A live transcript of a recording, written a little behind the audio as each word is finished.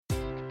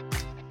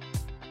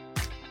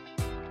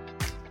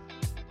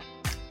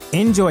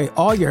Enjoy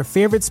all your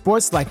favorite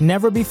sports like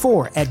never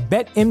before at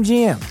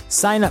BetMGM.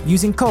 Sign up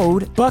using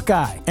code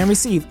Buckeye and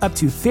receive up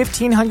to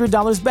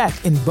 $1,500 back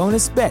in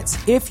bonus bets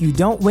if you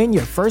don't win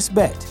your first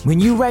bet. When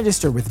you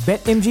register with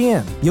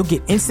BetMGM, you'll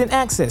get instant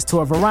access to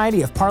a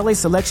variety of parlay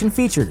selection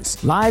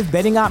features, live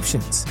betting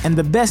options, and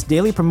the best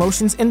daily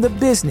promotions in the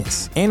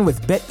business. And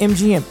with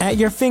BetMGM at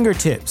your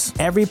fingertips,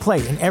 every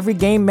play and every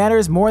game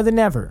matters more than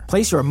ever.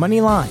 Place your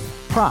money line,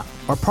 prop,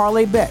 or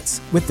parlay bets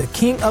with the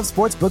king of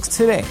sportsbooks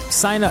today.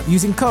 Sign up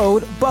using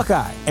code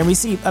Buckeye and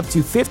receive up to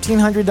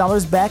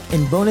 $1,500 back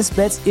in bonus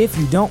bets if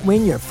you don't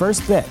win your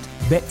first bet.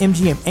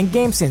 BetMGM and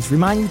GameSense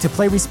remind you to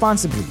play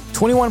responsibly.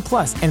 21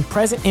 plus and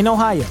present in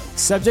Ohio,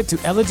 subject to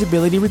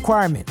eligibility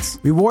requirements.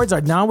 Rewards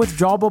are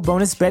non-withdrawable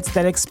bonus bets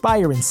that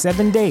expire in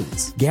 7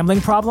 days. Gambling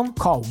problem?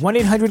 Call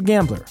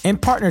 1-800-GAMBLER. In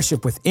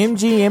partnership with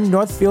MGM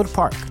Northfield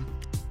Park.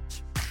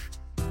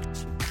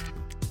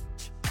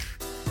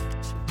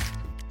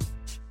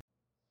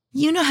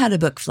 You know how to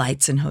book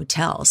flights and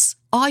hotels.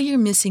 All you're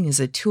missing is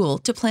a tool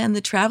to plan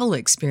the travel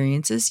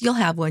experiences you'll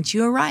have once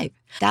you arrive.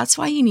 That's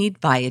why you need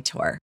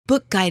Viator.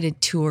 Book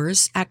guided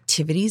tours,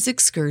 activities,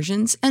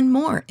 excursions, and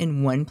more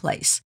in one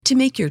place to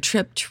make your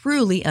trip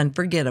truly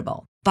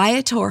unforgettable.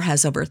 Viator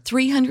has over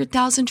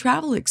 300,000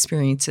 travel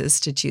experiences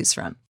to choose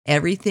from.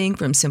 Everything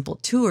from simple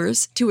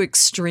tours to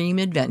extreme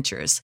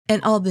adventures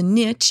and all the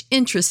niche,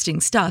 interesting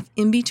stuff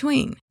in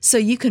between. So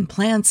you can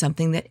plan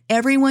something that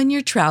everyone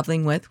you're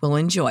traveling with will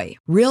enjoy.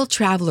 Real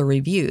traveler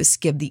reviews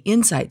give the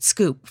inside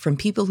scoop from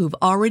people who've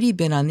already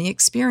been on the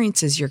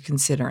experiences you're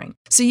considering.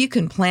 So you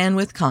can plan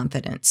with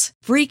confidence.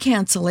 Free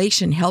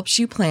cancellation helps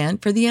you plan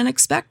for the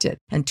unexpected.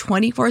 And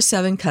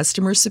 24/7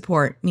 customer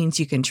support means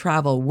you can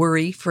travel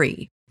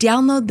worry-free.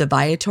 Download the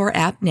Viator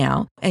app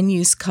now and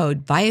use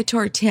code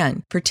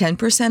Viator10 for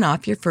 10%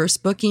 off your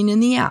first booking in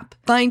the app.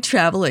 Find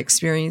travel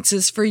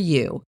experiences for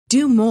you.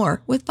 Do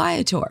more with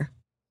Viator.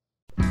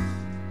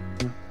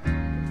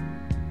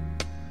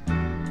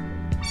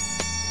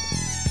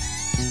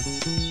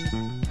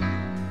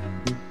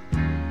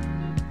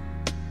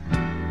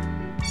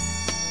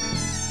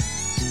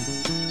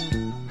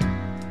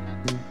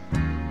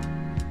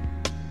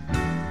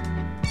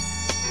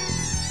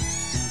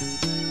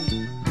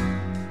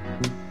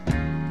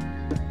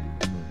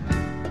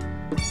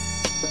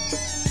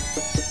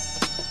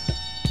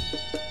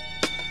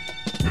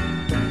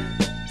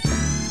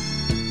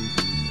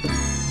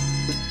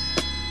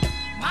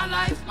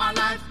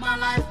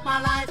 My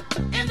life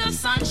in the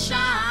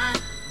sunshine.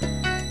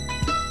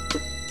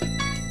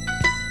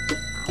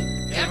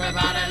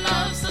 Everybody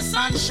loves the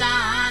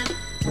sunshine.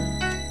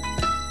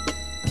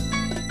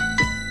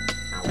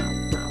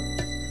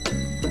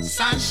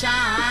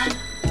 Sunshine.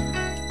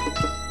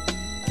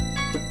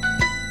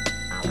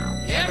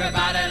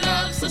 Everybody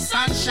loves the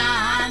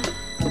sunshine.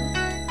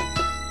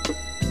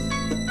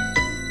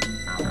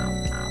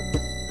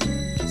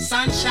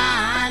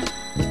 Sunshine.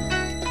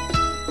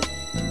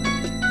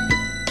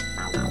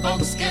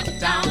 Folks get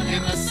down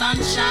in the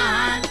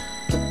sunshine.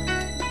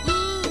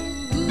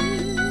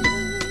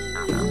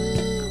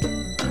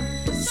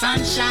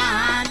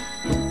 Sunshine.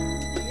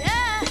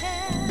 Yeah.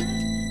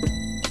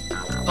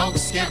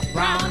 Folks get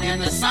brown in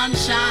the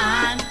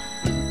sunshine.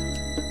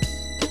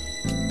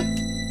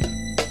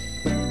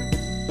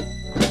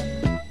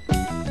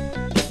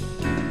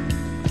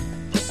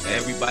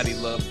 Everybody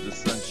loves the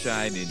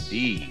sunshine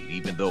indeed,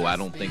 even though I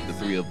don't think the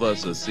three of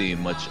us are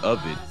seeing much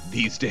of it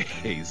these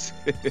days.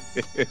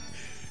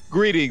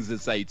 Greetings and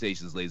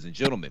salutations, ladies and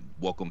gentlemen.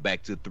 Welcome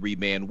back to Three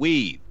Man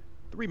Weave.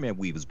 Three Man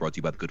Weave is brought to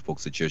you by the good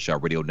folks at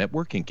Chairshot Radio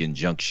Network in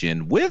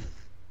conjunction with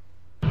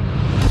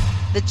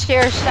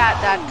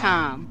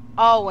TheChairShot.com.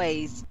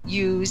 Always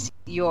use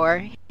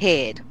your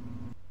head.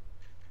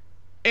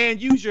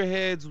 And use your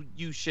heads,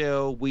 you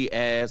shall. We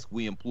ask,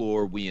 we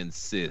implore, we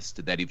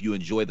insist that if you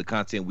enjoy the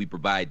content we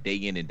provide day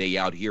in and day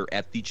out here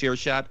at The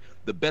Chairshot,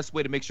 the best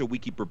way to make sure we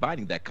keep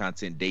providing that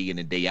content day in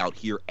and day out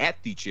here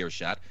at The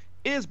Chairshot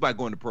is by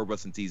going to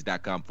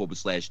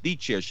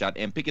ProWrestlingTees.com/TheChairShot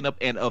and picking up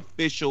an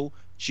official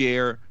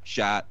Chair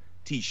Shot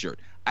t-shirt.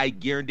 I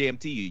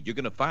guarantee you're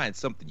going to find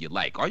something you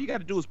like. All you got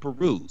to do is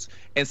peruse.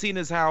 And seeing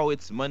as how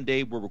it's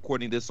Monday, we're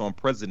recording this on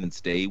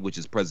President's Day, which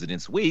is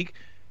President's Week.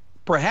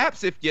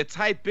 Perhaps if you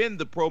type in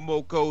the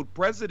promo code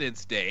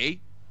President's Day,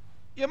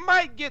 you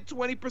might get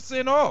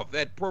 20% off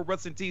at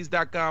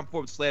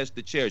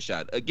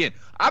ProWrestlingTees.com/TheChairShot. Again,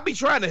 I'll be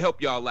trying to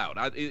help y'all out.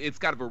 It's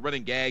kind of a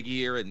running gag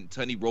here, and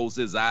Tunney rolls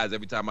his eyes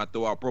every time I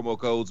throw out promo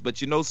codes. But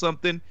you know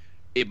something?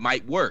 It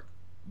might work.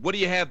 What do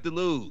you have to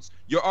lose?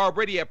 You're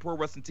already at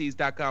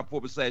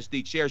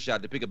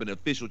ProWrestlingTees.com/TheChairShot to pick up an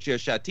official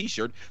Chairshot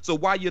t-shirt. So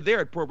while you're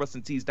there at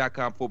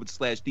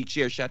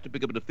ProWrestlingTees.com/TheChairShot to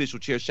pick up an official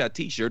Chairshot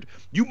t-shirt,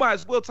 you might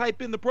as well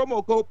type in the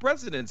promo code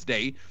President's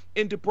Day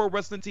into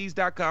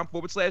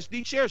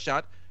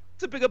ProWrestlingTees.com/TheChairShot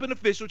to pick up an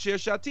official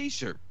Chairshot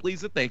t-shirt.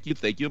 Please and thank you,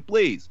 and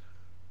please.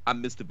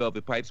 I'm Mr.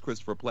 Velvet Pipes,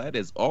 Christopher Platt.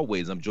 As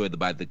always, I'm joined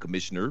by the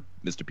Commissioner,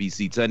 Mr.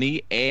 PC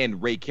Tunney, and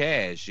Ray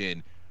Cash.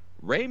 And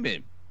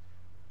Raymond,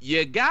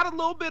 you got a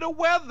little bit of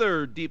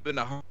weather deep in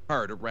the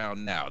heart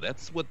around now.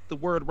 That's what the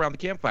word around the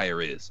campfire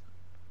is.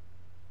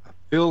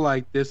 feel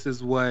like this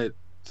is what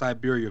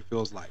Siberia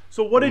feels like.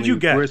 So what did you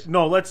get?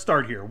 No, let's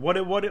start here. What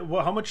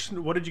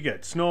did you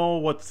get? Snow?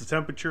 What's the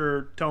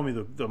temperature? Tell me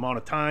the amount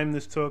of time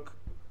this took.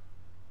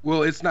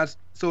 Well, it's not.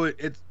 So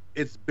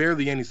it's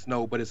barely any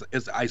snow, but it's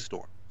an ice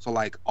storm. So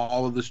like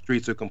all of the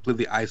streets are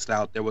completely iced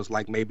out. There was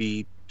like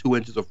maybe 2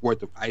 inches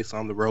worth of ice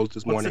on the roads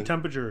this morning. What's the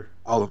temperature?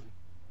 All of them.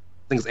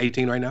 I think it's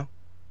 18 right now.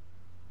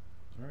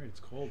 All right, it's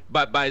cold.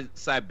 But by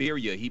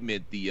Siberia, he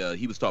meant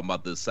he was talking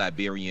about the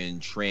Siberian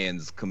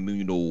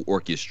Trans-Communal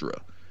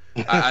Orchestra.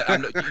 I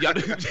know,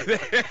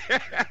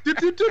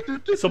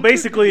 so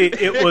basically,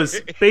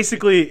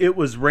 it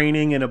was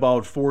raining in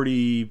about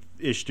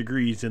 40-ish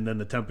degrees, and then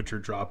the temperature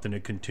dropped, and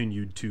it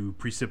continued to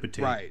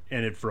precipitate, right,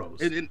 and it froze.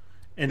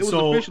 It was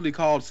officially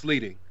called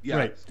sleeting. Yes,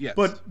 right. Yes.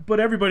 But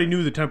everybody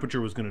knew the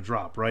temperature was going to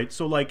drop, right?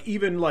 So like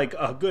even like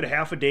a good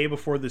half a day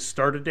before this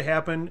started to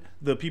happen,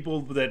 the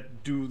people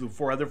that do the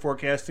weather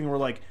forecasting were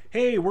like,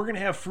 "Hey, we're going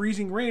to have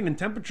freezing rain and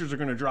temperatures are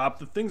going to drop.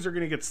 The things are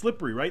going to get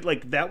slippery," right?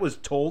 Like that was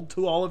told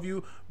to all of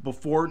you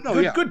before.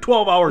 Good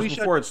 12 hours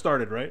before it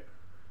started, right?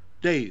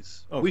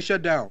 Days. Okay. We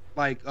shut down.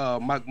 Like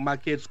my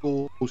kids'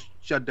 school was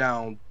shut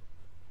down.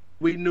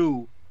 We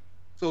knew.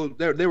 So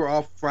they were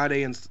off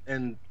Friday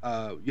and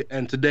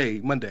today,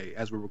 Monday,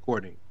 as we're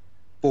recording,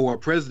 for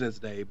President's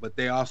Day. But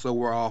they also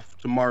were off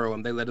tomorrow,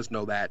 and they let us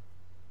know that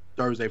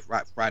Thursday,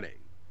 Friday.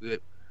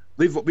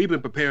 We've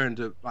been preparing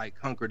to like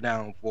hunker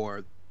down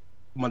for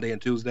Monday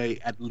and Tuesday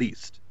at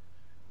least.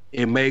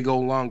 It may go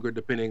longer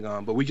depending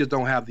on, but we just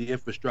don't have the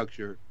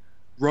infrastructure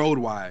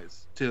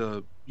road-wise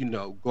to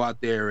go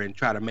out there and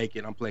try to make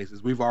it on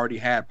places. We've already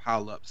had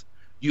pileups.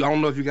 I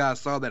don't know if you guys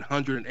saw that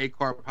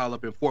 108-car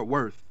pileup in Fort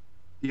Worth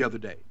the other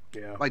day.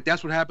 Yeah. Like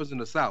that's what happens in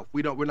the South.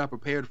 We're not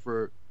prepared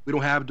we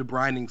don't have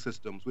debrining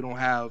systems. We don't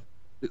have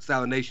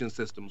desalination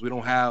systems. We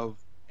don't have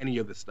any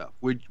of this stuff.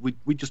 We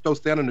just don't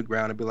stand on the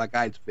ground and be like,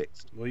 it's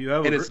fixed. Well, you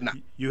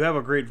have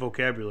a great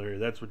vocabulary.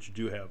 That's what you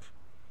do have.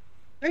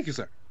 Thank you,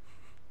 sir.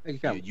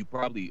 Thank you. Yeah, you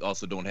probably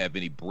also don't have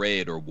any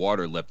bread or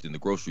water left in the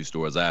grocery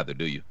stores either,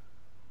 do you?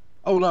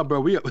 Oh no,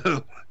 bro.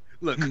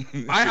 Look,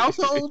 my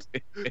household,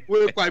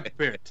 we're quite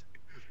prepared.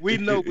 We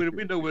know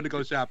when to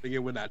go shopping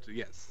and when not to.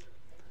 Yes.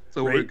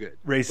 So we're good.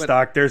 Ray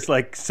Stock, there's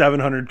like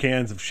 700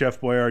 cans of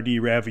Chef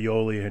Boyardee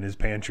ravioli in his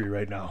pantry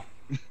right now.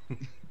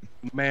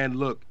 Man,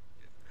 look.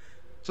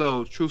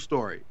 So true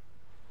story.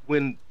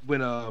 When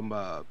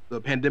the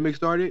pandemic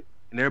started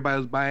and everybody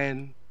was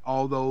buying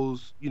all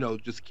those,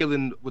 just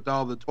killing with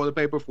all the toilet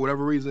paper for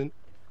whatever reason.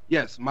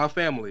 Yes, my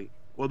family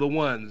were the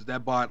ones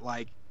that bought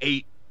like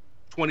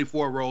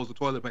 24 rolls of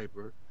toilet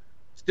paper.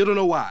 Still don't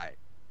know why.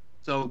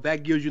 So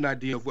that gives you an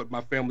idea of what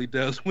my family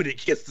does when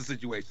it gets to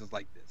situations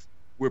like this.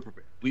 We're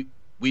prepared.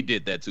 We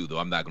did that too, though.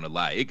 I'm not gonna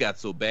lie. It got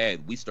so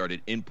bad we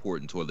started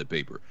importing toilet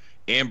paper.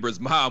 Amber's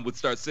mom would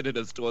start sending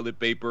us toilet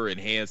paper and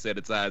hand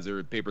sanitizer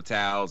and paper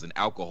towels and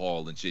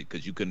alcohol and shit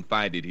because you couldn't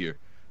find it here.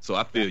 So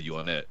I feel you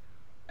on that.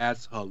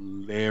 That's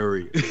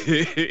hilarious.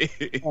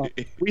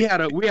 We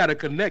had a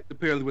connect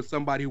apparently with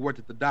somebody who worked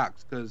at the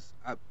docks because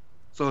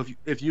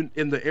if you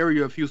in the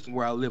area of Houston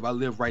where I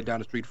live right down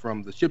the street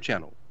from the ship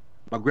channel.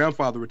 My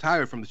grandfather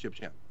retired from the ship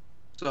channel,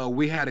 so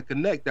we had a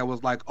connect that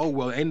was like, oh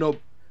well,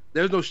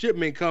 there's no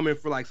shipment coming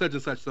for like such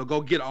and such, so go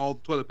get all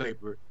the toilet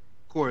paper.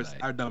 Of course,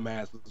 right. Our dumb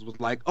asses was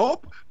like,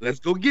 oh, let's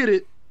go get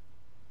it.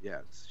 Yeah,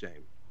 it's a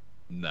shame.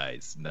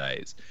 Nice.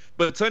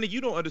 But Tony, you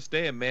don't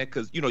understand, man,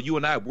 because you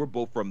and I, we're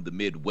both from the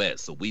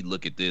Midwest, so we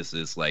look at this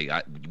as like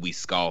we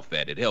scoff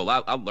at it. Hell,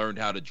 I learned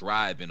how to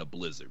drive in a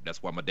blizzard.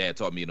 That's why my dad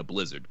taught me in a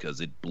blizzard because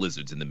it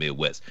blizzards in the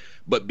Midwest.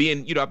 But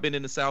I've been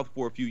in the South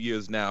for a few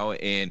years now,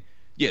 and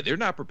yeah, they're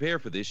not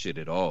prepared for this shit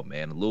at all,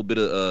 man. A little bit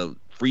of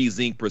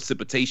freezing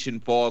precipitation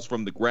falls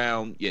from the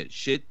ground. Yeah,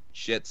 shit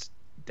shuts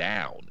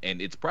down,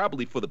 and it's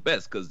probably for the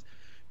best because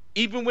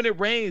even when it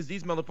rains,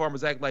 these melon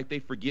farmers act like they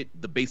forget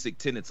the basic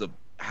tenets of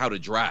how to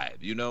drive,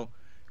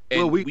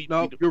 And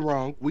well, you're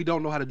wrong. We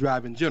don't know how to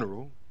drive in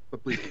general.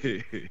 But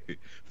please.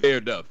 Fair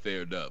enough.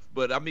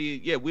 But I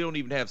mean, yeah, we don't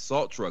even have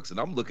salt trucks, and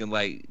I'm looking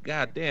like,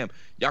 God damn,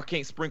 y'all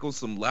can't sprinkle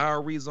some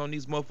Lowry's on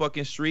these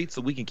motherfucking streets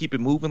so we can keep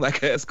it moving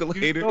like an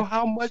escalator. You know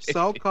how much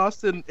salt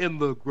costs in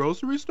the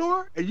grocery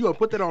store, and you gonna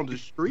put that on the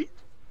street?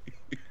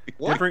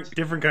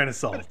 Different kind of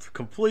salt,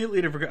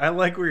 completely different. I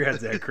like where your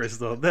head's at, Chris.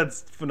 Though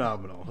that's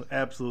phenomenal,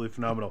 absolutely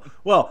phenomenal.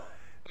 Well,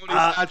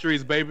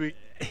 countries, baby.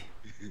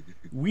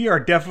 We are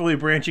definitely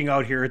branching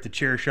out here at the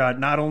Chair Shot.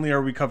 Not only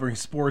are we covering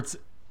sports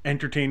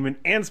entertainment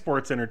and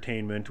sports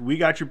entertainment, we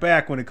got your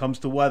back when it comes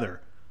to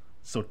weather.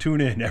 So tune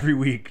in every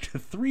week to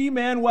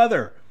 3-Man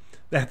Weather.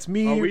 That's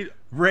me,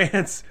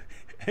 Rance,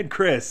 and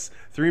Chris.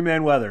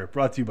 3-Man Weather,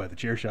 brought to you by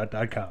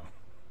thechairshot.com.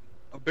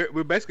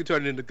 We're basically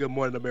turning into Good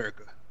Morning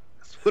America.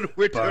 That's what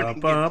we're turning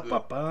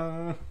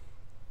into.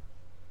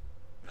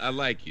 I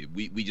like it.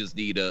 We just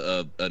need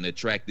an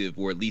attractive,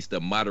 or at least a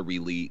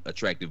moderately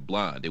attractive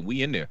blonde, and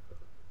we in there.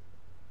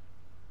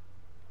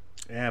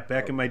 Yeah,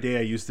 back in my day,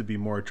 I used to be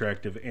more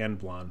attractive and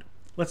blonde.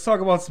 Let's talk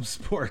about some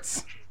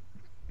sports.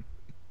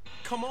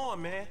 Come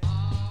on, man.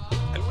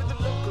 And with the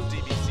local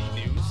DVC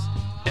news,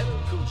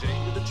 LL Cool J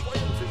with a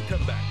triumphant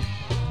comeback.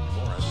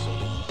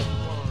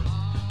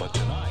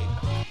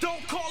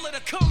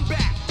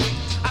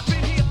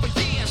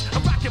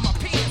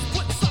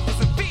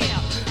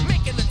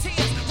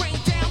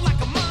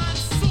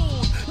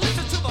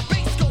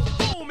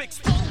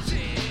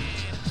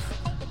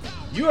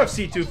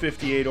 UFC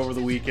 258 over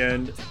the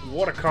weekend.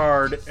 What a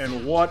card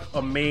and what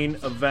a main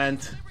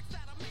event.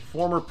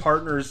 Former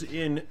partners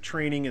in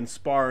training and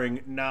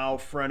sparring, now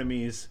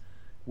frenemies,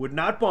 would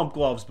not bump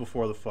gloves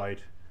before the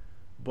fight,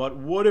 but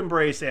would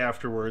embrace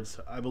afterwards.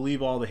 I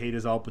believe all the hate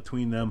is out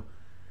between them.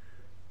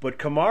 But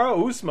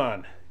Kamaru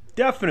Usman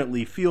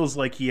definitely feels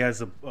like he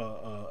has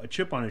a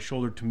chip on his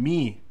shoulder to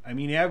me. I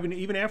mean,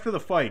 even after the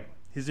fight,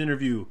 his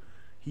interview,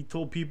 he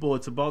told people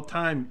it's about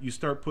time you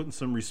start putting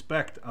some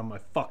respect on my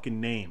fucking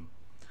name.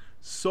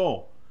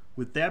 So,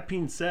 with that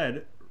being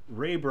said,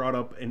 Ray brought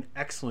up an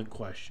excellent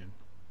question.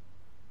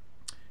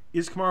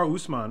 Is Kamaru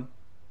Usman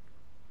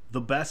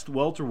the best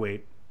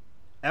welterweight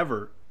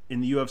ever in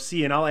the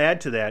UFC? And I'll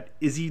add to that,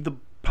 is he the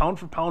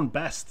pound-for-pound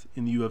best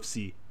in the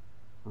UFC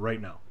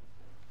right now?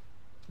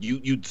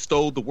 You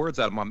stole the words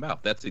out of my mouth.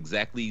 That's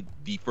exactly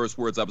the first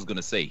words I was going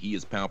to say. He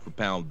is pound for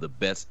pound the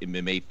best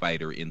MMA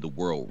fighter in the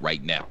world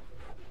right now.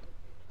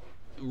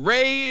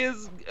 Ray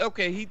is,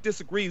 okay, he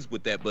disagrees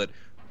with that, but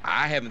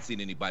I haven't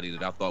seen anybody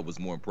that I thought was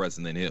more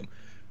impressive than him.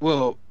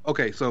 Well,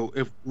 okay, so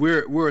if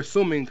we're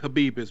assuming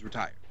Khabib is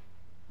retired.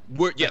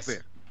 Yes.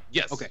 Fair.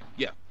 Yes. Okay.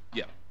 Yeah.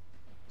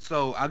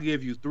 So I'll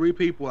give you three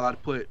people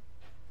I'd put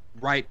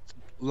right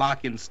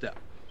lock in step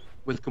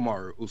with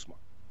Kamaru Usman.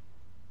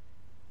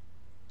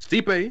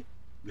 Stipe,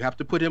 you have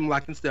to put him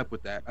lock in step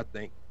with that, I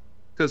think.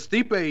 Because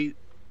Stipe,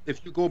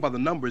 if you go by the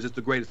numbers, is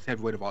the greatest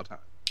heavyweight of all time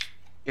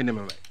in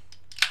MMA.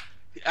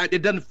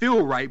 It doesn't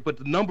feel right, but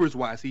the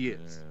numbers-wise, he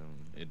is.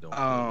 It don't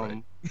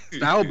feel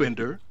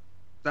right.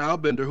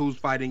 Stylebender, who's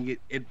fighting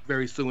it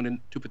very soon in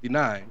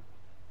 259.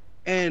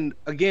 And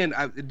again,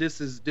 this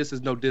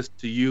is no diss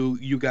to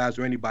you guys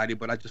or anybody,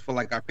 but I just feel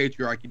like our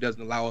patriarchy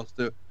doesn't allow us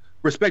to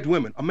respect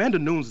women. Amanda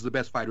Nunes is the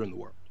best fighter in the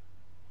world.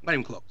 Not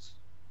even close.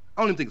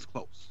 I don't even think it's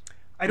close.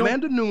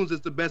 Amanda Nunes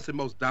is the best and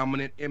most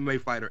dominant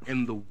MMA fighter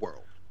in the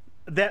world.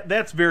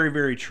 That's very,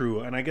 very true.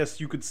 And I guess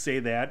you could say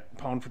that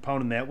pound for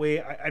pound in that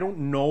way. I don't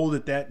know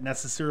that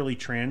necessarily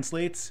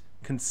translates,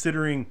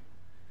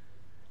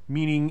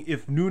 meaning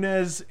if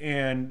Nunes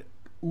and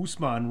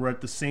Usman were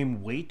at the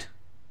same weight,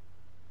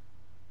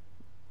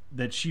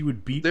 that she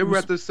would beat. They were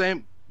at the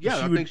same.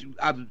 Yeah,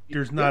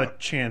 there's not a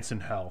chance in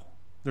hell.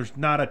 There's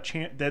not a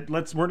chance that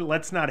let's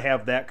not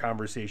have that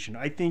conversation.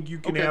 I think you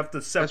can have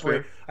to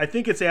separate. I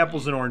think it's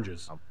apples and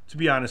oranges, to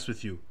be honest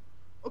with you.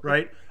 Okay.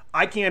 Right?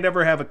 I can't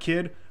ever have a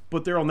kid,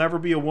 but there'll never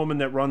be a woman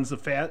that runs the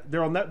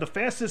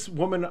fastest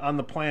woman on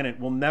the planet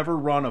will never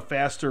run a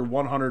faster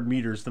 100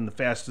 meters than the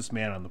fastest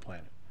man on the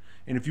planet.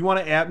 And if you want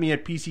to at me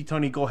at PC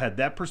Tunney, go ahead.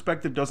 That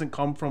perspective doesn't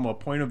come from a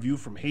point of view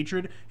from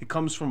hatred. It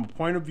comes from a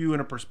point of view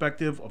and a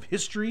perspective of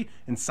history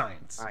and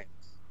science. Science.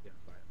 Yeah.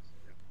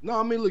 No,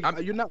 I mean,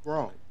 look, you're not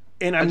wrong.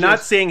 And I'm not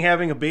saying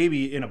having a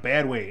baby in a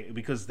bad way,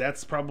 because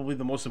that's probably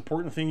the most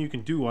important thing you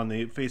can do on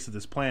the face of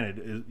this planet,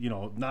 is,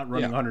 not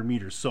running 100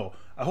 meters. So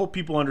I hope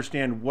people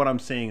understand what I'm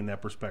saying in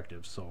that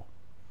perspective. So,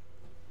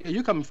 yeah,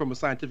 you're coming from a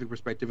scientific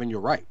perspective, and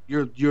you're right.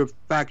 You're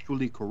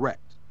factually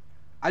correct.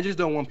 I just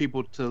don't want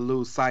people to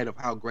lose sight of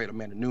how great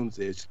Amanda Nunes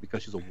is just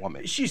because she's a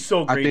woman. She's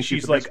so great. I think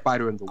she's the best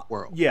fighter in the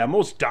world. Yeah,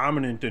 most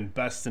dominant and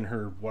best in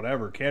her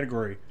whatever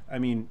category. I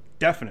mean,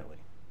 definitely.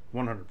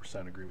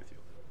 100% agree with you.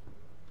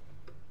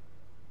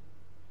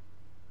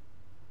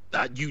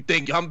 You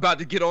think I'm about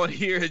to get on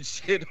here and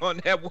shit on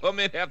that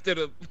woman after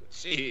the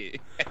shit?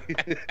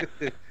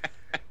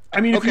 I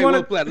mean, if you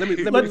want to, let me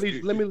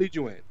lead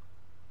you in.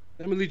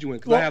 Let me lead you in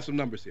because I have some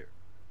numbers here.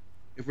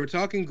 If we're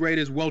talking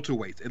greatest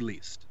welterweights, at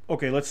least.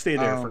 Okay, let's stay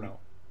there for now.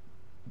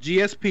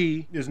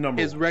 GSP is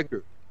number his one.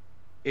 Record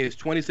is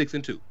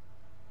 26-2.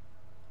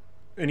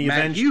 And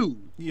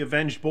he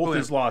avenged both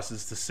his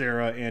losses to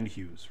Sarah and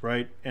Hughes,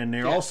 right? And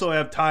they also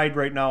have tied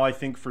right now, I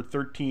think, for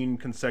 13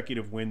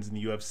 consecutive wins in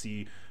the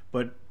UFC.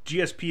 But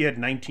GSP had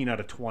 19 out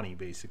of 20,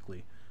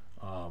 basically.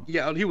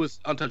 He was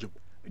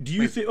untouchable. Do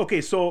you think?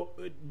 Okay, so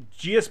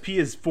GSP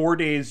is 4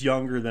 days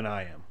younger than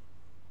I am.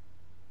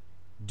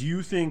 Do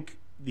you think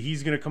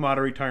he's going to come out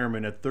of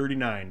retirement at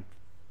 39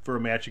 for a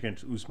match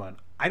against Usman?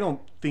 I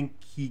don't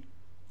think he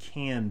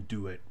can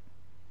do it.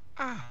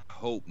 I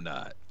hope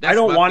not. I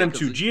don't want him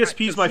to.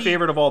 GSP is my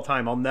favorite of all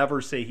time. I'll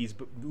never say he's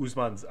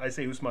Usman's. I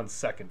say Usman's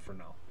second for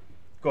now.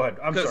 Go ahead.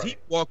 I'm sorry. Because he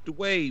walked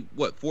away,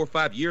 4 or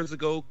 5 years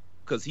ago?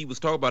 Because he was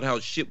talking about how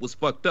shit was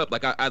fucked up.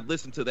 Like, I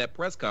listened to that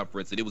press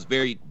conference, and it was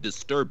very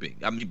disturbing.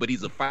 I mean, but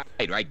he's a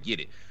fighter. I get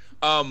it.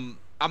 I'm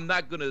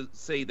not going to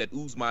say that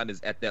Usman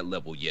is at that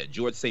level yet.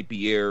 George St.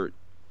 Pierre,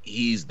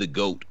 he's the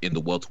GOAT in the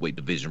welterweight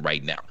division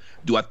right now.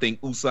 Do I think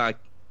Usman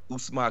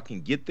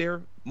can get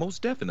there?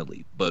 Most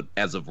definitely. But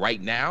as of right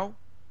now,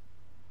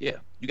 yeah,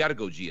 you got to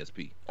go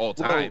GSP. All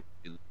time,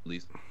 at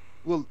least.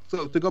 Well,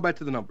 so to go back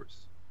to the numbers,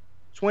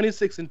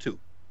 26-2.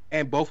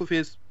 And both of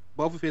his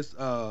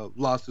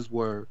losses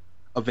were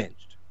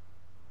avenged.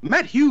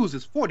 Matt Hughes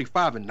is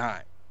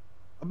 45-9.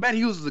 Matt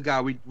Hughes is a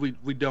guy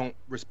we don't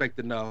respect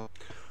enough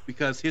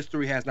because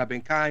history has not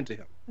been kind to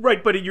him.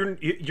 Right, but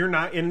you're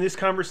not in this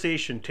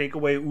conversation. Take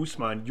away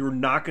Usman, you're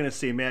not going to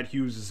say Matt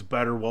Hughes is a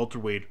better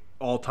welterweight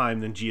all time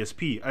than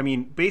GSP. I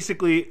mean,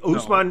 basically,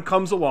 Usman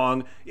comes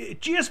along.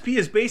 GSP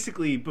is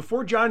basically,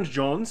 before John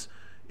Jones,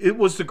 it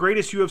was the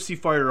greatest UFC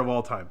fighter of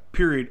all time.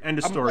 Period. End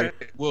of story.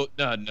 Well,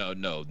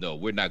 no.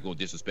 We're not going to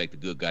disrespect the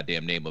good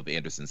goddamn name of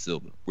Anderson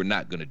Silva. We're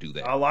not going to do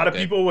that. A lot of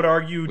people would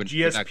argue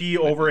GSP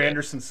over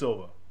Anderson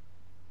Silva.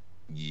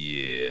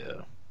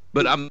 Yeah,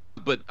 but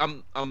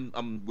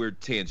we're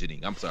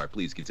tangenting. I'm sorry.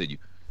 Please continue.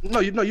 No,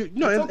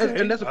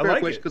 and that's a fair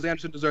question it. because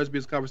Anderson deserves to be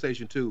in this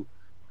conversation too.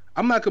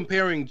 I'm not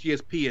comparing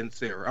GSP and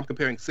Sarah. I'm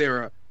comparing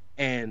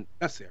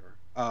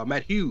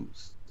Matt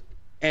Hughes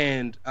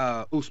and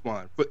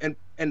Usman.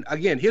 And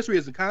again, history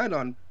isn't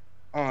kind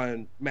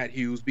on Matt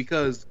Hughes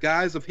because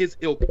guys of his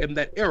ilk in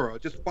that era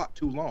just fought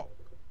too long,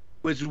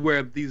 which is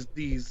where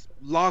these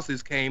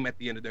losses came at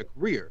the end of their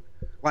career.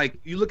 Like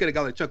you look at a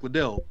guy like Chuck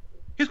Liddell,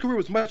 his career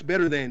was much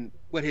better than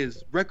what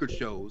his record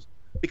shows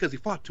because he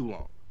fought too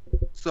long.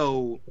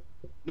 So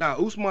now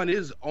Usman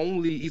he's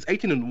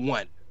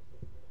 18-1.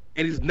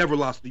 And he's never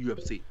lost the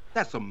UFC.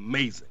 That's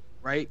amazing,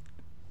 right?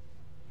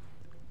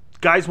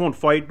 Guys won't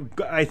fight.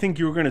 I think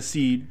you're going to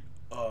see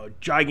a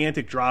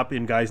gigantic drop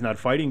in guys not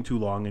fighting too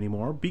long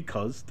anymore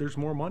because there's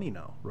more money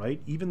now, right?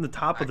 Even the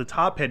top of the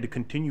top had to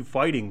continue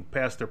fighting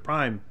past their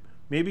prime.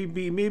 Maybe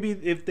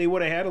if they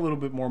would have had a little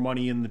bit more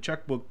money in the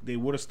checkbook, they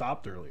would have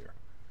stopped earlier.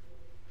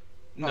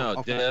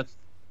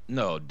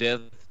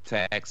 Death,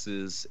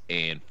 taxes,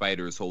 and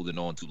fighters holding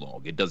on too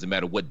long. It doesn't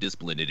matter what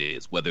discipline it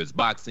is, whether it's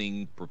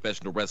boxing,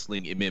 professional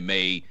wrestling,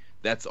 MMA,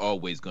 that's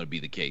always going to be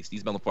the case.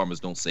 These melon farmers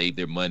don't save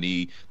their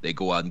money. They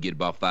go out and get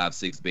about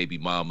 5-6 baby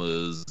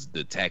mamas.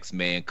 The tax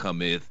man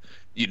cometh.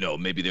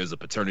 Maybe there's a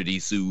paternity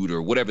suit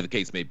or whatever the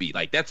case may be.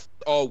 Like, that's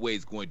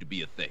always going to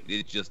be a thing.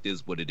 It just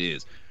is what it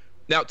is.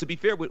 Now, to be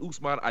fair with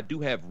Usman, I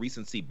do have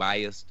recency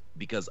bias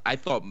because I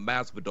thought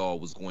Masvidal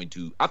was going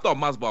to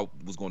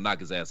knock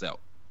his ass out.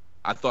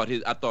 I thought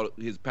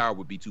his power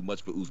would be too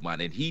much for Usman,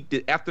 and he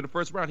did. After the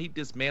first round, he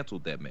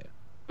dismantled that man.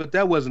 But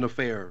that wasn't a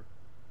fair.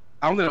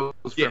 I don't think it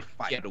was a fair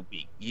fight. He had a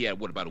week. Yeah,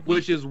 what about a week?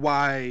 Which is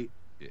why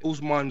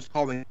Usman's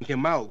calling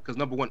him out because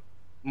number one,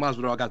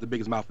 Masvidal got the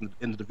biggest mouth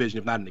in the division,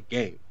 if not in the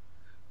game.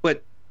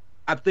 But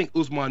I think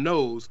Usman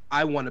knows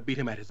I want to beat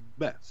him at his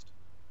best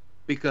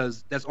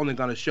because that's only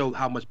going to show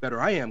how much better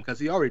I am because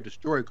he already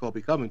destroyed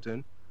Colby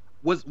Covington.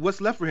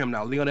 What's left for him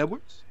now? Leon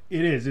Edwards?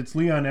 It is. It's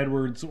Leon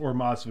Edwards or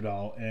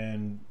Masvidal,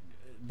 and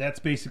that's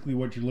basically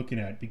what you're looking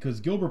at because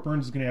Gilbert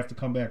Burns is going to have to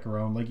come back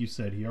around. Like you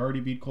said, he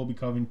already beat Colby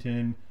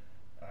Covington.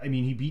 I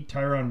mean, he beat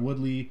Tyron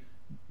Woodley.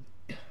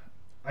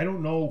 I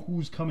don't know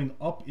who's coming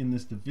up in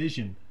this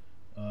division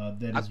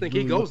that is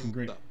really looking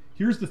great.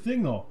 Here's the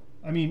thing, though.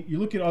 I mean, you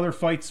look at other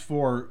fights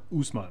for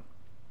Usman.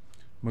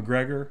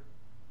 McGregor,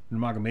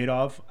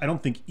 Nurmagomedov. I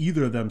don't think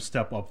either of them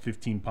step up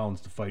 15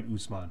 pounds to fight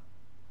Usman.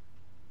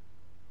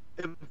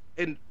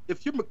 And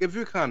if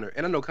you're Conor,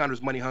 and I know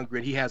Conor's money hungry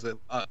and he has a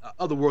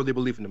otherworldly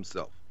belief in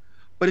himself,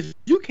 but if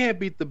you can't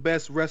beat the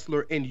best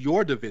wrestler in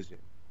your division,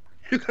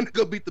 you're gonna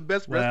go beat the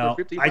best wrestler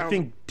 15 pounds. I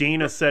think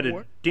Dana said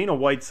it. Dana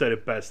White said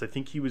it best. I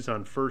think he was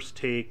on First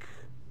Take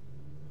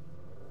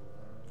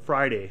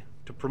Friday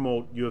to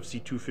promote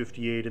UFC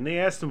 258, and they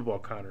asked him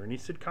about Conor, and he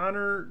said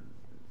Conor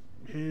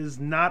is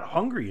not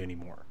hungry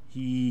anymore.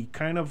 He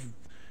kind of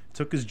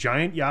took his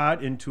giant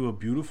yacht into a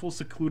beautiful,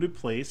 secluded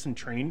place and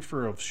trained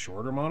for a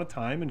short amount of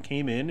time and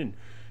came in and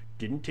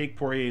didn't take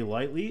Poirier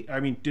lightly. I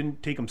mean,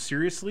 didn't take him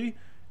seriously.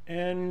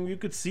 And you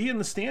could see in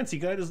the stance,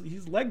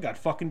 his leg got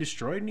fucking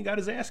destroyed and he got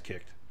his ass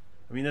kicked.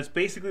 I mean, that's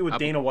basically what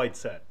Dana White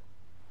said.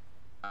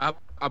 I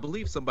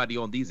believe somebody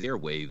on these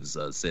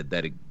airwaves said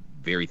that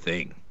very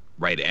thing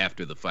right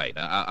after the fight.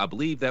 I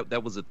believe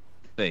that was a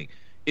thing.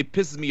 It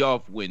pisses me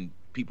off when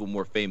people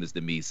more famous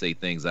than me say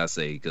things I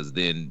say because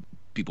then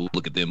people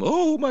look at them,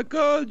 oh my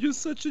God, you're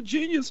such a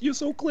genius, you're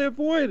so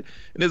clairvoyant.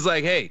 And it's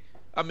like, hey,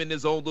 I'm in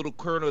this own little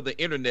corner of the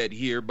internet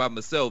here by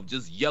myself,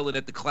 just yelling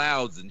at the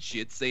clouds and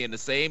shit, saying the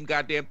same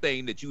goddamn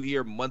thing that you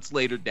hear months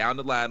later down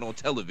the line on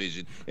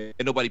television, and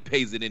nobody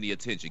pays it any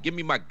attention. Give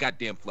me my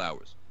goddamn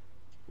flowers.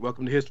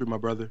 Welcome to history, my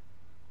brother.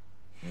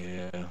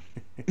 Yeah.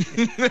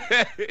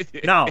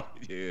 Now,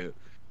 yeah.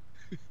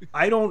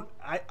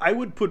 I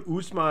would put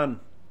Usman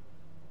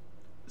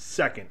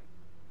second.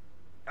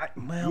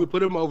 You would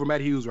put him over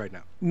Matt Hughes right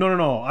now.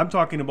 No. I'm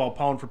talking about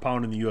pound for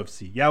pound in the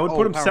UFC. Yeah, I would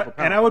put him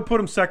and I would put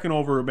him second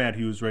over Matt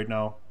Hughes right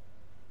now.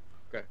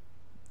 Okay.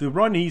 The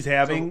run he's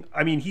having,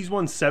 I mean, he's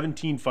won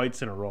 17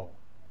 fights in a row.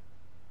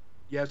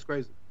 Yeah, it's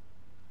crazy.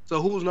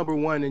 So who's number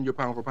one in your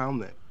pound for pound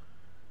then?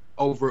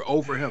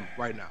 Over him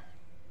right now.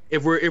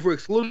 If we're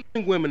excluding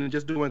women and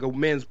just doing a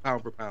men's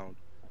pound for pound,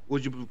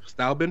 would you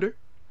Stylebender?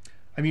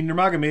 I mean,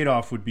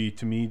 Nurmagomedov would be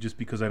to me just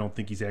because I don't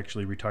think he's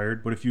actually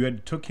retired. But if you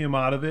had took him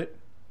out of it,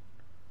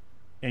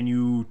 and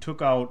you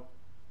took out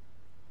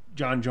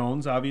John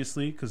Jones,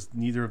 obviously, because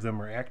neither of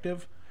them are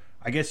active,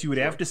 I guess you would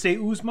have to say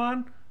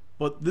Usman,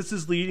 but this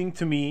is leading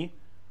to me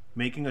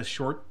making a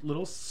short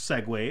little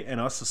segue and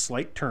us a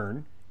slight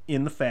turn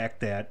in the fact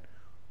that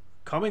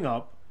coming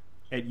up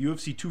at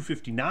UFC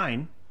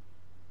 259,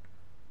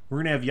 we're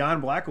going to have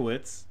Jan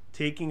Blachowicz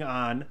taking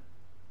on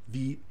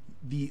the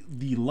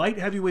light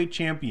heavyweight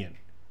champion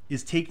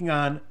is taking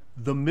on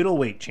the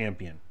middleweight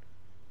champion,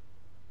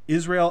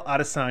 Israel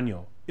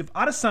Adesanya. If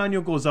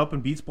Adesanya goes up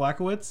and beats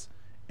Blachowicz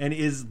and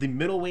is the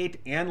middleweight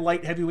and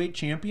light heavyweight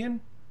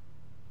champion,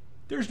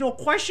 there's no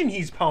question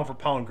he's pound for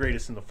pound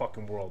greatest in the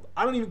fucking world.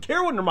 I don't even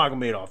care what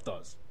Nurmagomedov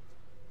does.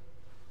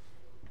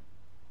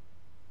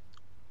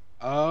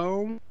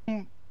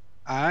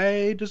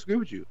 I disagree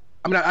with you.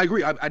 I mean, I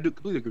agree. I do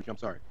completely agree with you. I'm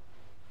sorry.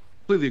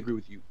 Completely agree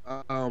with you.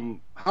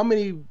 How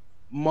many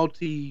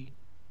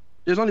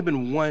there's only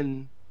been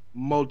one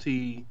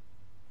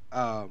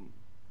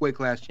weight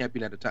class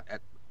champion at a time,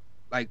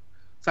 like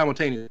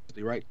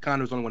simultaneously, right?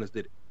 Conor's the only one that's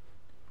did it.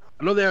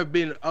 I know there have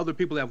been other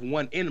people that have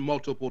won in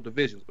multiple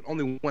divisions, but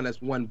only one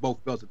that's won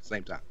both belts at the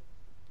same time.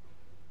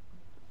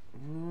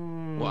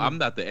 Well, I'm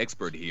not the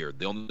expert here.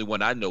 The only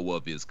one I know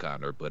of is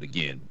Conor, but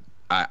again,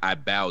 I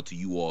bow to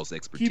you all's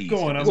expertise. Keep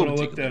going. I'm going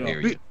to look that up.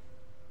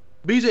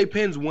 BJ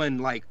Penn's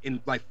won in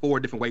 4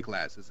 different weight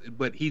classes,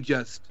 but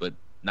but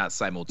not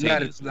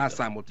simultaneously. Not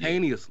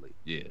simultaneously.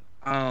 Yeah.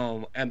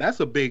 And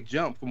that's a big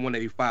jump from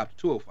 185 to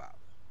 205.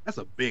 That's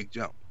a big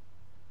jump.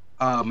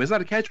 It's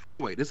not a catch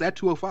weight. It's at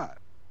 205.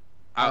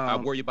 I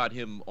worry about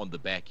him on the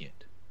back end,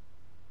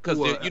 because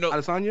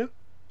Adesanya.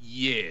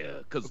 Yeah,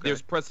 because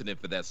there's precedent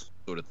for that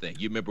sort of thing.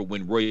 You remember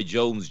when Roy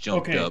Jones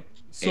jumped up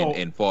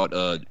and fought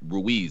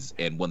Ruiz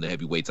and won the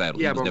heavyweight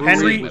title? Yeah, but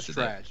Henry was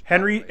trash.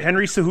 Henry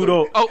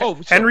Cejudo.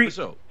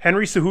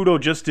 Henry Cejudo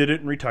just did it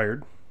and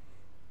retired.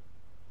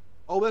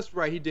 Oh, that's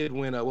right. He did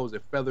win. What was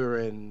it? Feather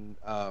and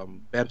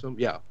bantam.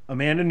 Yeah.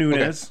 Amanda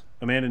Nunes. Okay.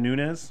 Amanda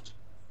Nunes.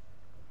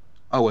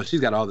 Oh well,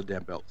 she's got all the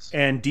damn belts.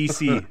 And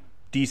DC.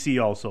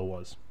 DC also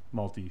was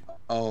multi.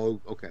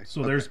 Oh, okay.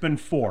 So there's been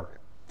 4.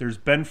 There's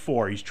been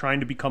 4. He's trying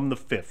to become the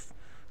 5th.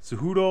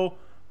 Cejudo,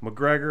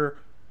 McGregor,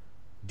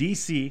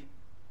 DC,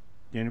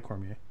 Daniel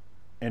Cormier,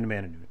 and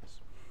Amanda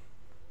Nunes.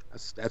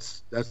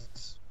 That's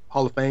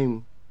Hall of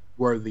Fame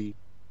worthy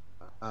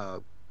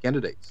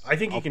candidates. I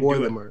think he can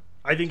do it.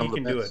 I think he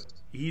can do it.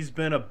 He's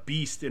been a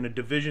beast in a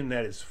division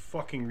that is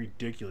fucking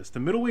ridiculous. The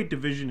middleweight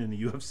division in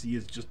the UFC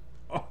is just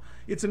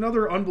it's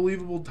another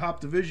unbelievable top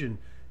division.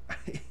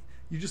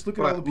 You just look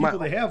at all the people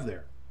they have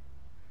there.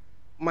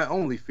 My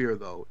only fear,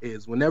 though,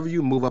 is whenever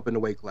you move up in the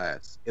weight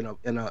class in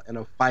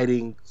a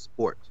fighting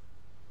sport,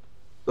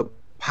 the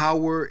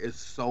power is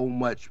so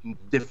much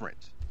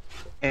different,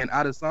 and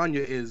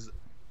Adesanya is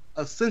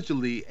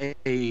essentially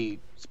a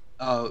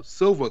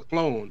Silva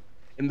clone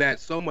in that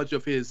so much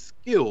of his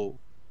skill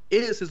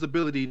is his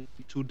ability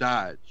to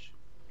dodge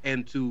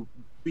and to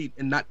beat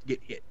and not get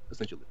hit,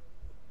 essentially.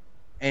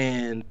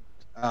 And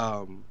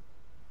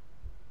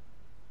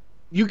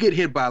you get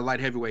hit by a light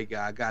heavyweight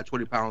guy, a guy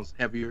 20 pounds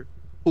heavier,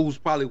 who's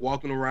probably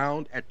walking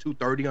around at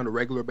 230 on a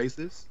regular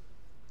basis,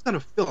 it's going to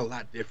feel a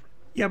lot different.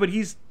 Yeah, but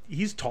he's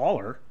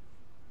taller.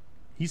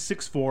 He's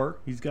 6'4".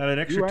 He's got an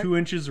extra 2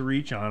 inches of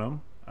reach on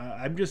him.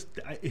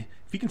 If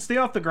he can stay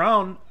off the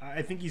ground,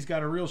 I think he's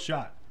got a real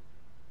shot.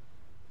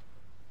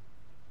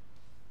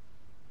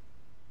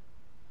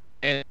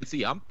 And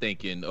see, I'm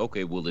thinking,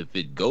 okay, well, if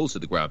it goes to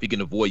the ground, if he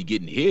can avoid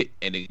getting hit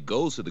and it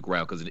goes to the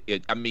ground, because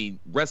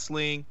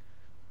wrestling,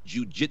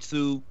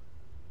 jiu-jitsu,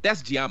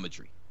 that's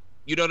geometry.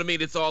 You know what I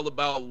mean? It's all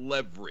about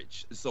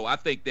leverage. So I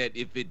think that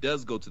if it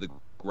does go to the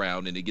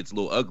ground and it gets a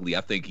little ugly,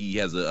 I think he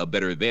has a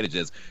better advantage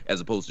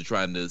as opposed to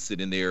trying to sit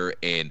in there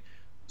and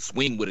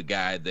swing with a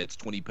guy that's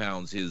 20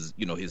 pounds his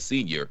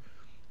senior.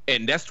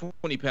 And that's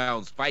 20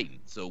 pounds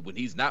fighting. So when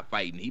he's not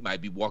fighting, he might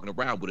be walking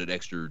around with an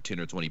extra 10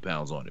 or 20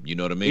 pounds on him. You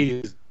know what I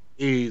mean?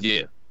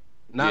 Yeah.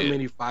 Not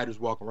many fighters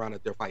walk around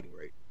at their fighting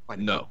rate.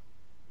 No.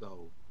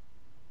 So,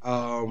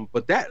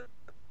 but that's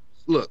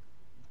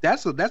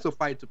a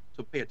fight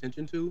to pay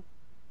attention to,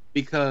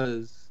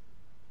 because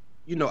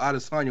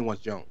Adesanya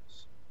wants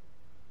Jones,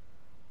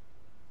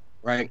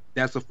 right?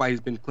 That's a fight he's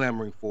been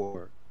clamoring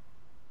for,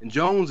 and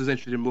Jones is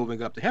interested in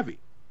moving up to heavy.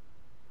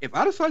 If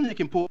Adesanya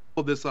can pull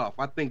this off,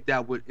 I think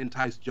that would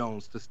entice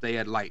Jones to stay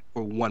at light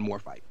for one more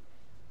fight.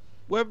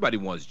 Well, everybody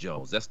wants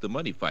Jones. That's the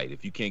money fight.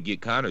 If you can't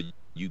get Conor,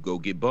 you go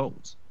get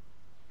Bones.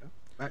 Yeah,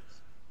 facts.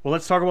 Well,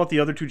 let's talk about the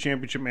other 2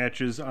 championship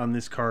matches on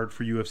this card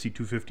for UFC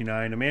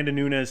 259. Amanda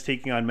Nunes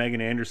taking on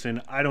Megan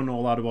Anderson. I don't know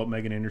a lot about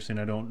Megan Anderson.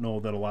 I don't know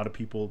that a lot of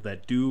people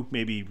that do.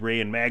 Maybe Ray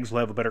and Mags will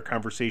have a better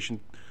conversation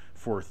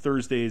for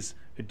Thursday's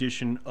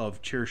edition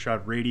of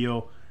Chairshot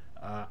Radio.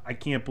 I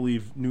can't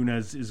believe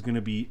Nunes is going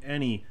to be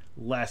any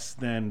less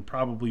than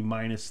probably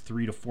minus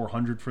 300 to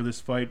 400 for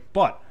this fight.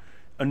 But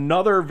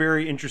another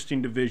very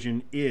interesting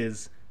division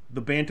is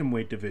the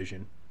bantamweight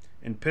division.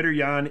 And Petr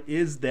Yan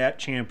is that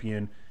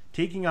champion,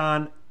 taking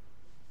on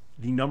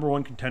the number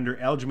 1 contender,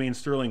 Aljamain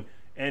Sterling.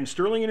 And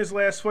Sterling in his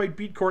last fight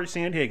beat Corey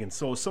Sandhagen.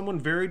 So someone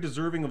very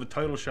deserving of a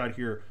title shot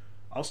here.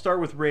 I'll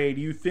start with Ray.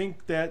 Do you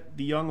think that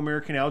the young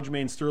American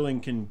Aljamain Sterling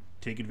can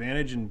take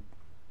advantage in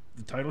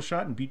the title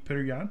shot and beat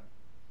Petr Yan?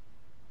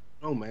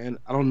 No know, man.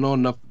 I don't know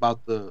enough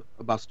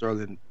about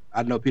Sterling.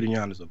 I know Peter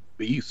Yan is a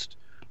beast,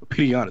 but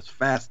Peter Yan is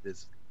fast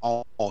as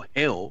all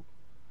hell.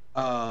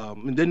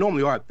 And they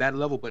normally are at that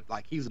level, but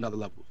like he's another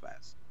level of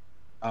fast.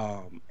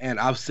 And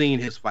I've seen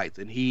his fights,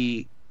 and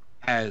he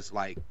has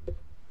like,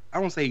 I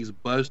don't say he's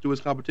buzzed through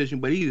his competition,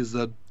 but he is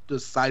a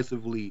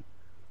decisively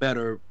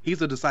better.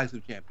 He's a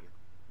decisive champion,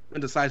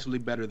 and decisively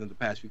better than the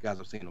past few guys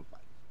I've seen him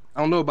fight.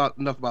 I don't know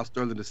enough about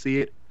Sterling to see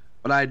it,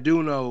 but I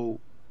do know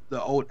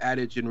the old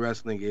adage in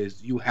wrestling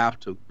is you have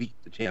to beat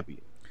the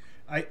champion.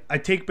 I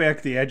take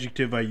back the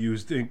adjective I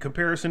used in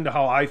comparison to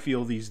how I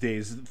feel these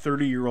days.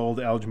 30-year-old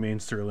Aljamain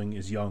Sterling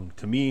is young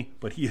to me,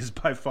 but he is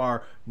by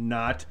far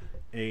not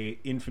a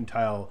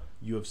infantile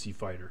UFC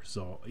fighter.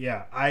 So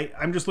yeah,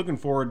 I'm just looking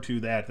forward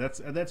to that.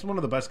 That's one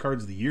of the best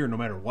cards of the year, no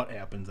matter what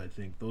happens. I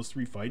think those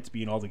 3 fights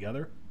being all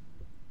together.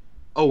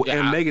 Oh, yeah.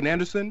 And Megan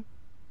Anderson,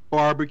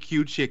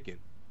 barbecue chicken.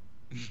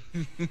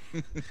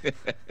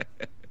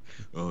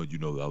 Oh,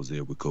 I was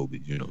there with Kobe.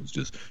 It's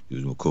just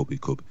Kobe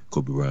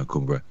Bryant,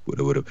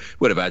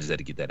 whatever. I just had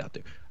to get that out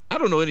there. I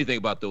don't know anything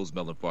about those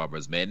melon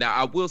farmers, man. Now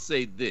I will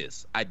say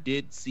this: I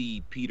did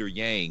see Peter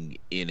Yang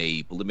in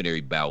a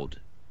preliminary bout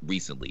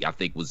recently. I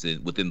think was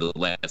within the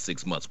last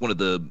 6 months. One of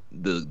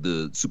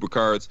the super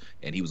cards,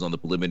 and he was on the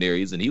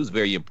preliminaries, and he was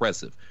very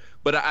impressive.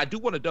 But I do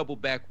want to double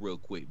back real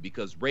quick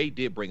because Ray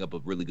did bring up a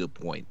really good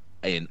point.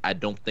 And I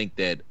don't think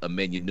that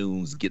Amanda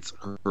Nunes gets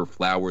her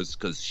flowers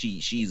because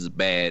she's a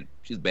bad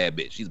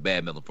bitch. She's a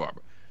bad melon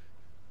farmer.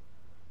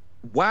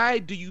 Why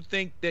do you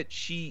think that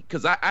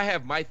because I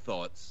have my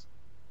thoughts,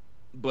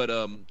 but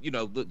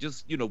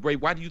Ray,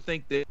 why do you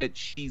think that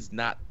she's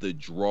not the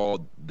draw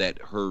that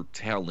her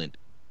talent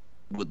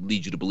would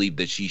lead you to believe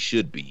that she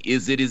should be?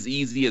 Is it as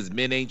easy as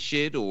men ain't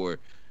shit, or?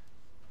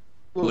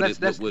 Well,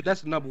 that's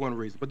the number one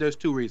reason, but there's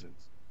 2 reasons.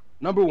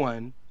 Number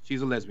one,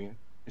 she's a lesbian,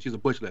 and she's a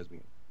butch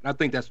lesbian. And I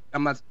think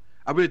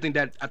I really think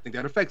that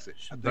affects it.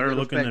 Better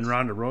looking than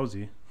Ronda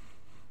Rousey.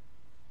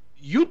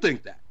 You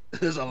think that?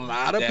 There's a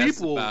lot of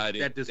people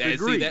that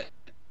disagree.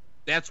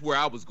 That's where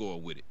I was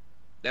going with it.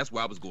 That's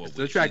where I was going with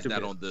it. She's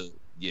not on the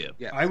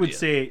I would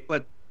say,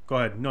 but go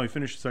ahead. No, you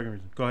finish the second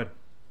reason. Go ahead.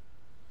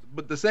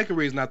 But the second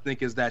reason I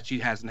think is that she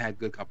hasn't had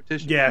good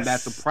competition. Yes, and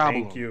that's the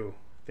problem. Thank you.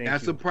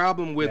 That's the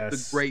problem with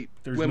the great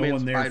There's women's no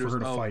one there fighters. for her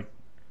to fight.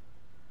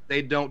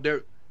 They don't.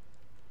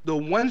 The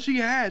one she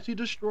had, she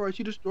destroyed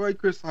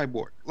Chris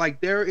Cyborg.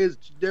 Like there is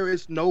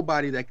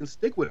nobody that can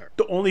stick with her.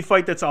 The only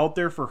fight that's out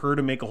there for her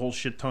to make a whole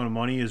shit ton of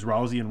money is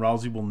Rousey, and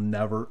Rousey will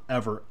never,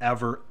 ever,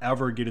 ever,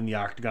 ever get in the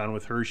octagon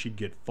with her. She'd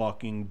get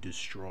fucking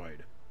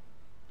destroyed.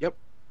 Yep.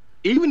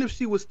 Even if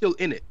she was still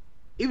in it,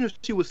 even if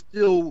she was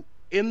still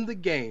in the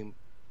game,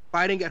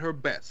 fighting at her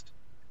best,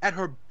 at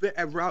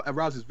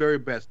Rousey's very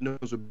best,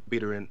 Nunes would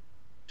beat her in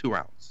 2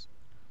 rounds.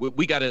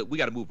 We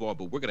gotta move on,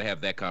 but we're gonna have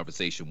that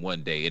conversation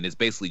one day, and it's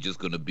basically just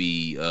gonna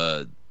be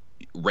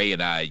Ray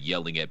and I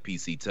yelling at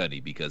PC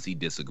Tunney because he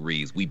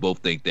disagrees. We both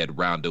think that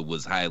Ronda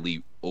was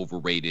highly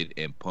overrated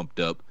and pumped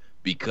up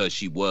because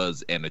she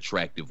was an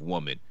attractive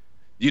woman.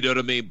 You know what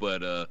I mean?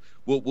 But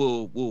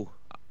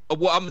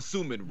I'm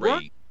assuming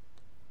Ray.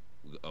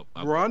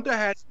 Ronda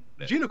had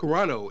Gina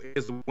Carano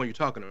is the one you're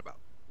talking about.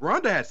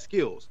 Ronda had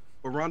skills,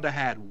 but Ronda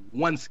had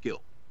one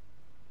skill.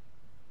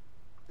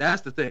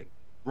 That's the thing.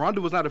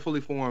 Ronda was not a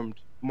fully formed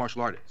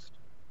martial artist.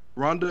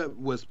 Ronda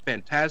was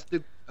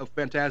fantastic, a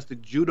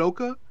fantastic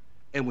judoka,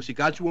 and when she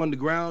got you on the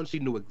ground, she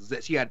knew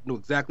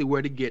exactly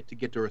where to get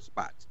to her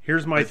spots.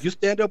 Here's my: if you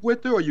stand up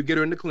with her or you get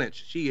her in the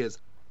clinch, she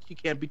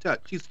can't be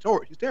touched. She's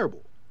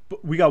terrible.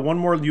 But we got one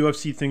more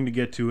UFC thing to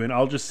get to, and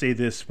I'll just say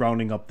this,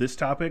 rounding up this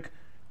topic.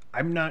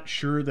 I'm not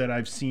sure that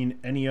I've seen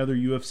any other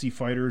UFC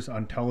fighters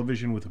on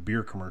television with a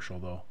beer commercial,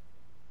 though.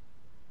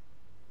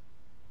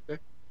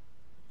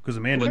 Because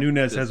Amanda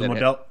Nunes has a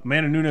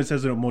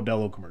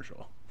Modelo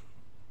commercial.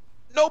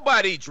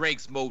 Nobody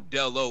drinks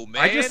Modelo,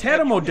 man. I just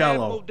had a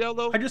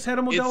Modelo. I just had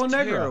a Modelo It's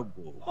Negra.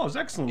 Terrible. Oh, it's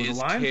excellent with the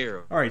lime.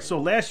 Terrible. All right,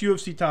 so last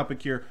UFC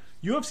topic here.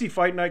 UFC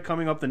Fight Night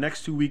coming up the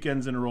next 2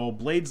 weekends in a row.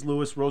 Blades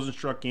Lewis,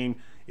 Rosenstruck game.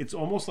 It's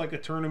almost like a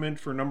tournament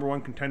for number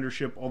 1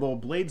 contendership, although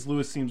Blades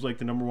Lewis seems like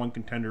the number 1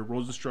 contender.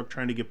 Rosenstruck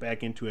trying to get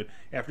back into it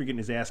after getting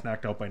his ass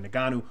knocked out by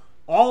Ngannou.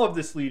 All of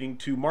this leading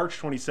to March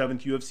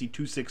 27th, UFC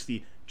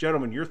 260.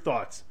 Gentlemen, your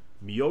thoughts.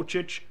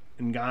 Miocic,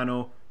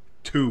 Ngannou,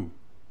 2.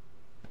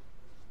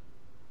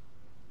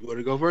 You want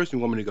to go first? Or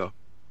you want me to go?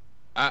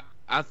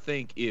 I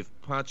think if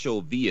Pancho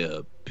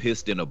Villa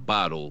pissed in a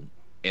bottle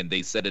and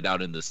they set it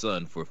out in the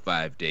sun for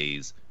 5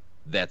 days,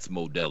 that's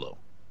Modelo.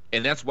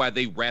 And that's why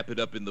they wrap it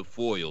up in the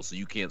foil so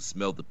you can't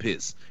smell the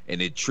piss,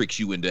 and it tricks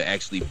you into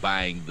actually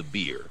buying the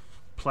beer.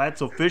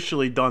 Platt's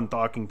officially done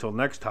talking till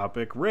next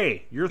topic.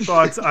 Ray, your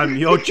thoughts on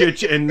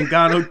Miocic and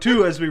Ngannou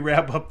 2 as we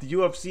wrap up the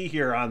UFC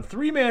here on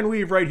 3-Man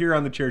Weave right here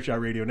on the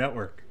Chairshot Radio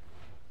Network.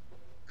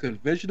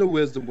 Conventional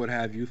wisdom would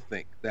have you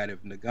think that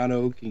if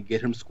Ngannou can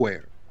get him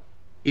square,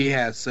 he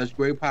has such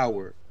great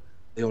power,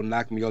 they'll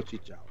knock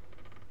Miocic out.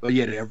 But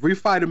yet every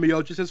fighter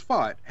Miocic has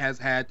fought has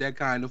had that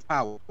kind of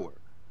power.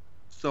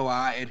 So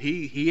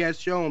he has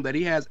shown that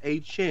he has a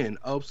chin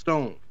of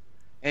stone.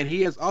 And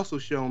he has also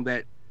shown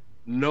that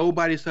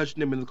nobody's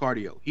touching him in the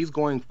cardio. He's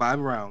going 5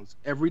 rounds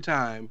every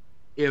time.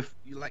 If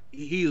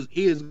he is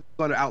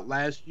going to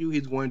outlast you,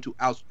 he's going to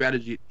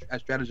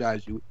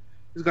strategize you.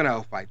 He's going to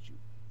outfight you.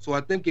 So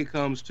I think it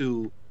comes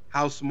to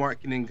how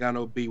smart can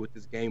Ngannou be with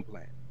his game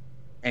plan,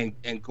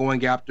 and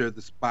going after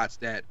the spots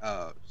that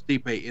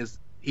Stipe is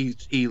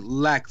he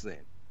lacks in,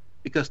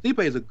 because Stipe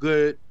is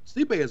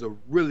a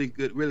really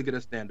good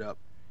at stand up.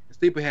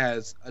 Stipe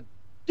has a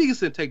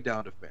decent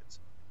takedown defense.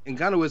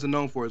 Ngannou isn't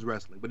known for his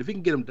wrestling, but if he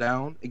can get him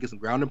down and get some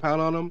ground and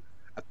pound on him,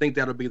 I think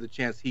that'll be the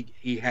chance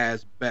he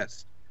has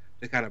best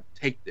to kind of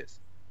take this.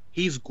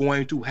 He's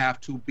going to have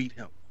to beat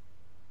him.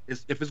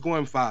 If it's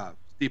going 5,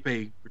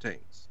 Stipe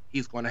retains.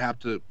 He's going to have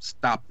to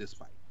stop this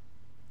fight.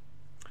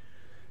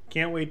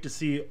 Can't wait to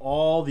see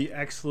all the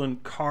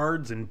excellent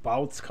cards and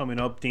bouts coming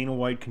up. Dana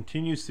White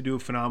continues to do a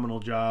phenomenal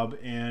job,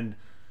 and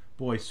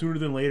boy, sooner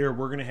than later,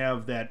 we're going to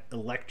have that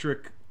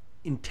electric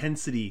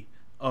intensity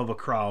of a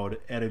crowd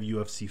at a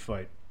UFC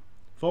fight.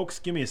 Folks,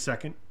 give me a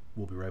second.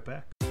 We'll be right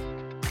back.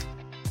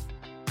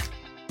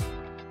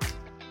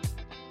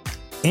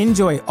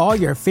 Enjoy all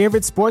your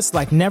favorite sports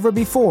like never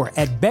before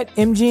at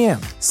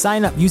BetMGM.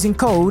 Sign up using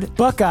code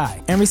Buckeye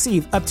and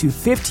receive up to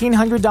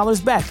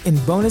 $1,500 back in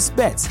bonus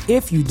bets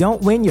if you don't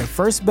win your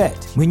first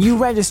bet. When you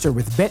register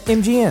with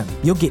BetMGM,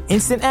 you'll get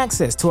instant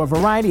access to a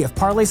variety of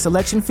parlay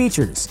selection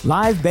features,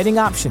 live betting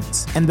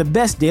options, and the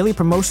best daily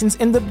promotions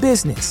in the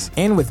business.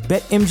 And with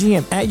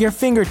BetMGM at your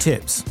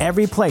fingertips,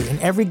 every play and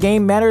every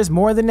game matters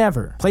more than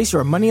ever. Place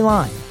your money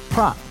line,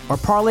 prop, or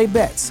parlay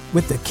bets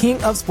with the king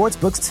of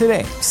sportsbooks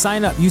today.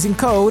 Sign up using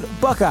code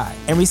Buckeye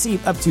and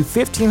receive up to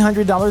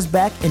 $1,500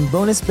 back in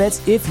bonus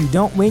bets if you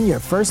don't win your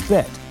first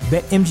bet.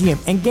 BetMGM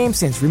and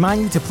GameSense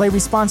remind you to play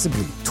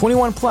responsibly.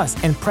 21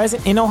 plus and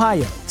present in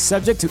Ohio,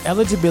 subject to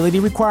eligibility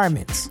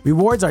requirements.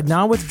 Rewards are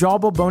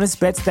non-withdrawable bonus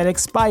bets that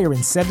expire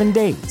in 7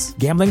 days.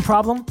 Gambling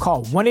problem?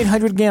 Call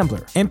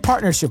 1-800-GAMBLER. In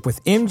partnership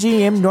with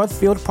MGM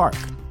Northfield Park.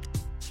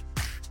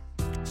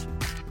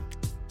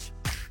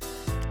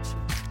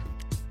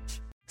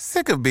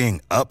 Sick of being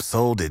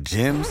upsold at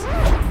gyms?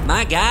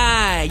 My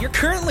guy, you're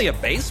currently a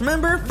base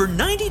member? For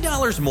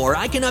 $90 more,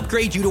 I can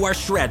upgrade you to our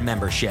Shred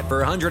membership.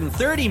 For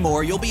 $130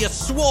 more, you'll be a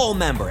Swole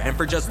member. And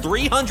for just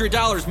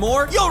 $300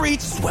 more, you'll reach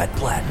Sweat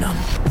Platinum.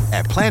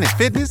 At Planet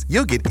Fitness,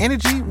 you'll get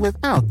energy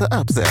without the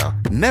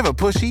upsell. Never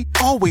pushy,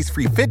 always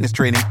free fitness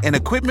training and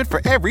equipment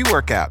for every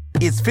workout.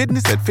 It's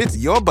fitness that fits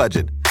your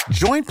budget.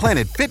 Join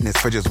Planet Fitness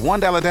for just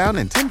 $1 down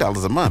and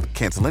 $10 a month.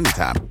 Cancel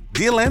anytime.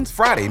 Deal ends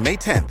Friday, May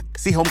 10th.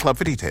 See Home Club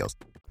for details.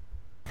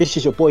 This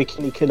is your boy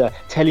Kenny Killer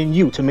telling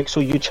you to make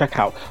sure you check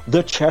out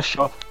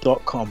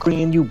thechairshot.com,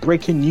 bringing you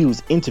breaking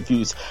news,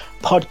 interviews,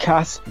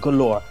 podcasts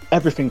galore,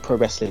 everything pro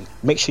wrestling.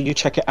 Make sure you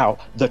check it out,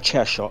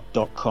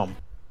 thechairshot.com.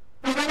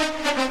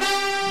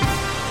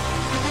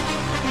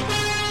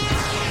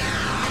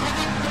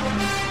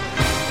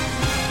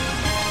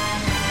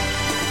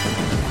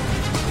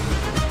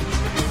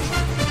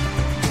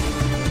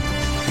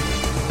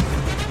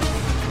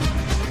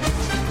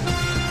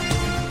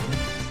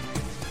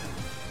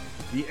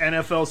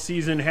 NFL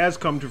season has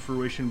come to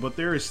fruition, but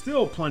there is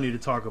still plenty to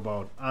talk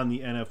about on the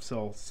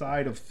NFL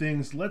side of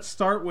things. Let's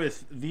start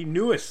with the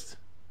newest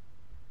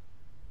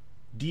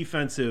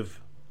defensive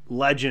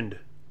legend,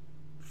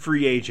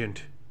 free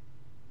agent,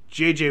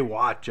 J.J.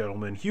 Watt,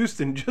 gentlemen.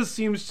 Houston just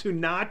seems to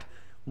not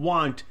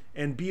want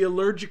and be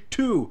allergic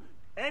to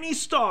any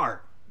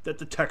star that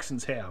the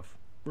Texans have.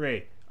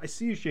 Ray, I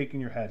see you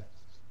shaking your head.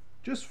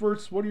 Just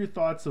first, what are your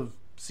thoughts of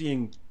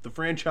seeing the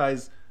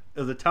franchise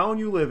of the town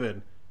you live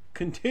in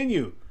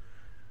continue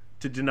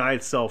to deny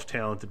itself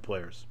talented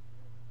players?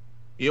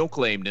 You don't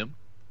claim them.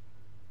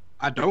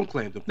 I don't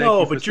claim them.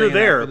 No, but you're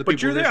there.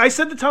 But you're there. I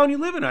said the town you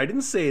live in. I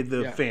didn't say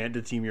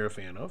the team you're a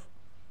fan of.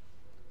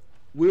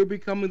 We're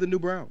becoming the new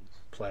Browns.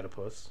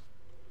 Platypus.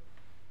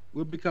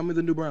 We're becoming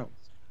the new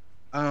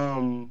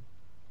Browns.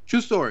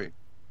 True story.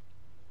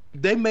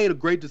 They made a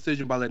great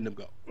decision by letting them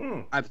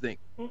go. I think.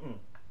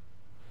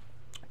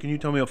 Can you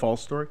tell me a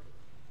false story?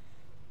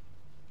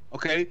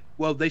 Okay.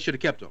 Well, they should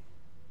have kept him.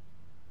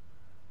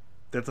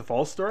 That's a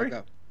false story?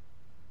 Okay.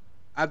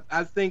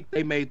 I think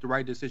they made the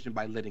right decision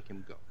by letting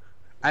him go.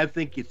 I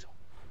think it's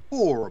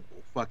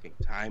horrible fucking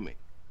timing.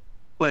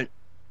 But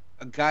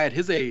a guy at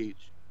his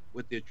age,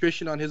 with the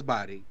attrition on his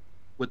body,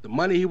 with the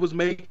money he was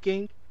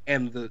making,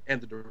 and the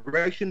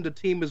direction the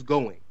team is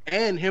going,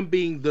 and him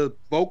being the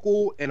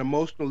vocal and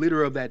emotional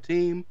leader of that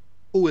team,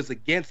 who is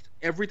against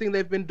everything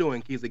they've been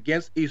doing. He's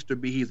against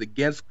Easterby. He's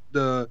against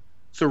the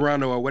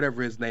Serrano or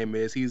whatever his name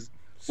is. He's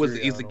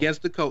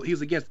against the coach.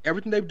 He's against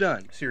everything they've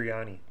done.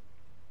 Sirianni,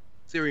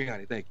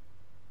 thank you.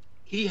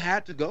 He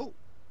had to go.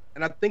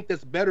 And I think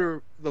that's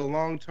better for the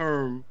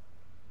long-term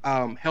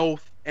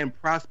health and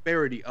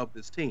prosperity of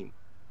this team.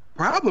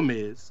 Problem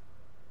is,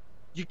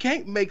 you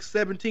can't make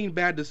 17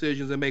 bad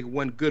decisions and make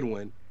one good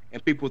one,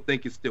 and people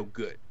think it's still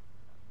good.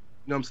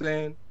 You know what I'm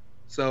saying?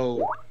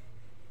 So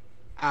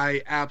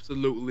I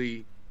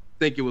absolutely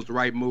think it was the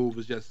right move.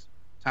 It's just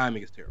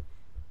timing is terrible.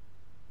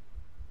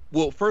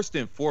 Well, first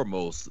and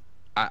foremost,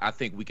 I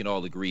think we can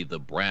all agree the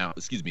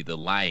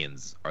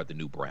Lions are the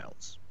new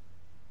Browns.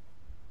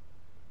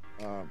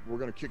 We're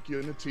going to kick you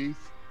in the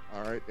teeth,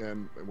 all right?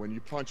 And when you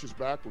punch us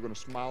back, we're going to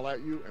smile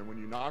at you. And when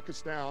you knock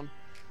us down,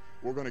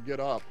 we're going to get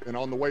up. And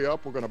on the way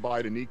up, we're going to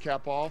bite a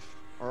kneecap off,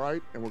 all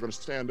right? And we're going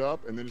to stand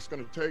up. And then it's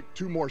going to take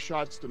 2 more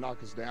shots to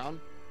knock us down,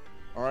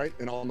 all right?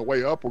 And on the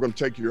way up, we're going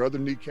to take your other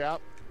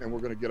kneecap, and we're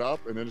going to get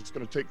up. And then it's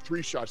going to take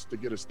 3 shots to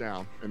get us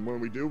down. And when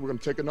we do, we're going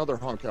to take another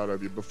hunk out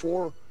of you.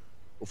 Before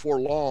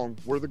long,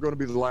 we're going to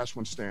be the last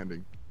one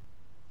standing.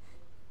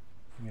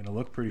 You're gonna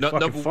look pretty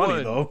fucking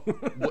funny, though.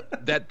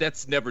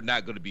 That's never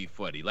not going to be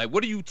funny. Like,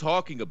 what are you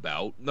talking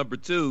about? Number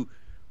 2,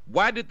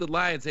 why did the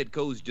Lions head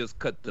coach just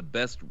cut the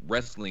best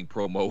wrestling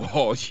promo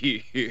all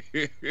year?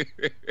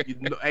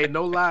 Hey,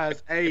 no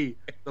lies. Hey,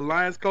 the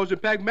Lions coach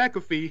and Pat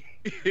McAfee,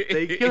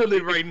 they killing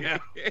it right now.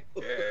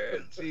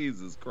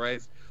 Jesus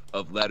Christ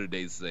of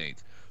Latter-day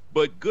Saints.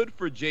 But good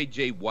for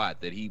J.J.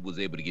 Watt that he was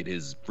able to get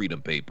his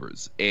freedom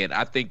papers. And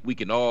I think we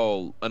can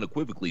all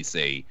unequivocally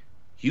say,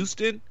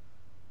 Houston,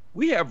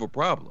 we have a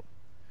problem.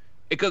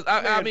 Because,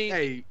 I mean...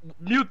 Hey,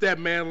 mute that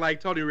man like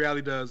Tony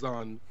Reali does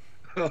on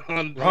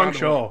Wrong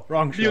show.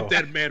 Mute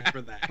that man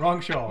for that.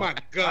 Wrong show. My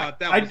God,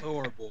 that was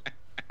horrible.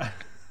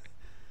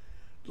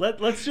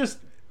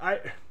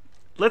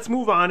 Let's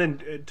move on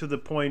and to the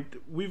point.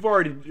 We've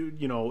already,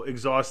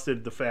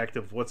 exhausted the fact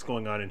of what's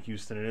going on in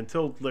Houston. And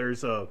until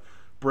there's a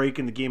break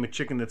in the game of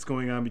chicken that's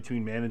going on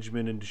between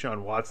management and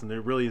Deshaun Watson,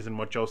 there really isn't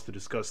much else to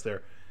discuss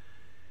there.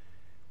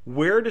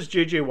 Where does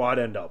J.J. Watt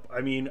end up? I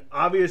mean,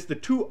 the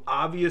 2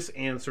 obvious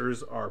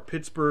answers are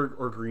Pittsburgh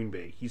or Green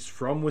Bay. He's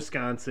from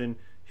Wisconsin.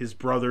 His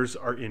brothers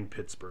are in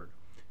Pittsburgh.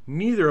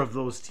 Neither of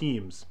those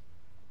teams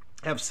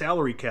have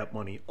salary cap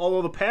money,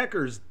 although the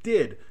Packers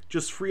did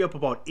just free up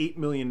about $8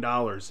 million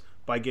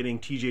by getting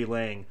T.J.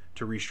 Lang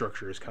to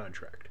restructure his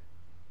contract.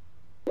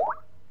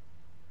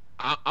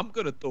 I'm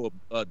going to throw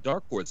a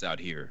dark horse out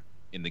here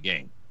in the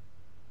game.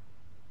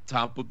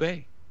 Tampa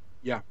Bay.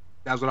 Yeah,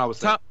 that's what I was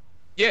saying.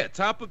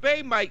 Tampa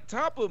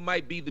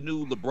might be the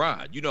new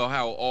LeBron. You know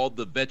how all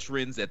the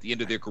veterans at the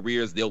end of their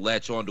careers, they'll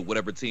latch on to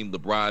whatever team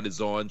LeBron is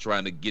on,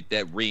 trying to get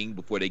that ring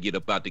before they get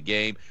up out the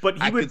game.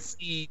 But I could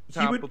see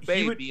Tampa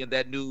Bay being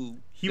that new.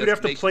 He would have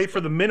to play for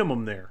the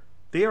minimum there.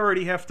 They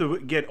already have to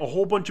get a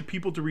whole bunch of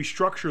people to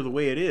restructure the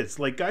way it is.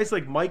 Like guys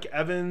like Mike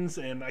Evans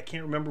and I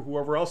can't remember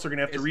whoever else are going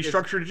to have to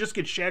restructure to just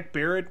get Shaq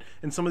Barrett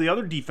and some of the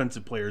other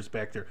defensive players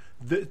back there.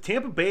 The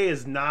Tampa Bay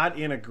is not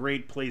in a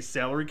great place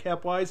salary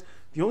cap wise.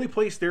 The only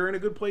place they're in a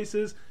good place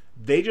is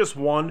they just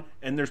won,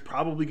 and there's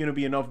probably going to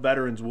be enough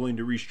veterans willing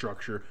to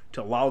restructure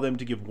to allow them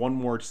to give one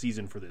more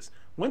season for this.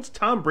 Once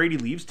Tom Brady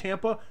leaves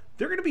Tampa,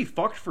 they're going to be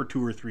fucked for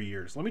 2 or 3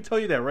 years. Let me tell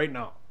you that right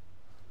now.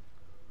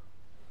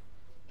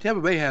 Tampa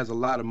Bay has a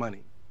lot of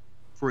money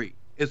free.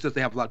 It's just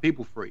they have a lot of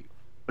people free.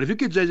 But if you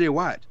get J.J.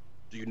 Watt,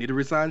 do you need to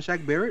resign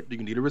Shaq Barrett? Do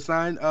you need to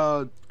resign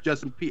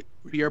Justin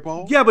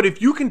Pierre-Paul? Yeah, but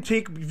if you can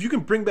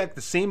bring back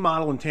the same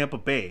model in Tampa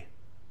Bay,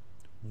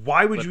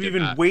 why would you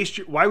even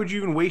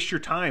waste your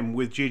time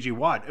with J.J.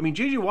 Watt? I mean,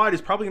 J.J. Watt is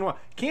probably going to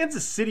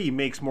Kansas City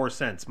makes more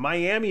sense.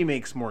 Miami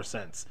makes more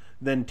sense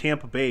than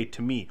Tampa Bay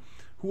to me.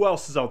 Who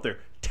else is out there?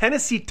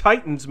 Tennessee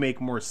Titans make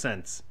more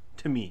sense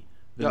to me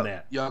than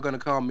that. Y'all going to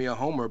call me a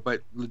homer,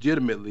 but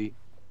legitimately,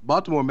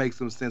 Baltimore makes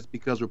some sense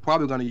because we're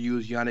probably going to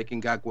use Yannick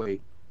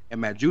Ngakoue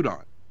and Matt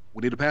Judon.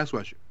 We need a pass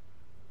rusher.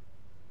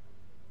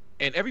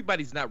 And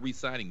everybody's not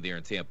re-signing there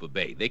in Tampa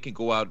Bay. They can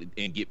go out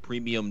and get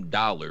premium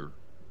dollar,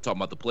 talking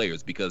about the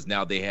players, because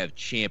now they have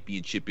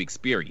championship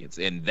experience.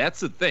 And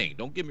that's a thing.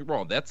 Don't get me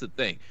wrong. That's a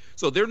thing.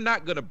 So they're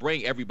not going to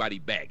bring everybody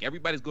back.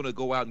 Everybody's going to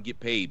go out and get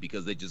paid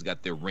because they just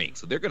got their ring.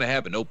 So they're going to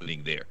have an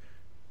opening there.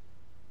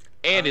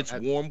 And it's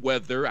warm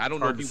weather. I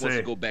don't know if he wants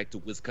to go back to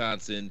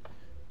Wisconsin,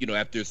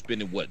 after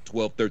spending,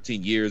 12,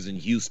 13 years in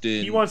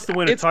Houston. He wants to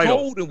win a title.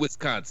 It's cold in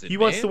Wisconsin, He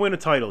wants to win a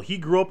title. He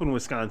grew up in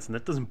Wisconsin.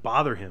 That doesn't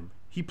bother him.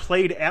 He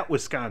played at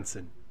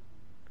Wisconsin.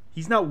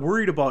 He's not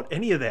worried about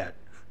any of that.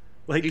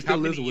 Like, how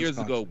many years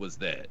ago was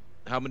that?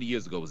 How many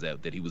years ago was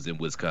that he was in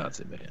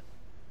Wisconsin, man?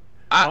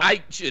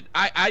 I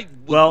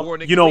was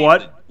born in you know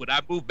Cleveland. what? Would I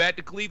move back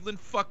to Cleveland?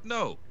 Fuck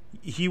no.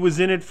 He was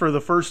in it for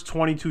the first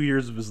 22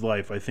 years of his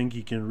life. I think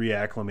he can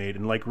reacclimate.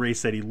 And like Ray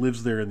said, he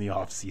lives there in the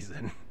off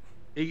season.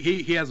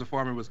 He has a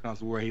farm in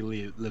Wisconsin where he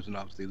lives in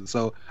off season.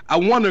 So I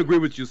want to agree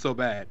with you so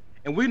bad.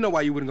 And we know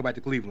why you wouldn't go back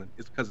to Cleveland.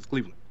 It's because it's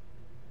Cleveland.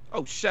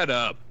 Oh, shut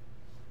up.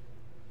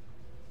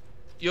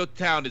 Your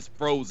town is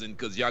frozen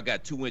because y'all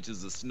got 2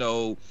 inches of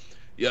snow.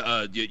 Your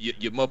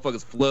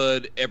motherfuckers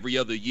flood every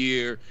other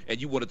year, and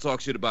you want to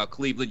talk shit about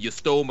Cleveland. You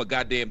stole my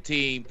goddamn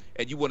team,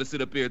 and you want to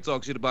sit up here and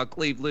talk shit about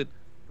Cleveland.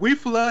 We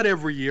flood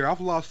every year.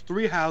 I've lost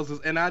 3 houses,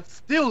 and I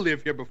still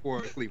live here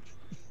before Cleveland.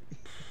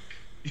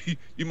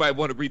 You might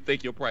want to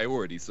rethink your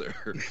priorities, sir.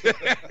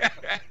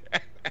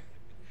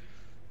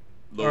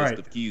 Lowest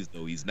of keys,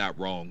 though. He's not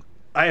wrong.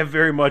 I have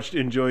very much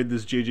enjoyed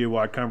this J.J.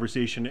 Watt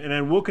conversation,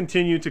 and we'll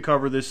continue to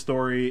cover this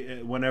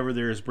story whenever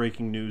there is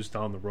breaking news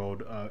down the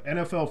road.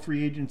 NFL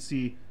free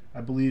agency, I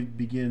believe,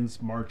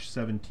 begins March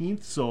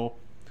 17th, so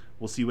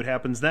we'll see what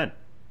happens then.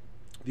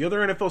 The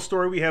other NFL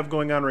story we have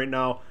going on right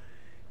now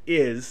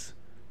is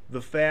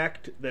the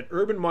fact that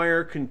Urban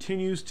Meyer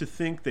continues to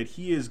think that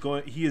he is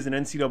an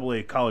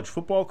NCAA college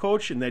football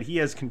coach and that he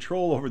has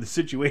control over the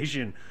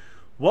situation.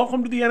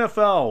 Welcome to the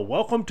NFL.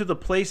 Welcome to the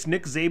place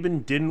Nick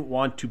Saban didn't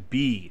want to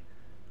be.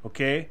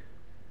 Okay?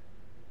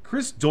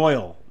 Chris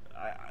Doyle.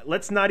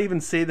 Let's not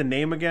even say the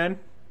name again.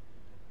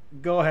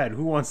 Go ahead.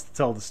 Who wants to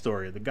tell the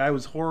story? The guy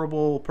was a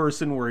horrible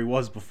person where he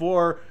was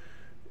before.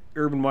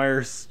 Urban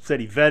Meyer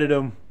said he vetted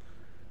him.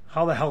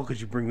 How the hell could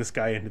you bring this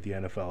guy into the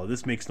NFL?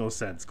 This makes no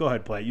sense. Go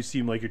ahead, Platt. You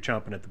seem like you're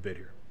chomping at the bit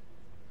here.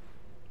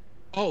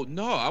 Oh,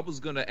 no. I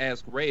was going to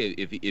ask Ray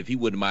if he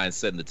wouldn't mind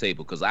setting the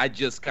table, because I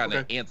just kind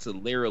of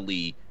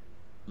ancillarily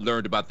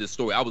learned about this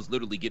story. I was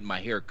literally getting my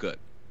hair cut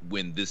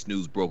when this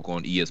news broke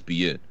on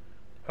ESPN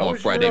on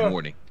Friday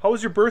morning. How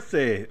was your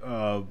birthday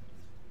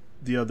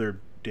the other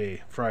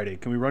day, Friday?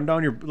 Can we run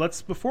down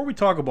before we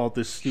talk about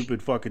this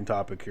stupid fucking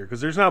topic here,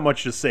 because there's not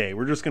much to say.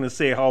 We're just going to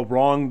say how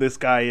wrong this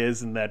guy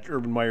is and that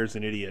Urban Meyer's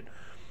an idiot,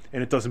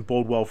 and it doesn't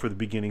bode well for the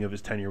beginning of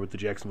his tenure with the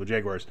Jacksonville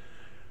Jaguars.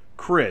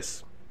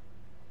 Chris,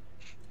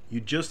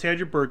 you just had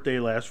your birthday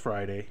last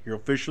Friday. You're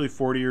officially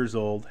 40 years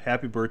old.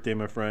 Happy birthday,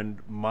 my friend.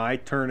 My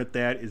turn at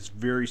that is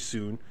very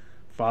soon,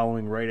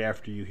 following right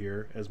after you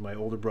here, as my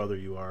older brother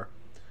you are.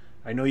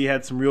 I know you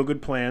had some real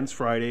good plans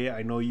Friday.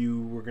 I know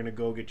you were going to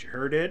go get your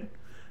hair did.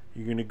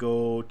 You're going to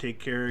go take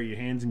care of your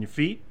hands and your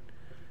feet.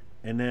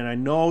 And then I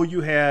know you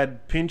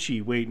had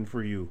Pinchy waiting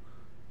for you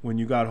when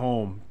you got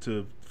home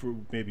for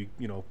maybe,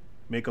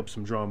 make up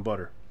some drawn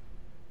butter.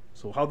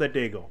 So how'd that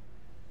day go?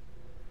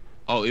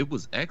 Oh, it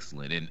was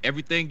excellent. And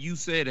everything you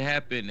said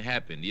happened.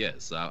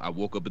 Yes. I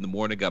woke up in the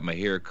morning, got my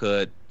hair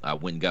cut. I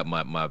went and got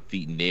my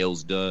feet and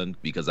nails done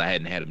because I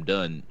hadn't had them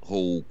done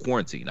whole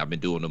quarantine. I've been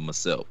doing them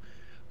myself.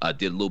 I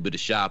did a little bit of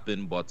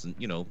shopping, bought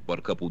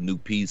a couple new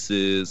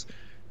pieces.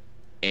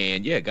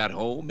 And yeah, got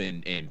home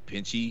and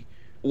Pinchy.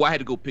 Well, I had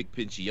to go pick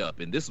Pinchy up,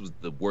 and this was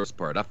the worst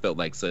part. I felt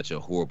like such a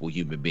horrible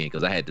human being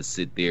because I had to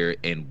sit there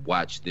and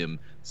watch them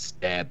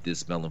stab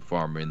this melon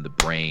farmer in the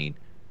brain,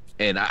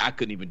 and I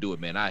couldn't even do it,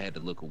 man. I had to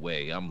look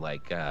away. I'm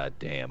like, God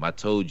damn! I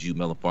told you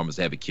melon farmers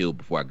have it killed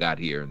before I got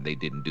here, and they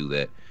didn't do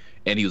that.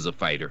 And he was a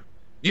fighter.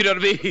 You know what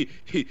I mean?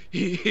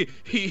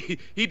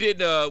 He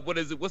didn't. What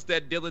is it? What's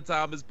that Dylan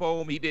Thomas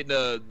poem? He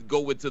didn't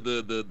go into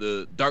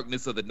the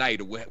darkness of the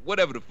night or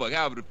whatever the fuck,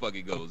 however the fuck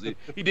it goes.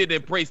 He didn't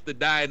embrace the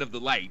dying of the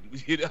light.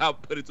 I'll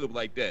put it to him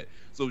like that.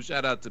 So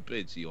shout out to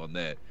Pinchy on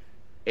that.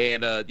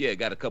 And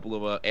got a couple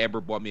of Amber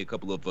bought me a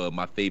couple of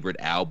my favorite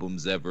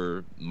albums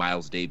ever.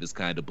 Miles Davis,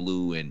 Kind of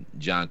Blue, and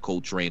John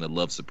Coltrane, A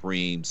Love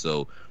Supreme.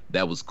 So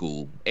that was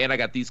cool. And I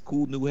got these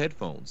cool new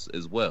headphones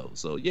as well.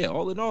 So yeah,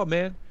 all in all,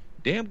 man,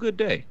 damn good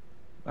day.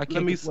 I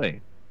can't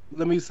complain.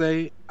 Let me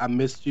say, I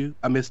missed you.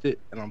 I missed it,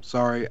 and I'm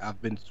sorry.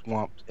 I've been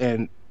swamped,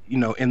 and in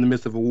the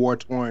midst of a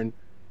war-torn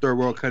third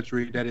world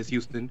country that is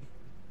Houston.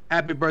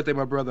 Happy birthday,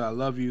 my brother. I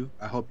love you.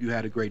 I hope you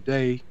had a great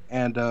day,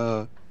 and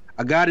I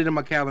got it in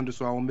my calendar,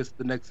 so I won't miss it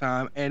the next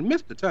time. And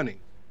Mr. Tunning,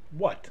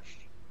 what?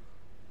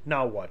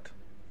 Now what?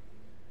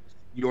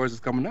 Yours is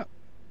coming up.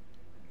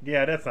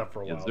 Yeah, that's not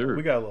for a while.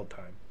 We got a little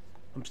time.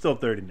 I'm still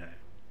 39.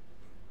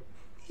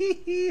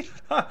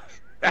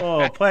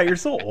 Oh, Platt, you're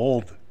so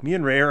old. Me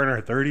and Ray are in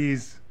our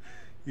 30s.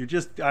 You're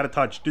just out of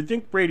touch. Do you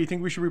think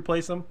we should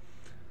replace him?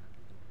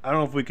 I don't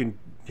know if we can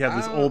have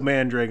this old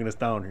man dragging us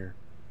down here.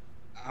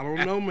 I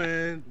don't know,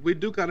 man. We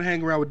do kind of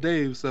hang around with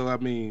Dave, so I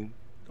mean.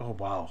 Oh,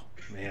 wow.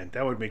 Man,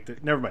 that would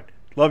make never mind.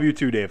 Love you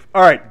too, Dave.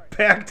 All right,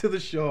 back to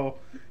the show.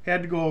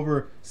 Had to go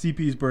over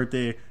CP's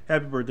birthday.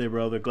 Happy birthday,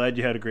 brother. Glad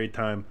you had a great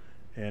time.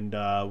 And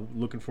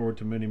looking forward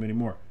to many, many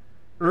more.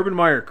 Urban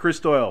Meyer, Chris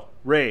Doyle,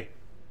 Ray,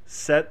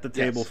 set the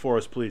table for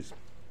us, please.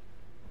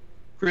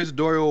 Chris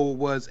Doyle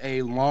was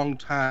a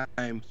long-time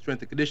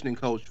strength and conditioning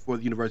coach for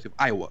the University of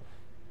Iowa.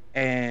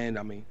 And,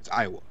 it's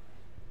Iowa.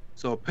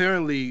 So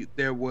apparently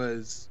there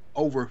was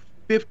over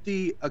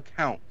 50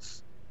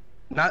 accounts,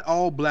 not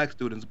all black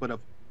students, but of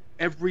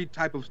every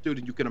type of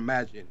student you can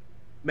imagine,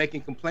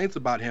 making complaints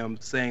about him,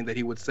 saying that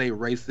he would say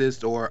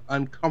racist or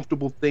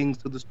uncomfortable things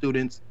to the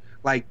students,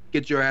 like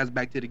get your ass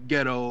back to the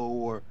ghetto,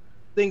 or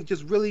things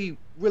just really,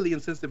 really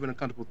insensitive and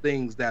uncomfortable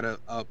things that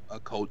a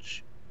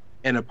coach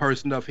and a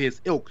person of his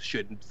ilk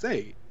shouldn't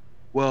say.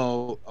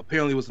 Well,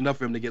 apparently it was enough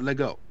for him to get let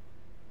go.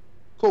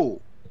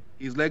 Cool.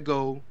 He's let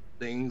go.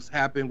 Things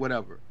happen,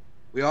 whatever.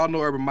 We all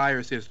know Urban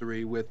Meyer's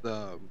history with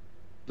the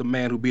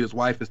man who beat his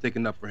wife and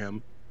sticking up for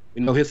him.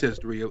 We know his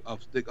history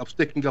of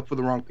sticking up for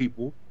the wrong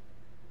people.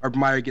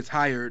 Urban Meyer gets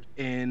hired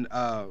in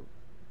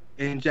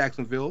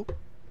Jacksonville.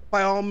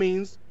 By all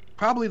means,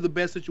 probably the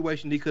best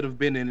situation he could have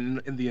been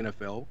in the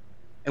NFL.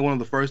 And one of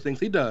the first things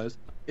he does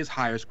is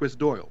hires Chris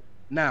Doyle.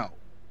 Now,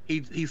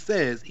 he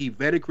says he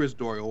vetted Chris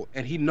Doyle,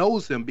 and he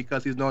knows him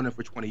because he's known him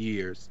for 20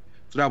 years.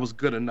 So that was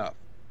good enough.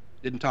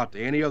 Didn't talk to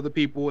any other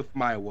people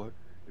from Iowa.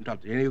 Didn't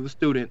talk to any of the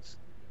students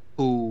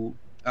who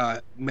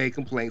made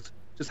complaints.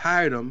 Just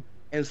hired him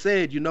and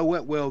said, you know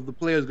what? Well, the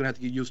players are going to have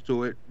to get used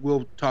to it.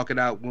 We'll talk it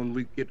out when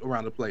we get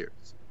around the players.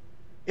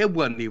 It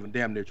wasn't even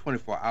damn near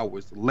 24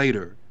 hours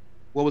later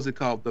what was it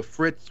called? The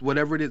Fritz,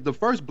 whatever it is, the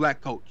first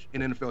black coach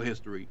in NFL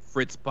history.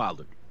 Fritz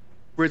Pollard.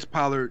 Fritz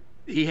Pollard.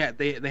 They have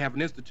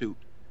an institute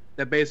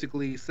that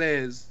basically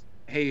says,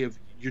 hey, if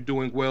you're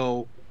doing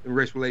well in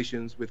race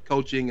relations with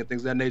coaching and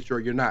things of that nature, or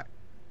you're not.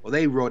 Well,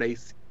 they wrote a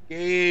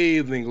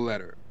scathing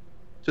letter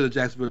to the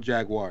Jacksonville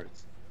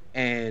Jaguars,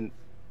 and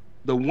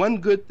the one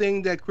good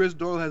thing that Chris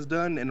Doyle has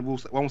done, and I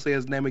won't say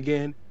his name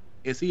again,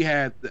 is he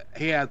had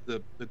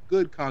the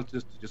good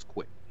conscience to just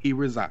quit. He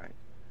resigned.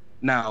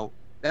 Now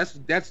that's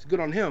good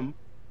on him,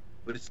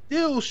 but it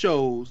still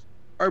shows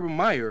Urban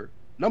Meyer,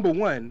 number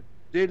one,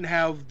 didn't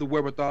have the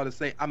wherewithal to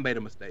say, I made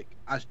a mistake.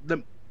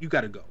 You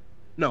got to go.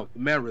 No, the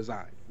man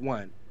resigned.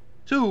 One.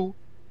 Two,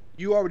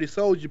 you already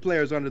sold your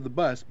players under the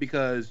bus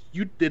because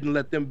you didn't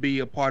let them be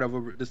a part of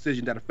a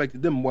decision that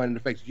affected them more than it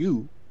affects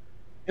you.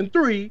 And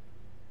three,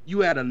 you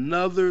had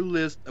another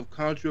list of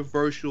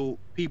controversial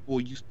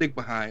people you stick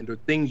behind or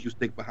things you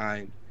stick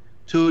behind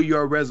to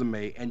your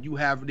resume, and you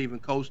haven't even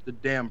coached the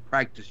damn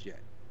practice yet.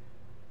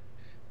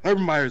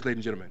 Urban Meyers, ladies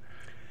and gentlemen.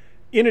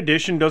 In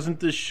addition,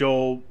 doesn't this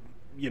show,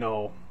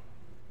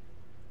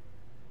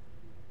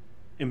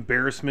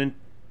 embarrassment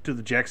to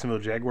the Jacksonville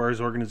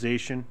Jaguars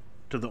organization,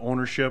 to the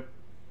ownership,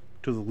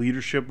 to the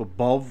leadership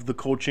above the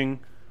coaching,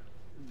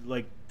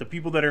 like the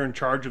people that are in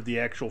charge of the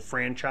actual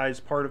franchise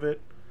part of it?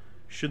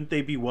 Shouldn't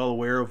they be well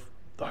aware of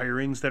the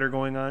hirings that are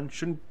going on?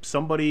 Shouldn't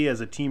somebody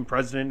as a team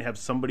president have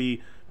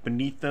somebody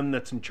beneath them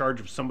that's in charge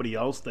of somebody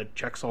else that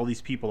checks all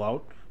these people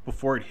out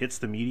before it hits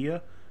the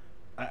media?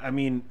 I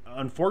mean,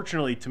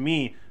 unfortunately to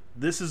me,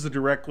 this is a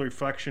direct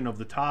reflection of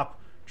the top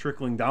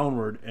trickling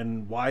downward,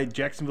 and why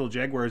Jacksonville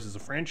Jaguars as a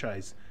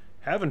franchise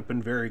haven't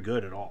been very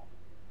good at all.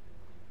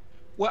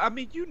 Well, I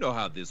mean, you know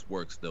how this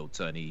works, though,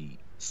 Tunney.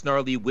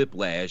 Snarly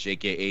Whiplash,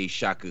 a.k.a.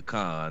 Shaka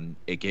Khan,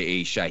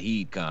 a.k.a.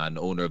 Shahid Khan,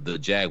 owner of the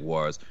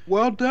Jaguars.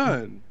 Well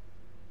done.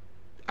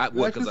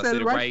 Because I said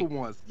it right? For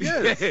once.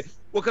 Yes.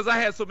 Well, because I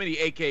had so many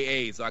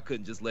AKAs, so I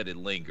couldn't just let it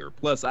linger.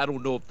 Plus, I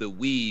don't know if the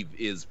weave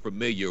is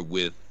familiar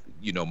with,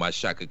 my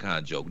Shaka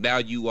Khan joke. Now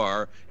you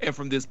are, and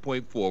from this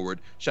point forward,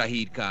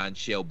 Shahid Khan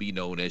shall be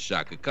known as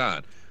Shaka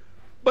Khan.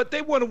 But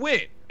they want to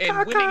win,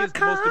 and winning is the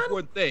most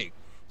important thing.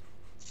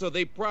 So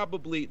they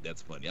probably,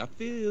 that's funny, I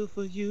feel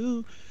for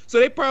you. So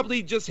they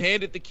probably just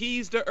handed the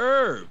keys to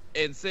Herb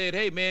and said,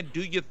 hey, man,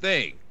 do your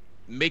thing.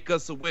 Make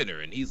us a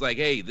winner. And he's like,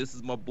 hey, this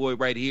is my boy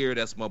right here.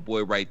 That's my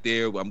boy right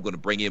there. I'm going to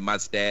bring in my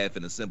staff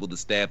and assemble the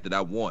staff that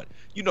I want.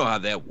 You know how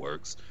that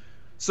works.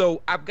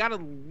 So I've got a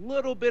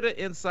little bit of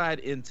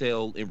inside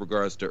intel in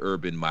regards to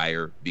Urban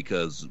Meyer,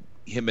 because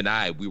him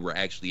and we were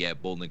actually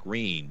at Bowling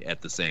Green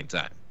at the same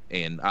time.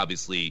 And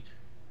obviously,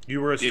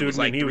 you were a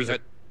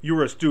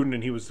student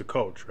and he was the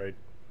coach, right?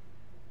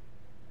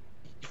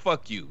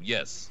 Fuck you.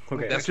 Yes.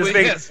 Okay. That's just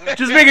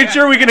making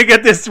sure we're gonna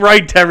get this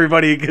right to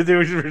everybody, because it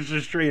was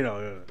just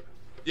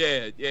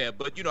Yeah.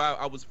 But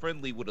I was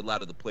friendly with a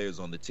lot of the players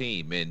on the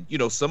team, and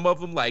some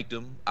of them liked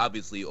him.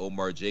 Obviously,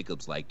 Omar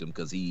Jacobs liked him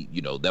because he,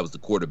 that was the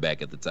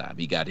quarterback at the time.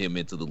 He got him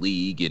into the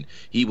league, and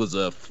he was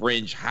a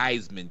fringe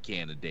Heisman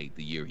candidate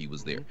the year he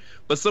was there.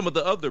 But some of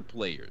the other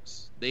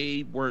players,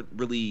 they weren't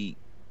really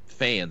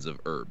fans of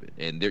Urban,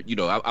 and they're,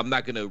 I'm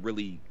not gonna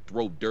really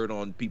throw dirt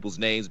on people's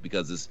names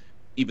because it's,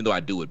 even though I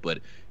do it, but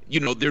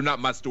they're not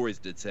my stories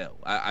to tell.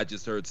 I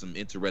just heard some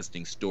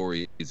interesting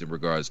stories in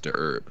regards to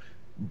Herb,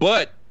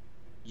 but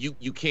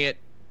you can't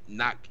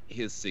knock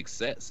his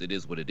success. It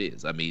is what it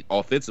is. I mean,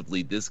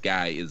 offensively, this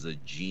guy is a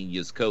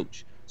genius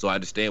coach, so I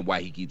understand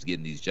why he keeps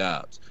getting these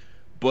jobs.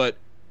 But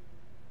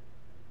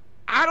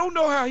I don't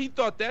know how he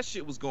thought that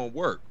shit was gonna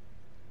work.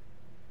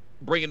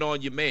 Bringing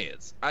on your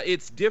mans.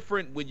 It's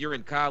different when you're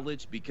in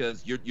college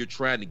because you're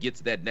trying to get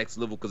to that next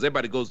level, because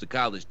everybody goes to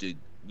college to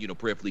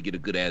prayerfully get a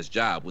good ass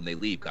job when they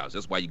leave college.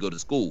 That's why you go to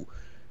school.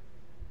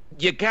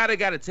 You kind of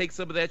got to take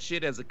some of that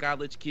shit as a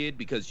college kid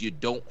because you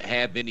don't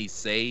have any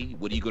say.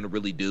 What are you going to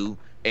really do?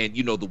 And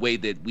the way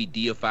that we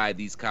deify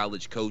these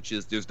college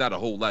coaches, there's not a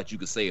whole lot you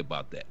can say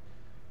about that.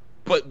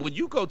 But when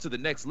you go to the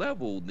next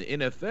level, the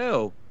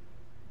NFL,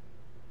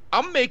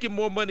 I'm making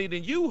more money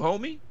than you,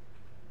 homie.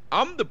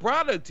 I'm the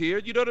product here.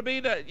 You know what I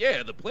mean?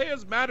 The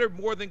players matter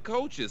more than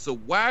coaches. So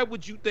why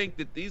would you think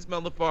that these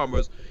Mellon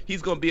Farmers,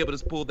 he's going to be able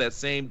to pull that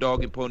same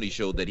dog and pony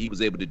show that he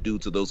was able to do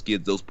to those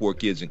kids, those poor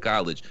kids in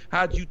college?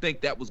 How do you think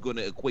that was going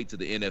to equate to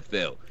the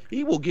NFL?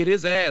 He will get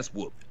his ass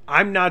whooped.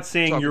 I'm not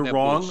saying you're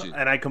wrong, bullshit.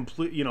 And I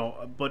completely,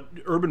 but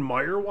Urban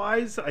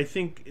Meyer-wise, I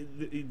think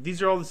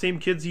these are all the same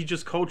kids he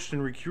just coached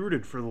and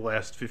recruited for the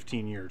last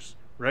 15 years,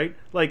 right?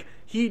 Like,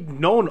 he'd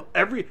known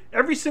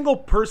every single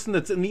person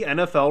that's in the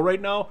NFL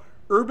right now.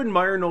 Urban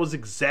Meyer knows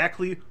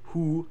exactly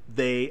who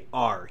they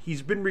are.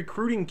 He's been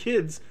recruiting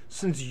kids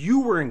since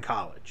you were in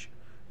college,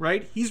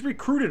 right? He's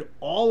recruited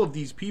all of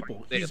these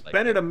people. He's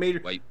been at a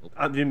major.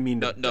 I didn't mean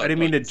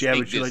to jab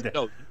at you like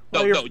that.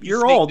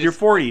 You're old. You're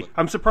 40.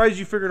 I'm surprised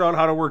you figured out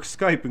how to work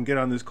Skype and get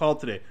on this call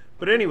today.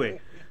 But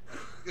anyway.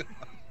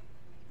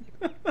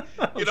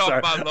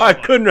 I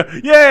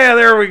couldn't. Yeah,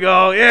 there we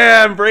go.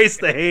 Yeah, embrace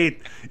the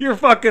hate. You're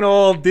fucking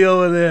old.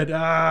 Deal with it.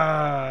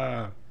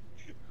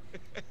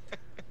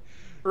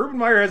 Urban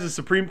Meyer has a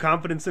supreme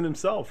confidence in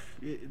himself.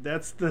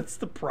 That's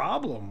the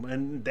problem,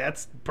 and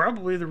that's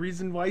probably the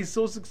reason why he's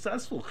so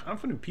successful.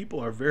 Confident people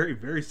are very,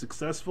 very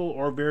successful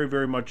or very,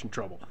 very much in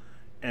trouble.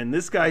 And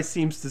this guy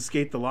seems to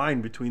skate the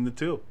line between the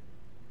two.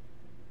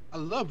 I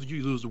love you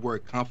use the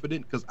word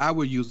confident because I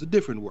would use a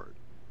different word,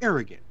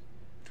 arrogant.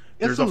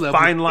 There's a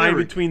fine line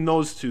between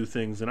those two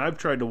things, and I've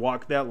tried to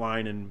walk that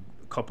line in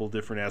a couple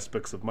different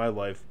aspects of my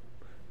life.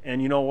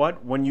 And you know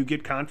what? When you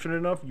get confident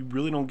enough, you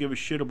really don't give a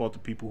shit about the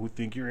people who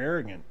think you're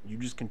arrogant. You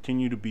just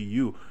continue to be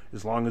you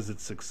as long as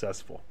it's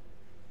successful.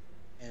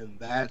 And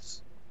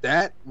that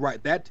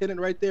tenet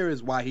right there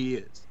is why he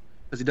is.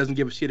 Because he doesn't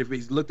give a shit if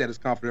he's looked at as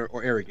confident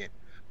or arrogant.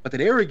 But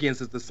that arrogance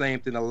is the same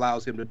thing that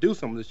allows him to do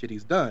some of the shit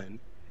he's done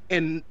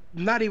and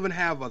not even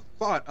have a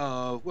thought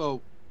of,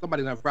 well,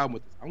 somebody doesn't have a problem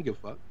with this. I don't give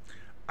a fuck.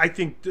 I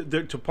think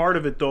to part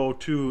of it, though,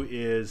 too,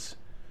 is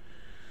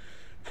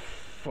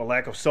a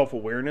lack of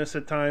self-awareness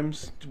at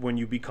times when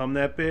you become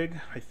that big.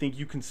 I think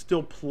you can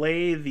still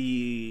play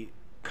the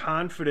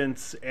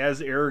confidence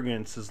as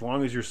arrogance as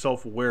long as you're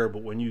self-aware,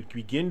 but when you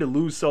begin to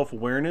lose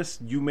self-awareness,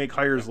 you make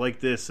hires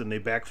like this and they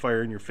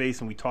backfire in your face,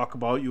 and we talk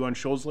about you on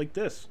shows like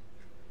this.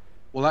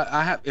 Well,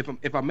 I have,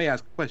 if I may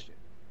ask a question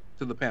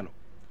to the panel.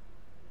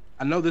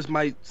 I know this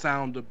might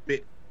sound a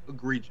bit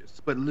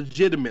egregious, but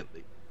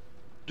legitimately,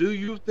 do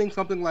you think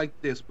something like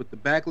this, with the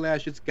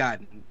backlash it's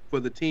gotten for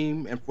the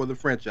team and for the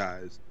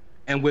franchise,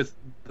 and with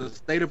the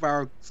state of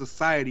our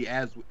society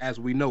as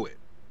we know it,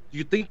 do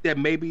you think that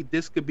maybe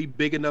this could be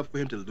big enough for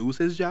him to lose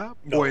his job,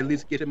 or at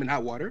least get him in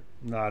hot water?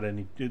 Not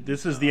any.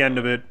 This is the end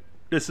of it.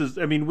 This is.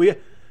 I mean,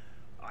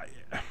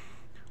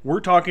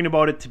 we're talking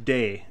about it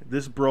today.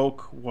 This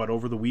broke what,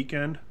 over the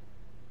weekend?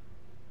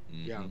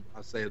 Yeah,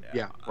 I say it.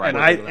 Yeah, right.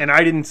 And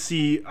I didn't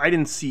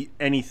see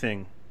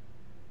anything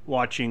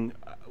watching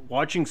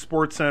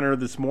SportsCenter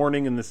this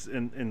morning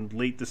and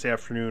late this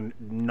afternoon.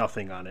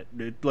 Nothing on it.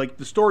 Like,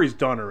 the story's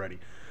done already.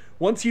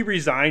 Once he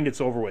resigned,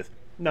 it's over with.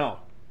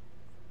 Now,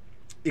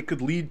 it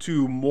could lead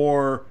to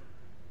more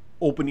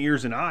open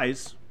ears and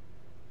eyes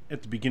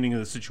at the beginning of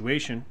the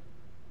situation,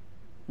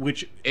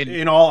 which,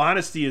 in all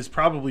honesty, is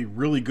probably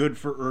really good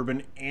for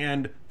Urban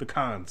and the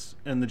Cons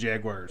and the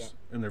Jaguars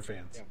and their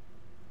fans.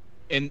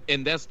 Yeah.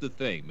 And that's the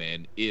thing,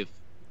 man. If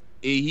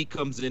he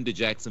comes into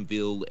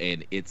Jacksonville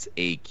and it's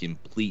a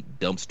complete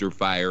dumpster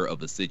fire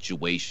of a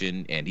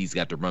situation, and he's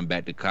got to run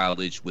back to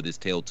college with his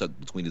tail tucked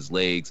between his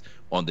legs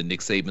on the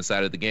Nick Saban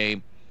side of the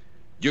game,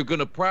 you're going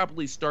to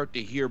probably start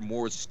to hear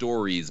more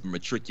stories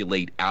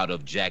matriculate out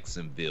of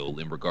Jacksonville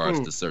in regards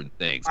to certain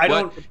things.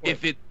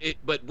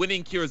 But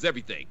winning cures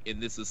everything in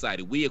this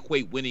society. We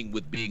equate winning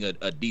with being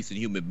a decent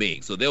human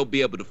being. So they'll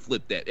be able to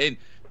flip that. And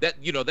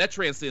that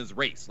transcends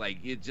race. Like,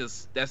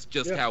 that's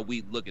just how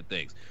we look at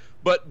things.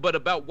 But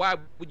about why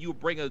would you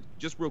bring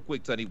just real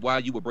quick, Sonny, why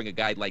you would bring a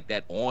guy like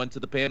that on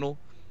to the panel?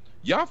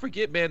 Y'all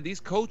forget, man,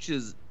 these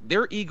coaches,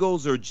 their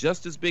egos are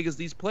just as big as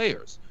these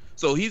players.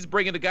 So he's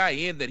bringing a guy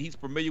in that he's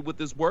familiar with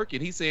his work,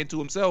 and he's saying to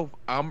himself,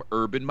 I'm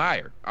Urban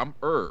Meyer. I'm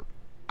Herb.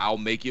 I'll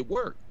make it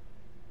work.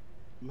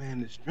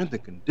 Man, it's strength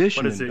and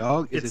conditioning,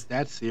 dog. Is it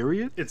that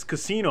serious? It's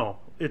Casino.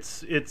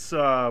 It's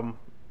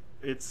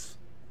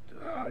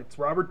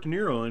Robert De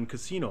Niro in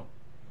Casino,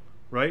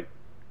 right?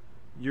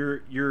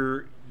 You're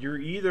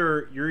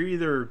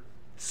either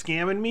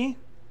scamming me,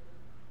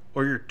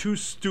 or you're too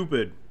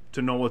stupid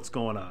to know what's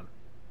going on,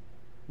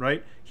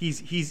 right? He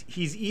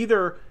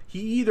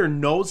either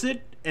knows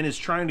it and is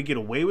trying to get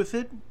away with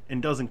it and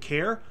doesn't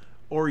care,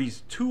 or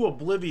he's too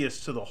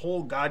oblivious to the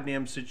whole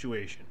goddamn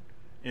situation.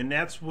 And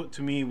that's what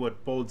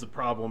bodes a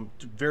problem at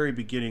the very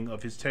beginning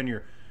of his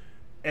tenure.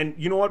 And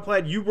you know what,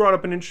 Plaid? You brought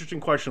up an interesting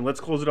question. Let's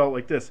close it out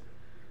like this.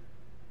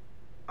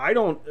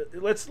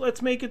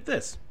 Let's make it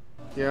this.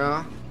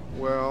 Yeah,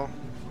 well,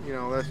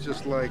 that's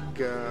just like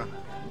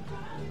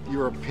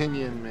your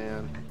opinion,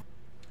 man.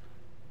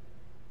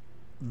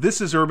 This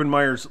is Urban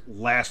Meyer's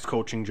last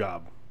coaching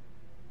job.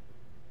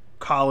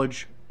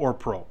 College or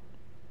pro.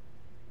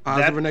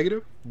 Positive or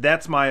negative?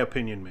 That's my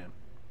opinion, man.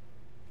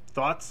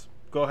 Thoughts?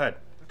 Go ahead.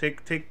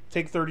 Take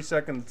 30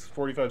 seconds,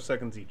 45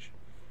 seconds each.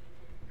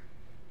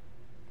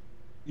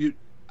 You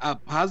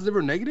positive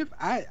or negative?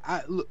 I'll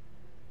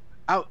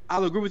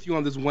agree with you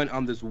on this one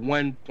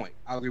point.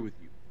 I'll agree with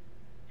you.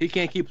 He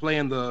can't keep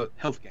playing the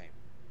health game.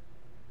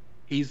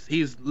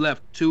 He's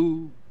left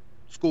 2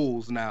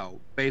 schools now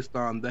based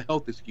on the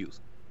health excuse.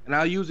 And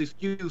I use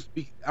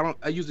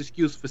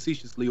excuse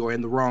facetiously or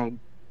in the wrong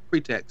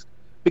pretext,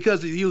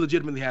 because he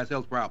legitimately has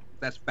health problems.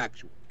 That's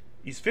factual.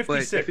 He's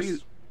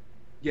 56.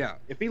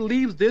 If he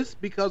leaves this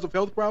because of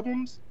health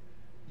problems,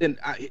 then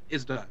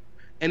it's done.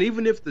 And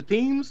even if the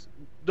teams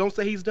don't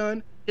say he's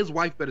done, his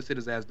wife better sit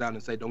his ass down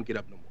and say, don't get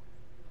up no more.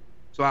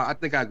 So I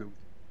think I agree with you.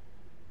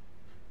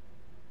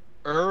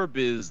 Herb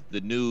is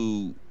the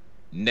new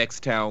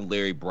next town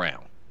Larry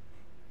Brown.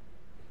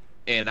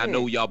 And I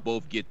know y'all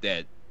both get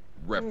that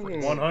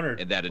reference 100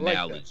 and that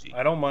analogy.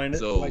 I don't mind it.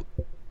 So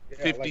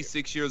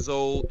 56 years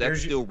old,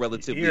 that's still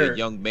relatively a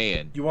young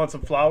man. You want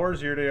some flowers?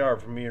 Here they are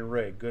from me and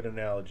Ray. Good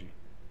analogy.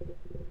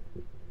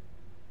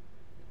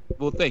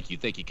 Well, thank you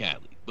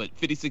kindly. But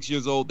 56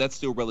 years old, that's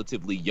still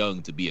relatively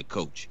young to be a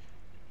coach.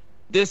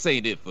 This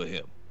ain't it for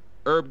him.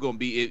 Herb gonna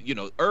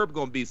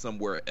be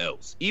somewhere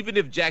else. Even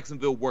if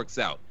Jacksonville works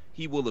out,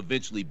 he will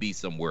eventually be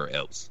somewhere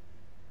else.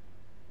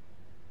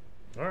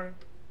 All right,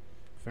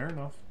 fair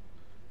enough,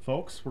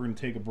 folks. We're gonna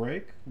take a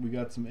break. We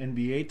got some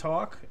NBA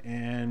talk,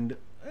 and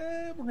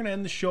we're gonna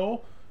end the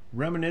show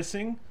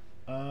reminiscing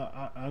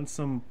on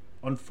some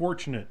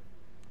unfortunate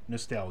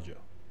nostalgia.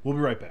 We'll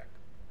be right back.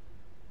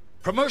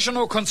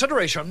 Promotional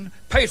consideration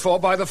paid for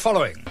by the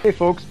following. Hey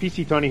folks,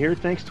 PC Tony here.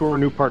 Thanks to our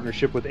new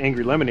partnership with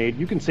Angry Lemonade,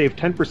 you can save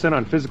 10%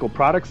 on physical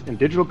products and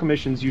digital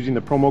commissions using the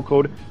promo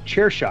code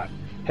ChairShot.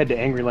 Head to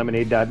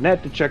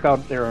angrylemonade.net to check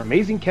out their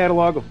amazing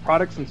catalog of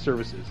products and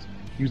services.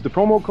 Use the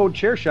promo code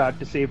ChairShot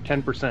to save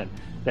 10%.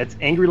 That's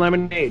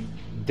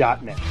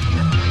angrylemonade.net.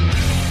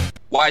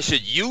 Why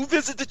should you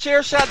visit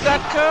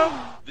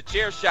thechairshot.com?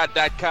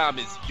 Thechairshot.com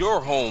is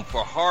your home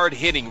for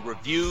hard-hitting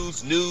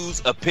reviews,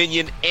 news,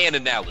 opinion, and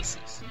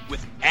analysis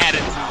with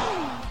attitude.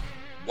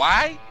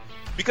 Why?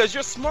 Because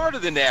you're smarter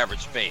than the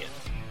average fan.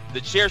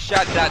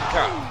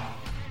 Thechairshot.com.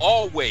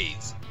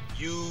 Always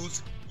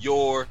use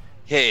your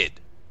head.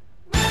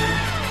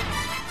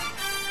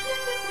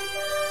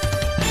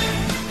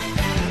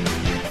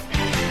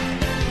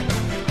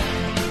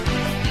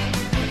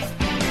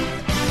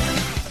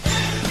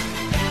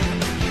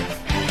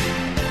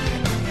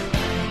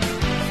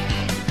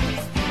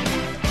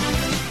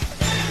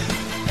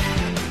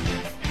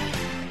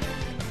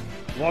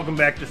 Welcome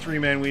back to Three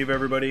Man Weave,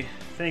 everybody.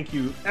 Thank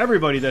you,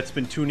 everybody that's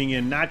been tuning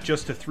in, not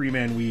just to Three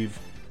Man Weave,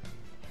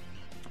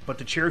 but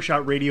to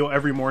Chairshot Radio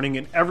every morning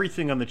and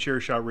everything on the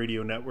Chairshot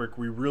Radio Network.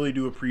 We really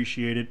do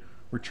appreciate it.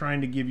 We're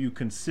trying to give you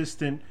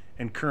consistent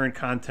and current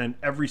content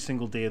every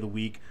single day of the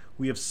week.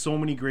 We have so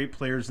many great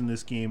players in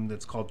this game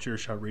that's called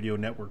Chairshot Radio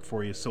Network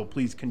for you, so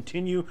please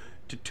continue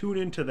to tune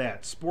into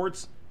that.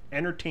 Sports,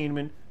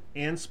 entertainment,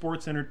 and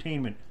sports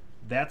entertainment.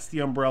 That's the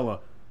umbrella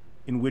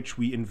in which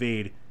we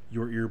invade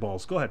your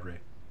earballs. Go ahead, Ray.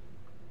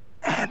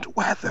 And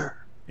weather.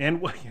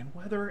 And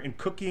weather and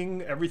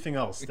cooking, everything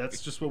else.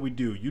 That's just what we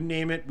do. You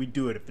name it, we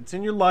do it. If it's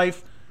in your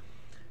life,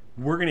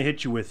 we're going to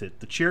hit you with it.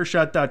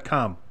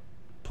 Thechairshot.com.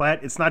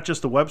 Platt, it's not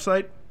just a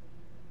website.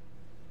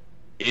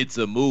 It's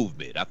a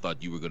movement. I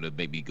thought you were going to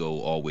maybe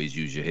go always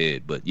use your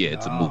head, but yeah,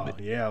 it's a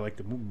movement. Yeah, I like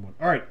the movement one.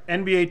 All right,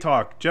 NBA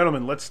talk.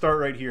 Gentlemen, let's start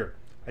right here.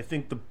 I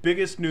think the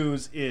biggest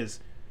news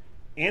is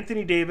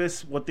Anthony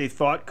Davis, what they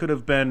thought could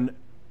have been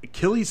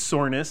Achilles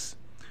soreness,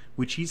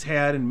 which he's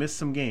had and missed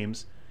some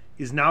games,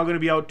 is now going to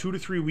be out 2 to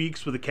 3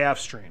 weeks with a calf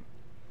strain.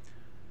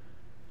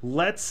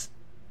 Let's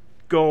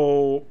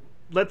play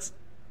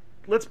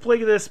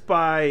this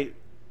by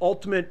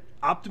ultimate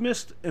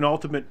optimist and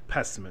ultimate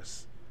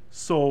pessimist.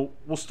 So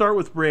we'll start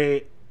with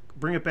Ray,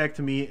 bring it back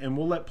to me, and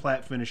we'll let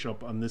Platt finish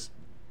up on this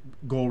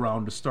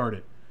go-round to start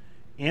it.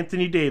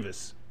 Anthony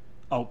Davis,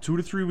 out 2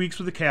 to 3 weeks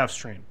with a calf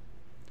strain.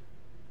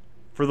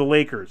 For the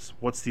Lakers,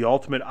 what's the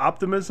ultimate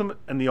optimism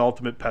and the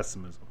ultimate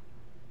pessimism?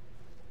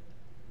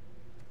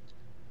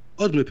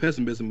 Ultimate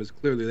pessimism is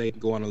clearly they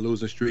can go on a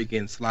losing streak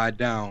and slide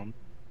down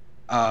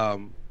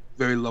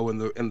very low in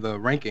the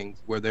rankings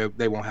where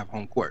they won't have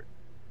home court.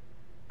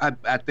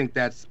 I think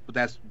that's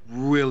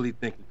really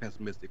thinking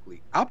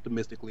pessimistically.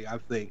 Optimistically, I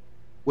think,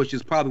 which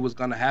is probably what's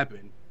going to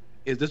happen,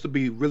 is this will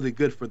be really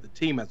good for the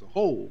team as a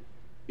whole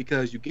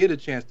because you get a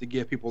chance to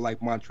give people like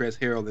Montrezl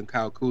Harrell and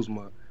Kyle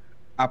Kuzma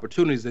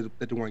opportunities that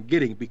they weren't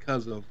getting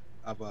because of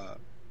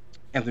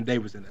Anthony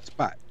Davis in that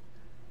spot.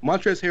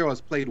 Montrezl Harrell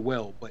has played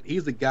well, but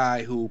he's a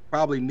guy who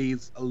probably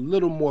needs a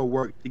little more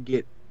work to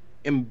get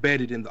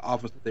embedded in the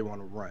offense that they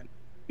want to run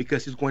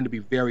because he's going to be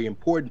very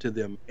important to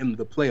them in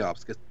the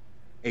playoffs because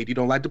AD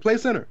don't like to play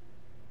center.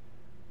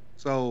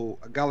 So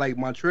a guy like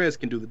Montrezl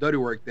can do the dirty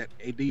work that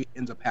AD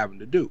ends up having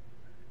to do.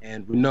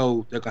 And we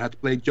know they're going to have to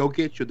play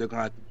Jokic or they're going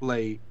to have to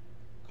play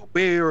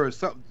Gobert or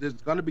something. There's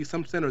going to be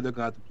some center they're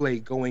going to have to play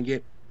going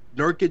in.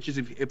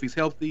 Nurkic, if he's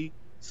healthy,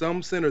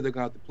 some center they're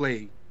going to have to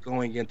play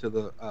going into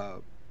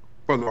the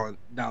further on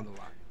down the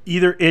line.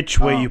 Either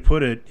way you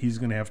put it, he's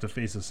going to have to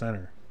face a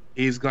center.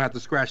 He's going to have to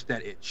scratch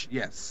that itch,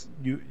 yes.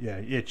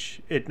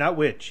 Itch. Not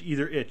which.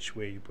 Either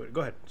way you put it.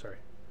 Go ahead. Sorry.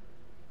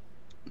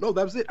 No,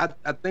 that was it.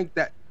 I think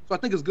that. So I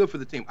think it's good for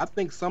the team. I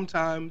think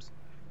sometimes,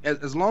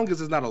 as long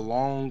as it's not a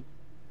long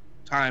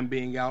time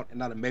being out and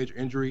not a major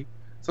injury,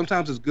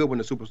 sometimes it's good when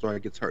the superstar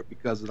gets hurt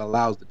because it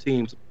allows the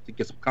teams to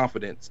get some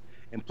confidence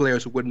and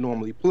players who wouldn't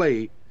normally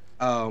play,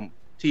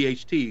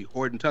 THT,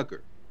 Horton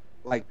Tucker,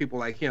 like people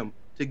like him,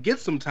 to get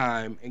some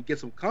time and get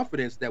some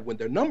confidence that when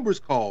their number's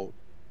called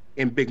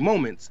in big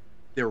moments,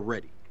 they're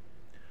ready.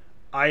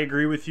 I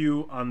agree with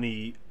you on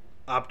the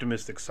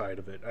optimistic side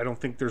of it. I don't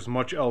think there's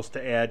much else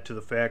to add to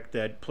the fact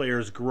that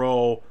players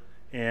grow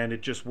and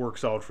it just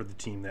works out for the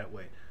team that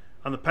way.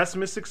 On the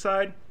pessimistic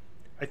side,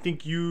 I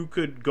think you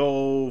could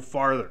go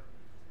farther.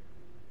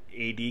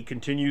 AD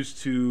continues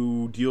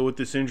to deal with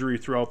this injury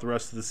throughout the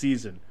rest of the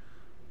season.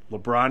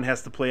 LeBron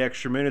has to play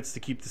extra minutes to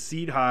keep the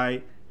seed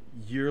high.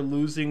 You're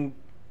losing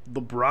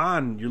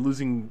LeBron, you're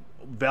losing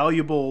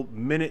valuable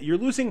minute. You're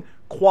losing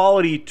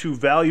quality to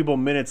valuable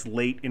minutes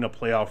late in a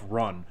playoff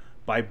run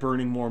by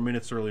burning more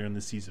minutes earlier in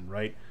the season,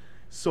 right?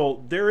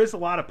 So there is a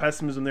lot of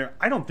pessimism there.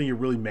 I don't think it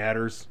really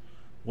matters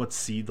what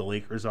seed the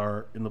Lakers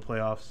are in the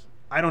playoffs.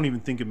 I don't even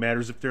think it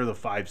matters if they're the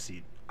 5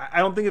 seed. I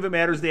don't think if it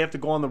matters they have to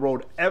go on the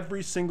road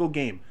every single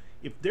game.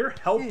 If they're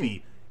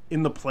healthy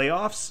in the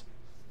playoffs,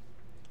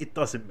 it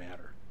doesn't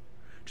matter.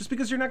 Just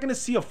because you're not going to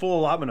see a full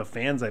allotment of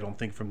fans, I don't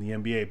think, from the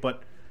NBA.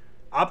 But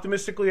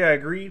optimistically, I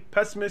agree.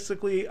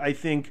 Pessimistically, I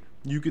think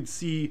you could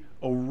see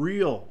a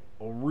real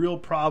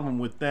problem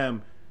with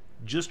them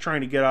just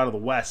trying to get out of the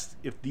West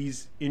if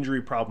these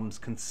injury problems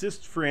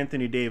consist for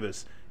Anthony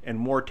Davis and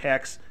more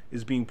tax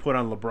is being put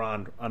on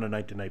LeBron on a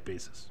night-to-night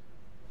basis.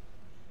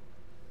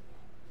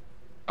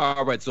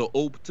 All right, so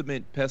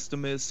ultimate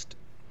pessimist,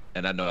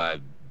 and I know I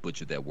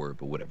butchered that word,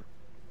 but whatever.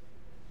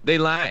 They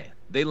lying.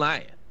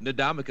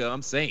 Ndamukong,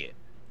 I'm saying.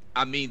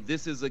 I mean,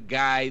 this is a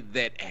guy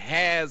that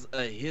has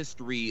a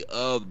history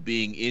of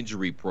being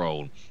injury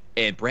prone,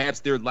 and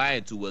perhaps they're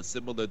lying to us,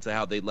 similar to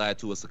how they lied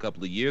to us a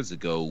couple of years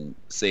ago,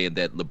 saying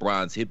that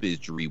LeBron's hip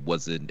injury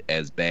wasn't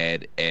as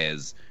bad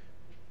as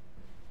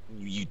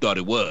you thought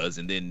it was,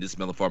 and then this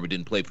Melon Farmer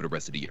didn't play for the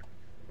rest of the year.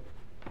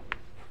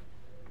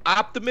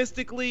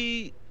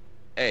 Optimistically,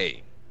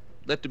 hey,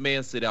 let the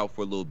man sit out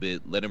for a little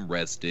bit, let him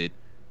rest it.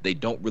 They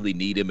don't really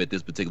need him at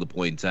this particular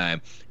point in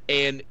time.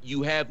 And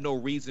you have no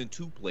reason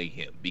to play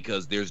him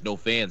because there's no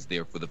fans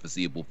there for the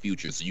foreseeable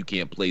future. So you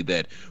can't play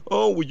that,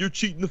 oh, well, you're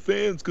cheating the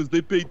fans because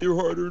they paid their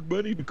hard-earned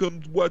money to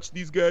come watch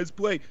these guys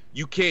play.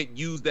 You can't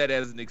use that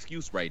as an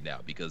excuse right now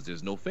because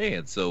there's no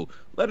fans. So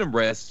let him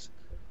rest.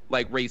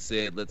 Like Ray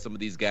said, let some of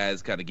these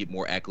guys kind of get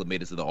more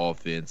acclimated to the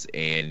offense,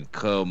 and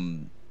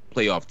come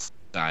playoff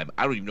time,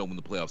 I don't even know when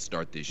the playoffs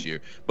start this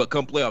year, but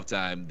come playoff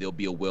time, they'll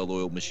be a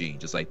well-oiled machine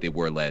just like they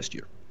were last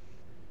year.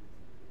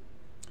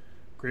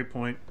 Great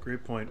point.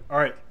 All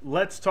right,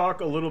 let's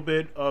talk a little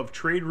bit of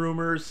trade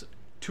rumors.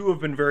 2 have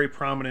been very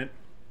prominent,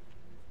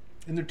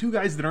 and they're 2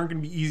 guys that aren't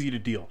going to be easy to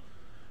deal.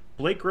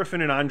 Blake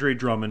Griffin and Andre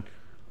Drummond,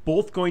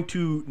 both going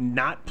to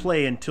not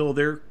play until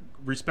their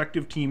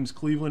respective teams,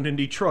 Cleveland and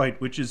Detroit,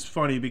 which is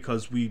funny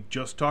because we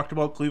just talked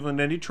about Cleveland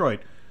and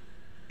Detroit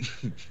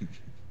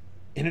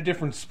in a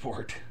different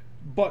sport.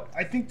 But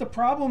I think the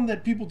problem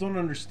that people don't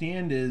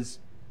understand is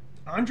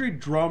Andre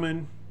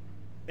Drummond,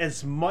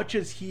 as much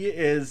as he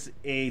is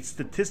a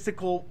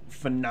statistical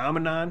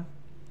phenomenon,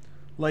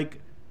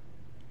 like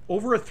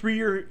over a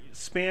 3-year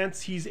span,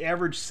 he's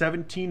averaged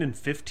 17 and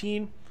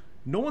 15.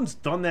 No one's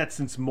done that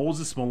since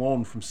Moses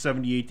Malone from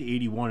 78 to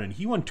 81, and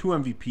he won 2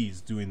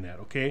 MVPs doing that,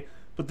 okay?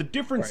 But the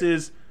difference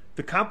is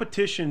the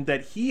competition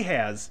that he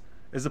has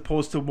as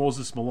opposed to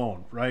Moses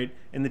Malone, right?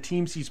 And the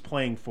teams he's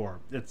playing for,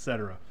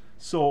 etc.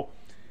 So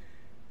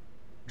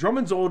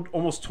Drummond's owed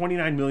almost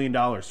 $29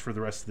 million for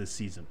the rest of this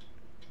season.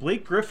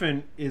 Blake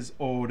Griffin is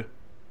owed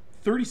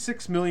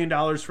 $36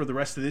 million for the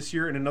rest of this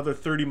year and another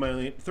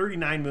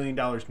 $39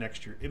 million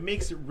next year. It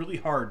makes it really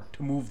hard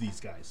to move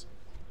these guys.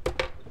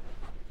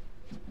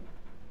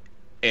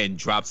 And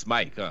drops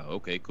Mike, huh?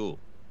 Okay, cool.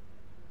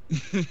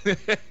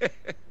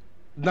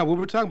 Now, when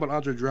we're talking about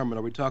Andre Drummond,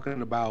 are we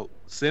talking about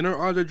center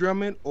Andre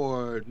Drummond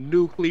or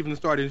new Cleveland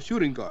starting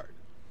shooting guard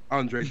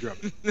Andre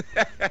Drummond?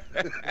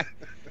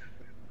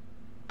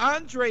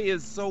 Andre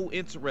is so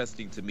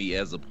interesting to me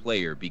as a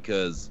player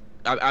because,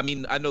 I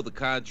mean, I know the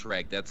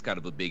contract, that's kind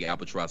of a big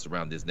albatross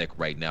around his neck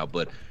right now,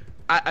 but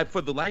I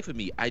for the life of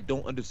me, I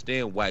don't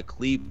understand why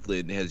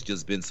Cleveland has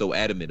just been so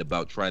adamant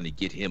about trying to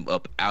get him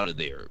up out of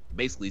there,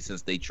 basically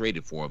since they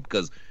traded for him.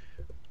 Because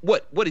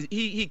what is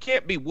he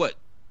can't be,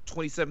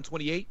 27,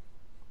 28?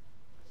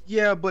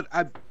 Yeah, but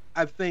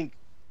I think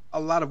a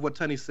lot of what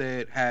Tunney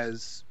said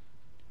has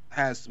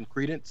some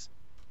credence.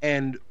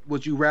 And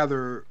would you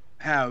rather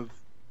have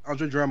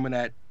Andre Drummond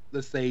at,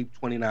 let's say,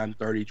 29,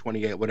 30,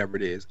 28, whatever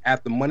it is,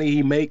 at the money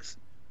he makes,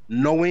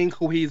 knowing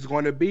who he's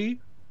going to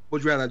be,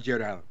 would you rather have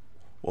Jared Allen?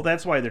 Well,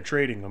 that's why they're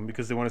trading him,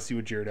 because they want to see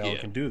what Jared Allen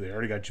can do. They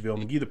already got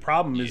JaVale McGee. The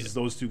problem is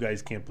those 2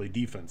 guys can't play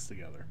defense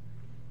together.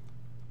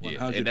 Yeah,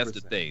 100%. And that's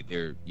the thing.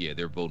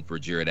 They're voting for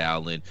Jared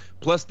Allen.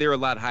 Plus, they're a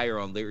lot higher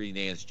on Larry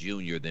Nance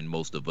Jr. than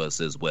most of us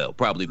as well.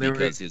 Probably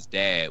because his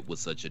dad was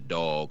such a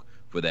dog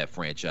for that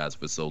franchise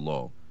for so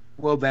long.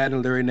 Well, that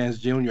and Larry Nance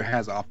Jr.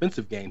 has an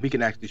offensive game. He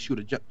can actually shoot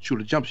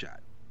a jump shot.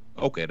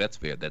 Okay, that's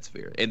fair.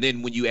 And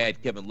then when you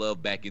add Kevin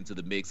Love back into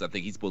the mix, I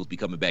think he's supposed to be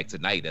coming back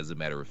tonight, as a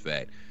matter of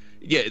fact.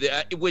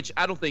 Yeah, which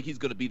I don't think he's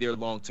going to be there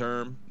long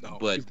term. No,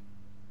 but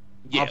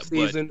off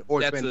season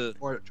or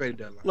trade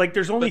deadline. Like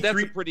there's only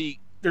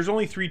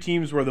 3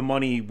 teams where the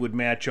money would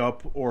match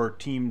up, or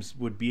teams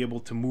would be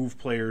able to move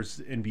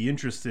players and be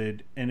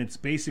interested, and it's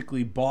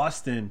basically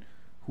Boston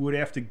who would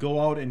have to go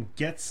out and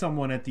get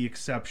someone at the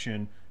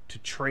exception to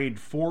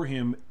trade for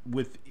him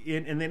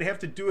within, and they'd have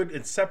to do it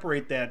and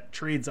separate that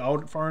trades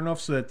out far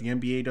enough so that the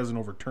NBA doesn't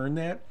overturn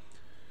that.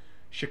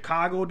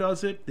 Chicago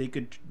does it. They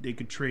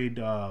could trade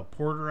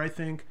Porter, I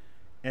think,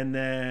 and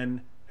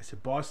then I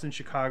said Boston,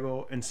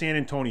 Chicago, and San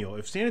Antonio.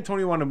 If San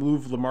Antonio wanted to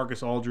move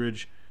LaMarcus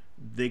Aldridge,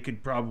 they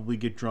could probably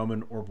get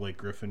Drummond or Blake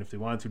Griffin if they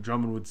wanted to.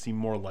 Drummond would seem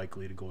more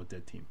likely to go with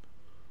that team.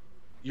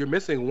 You're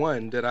missing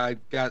one that I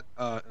got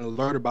an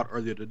alert about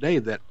earlier today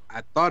that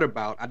I thought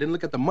about. I didn't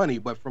look at the money,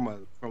 but from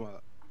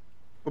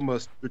a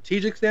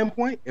strategic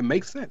standpoint, it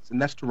makes sense,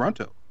 and that's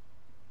Toronto.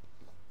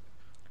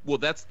 Well,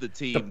 that's the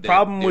team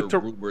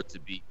rumored to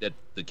be that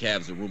the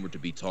Cavs are rumored to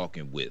be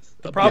talking with.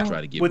 The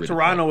problem with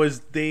Toronto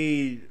is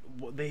I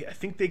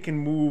think they can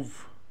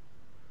move.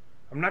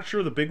 I'm not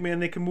sure the big man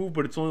they can move,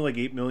 but it's only like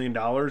 $8 million,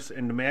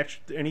 and to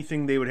match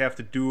anything they would have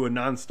to do, a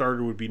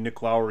non-starter would be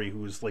Nick Lowry,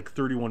 who is like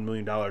 $31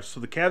 million.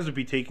 So the Cavs would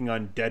be taking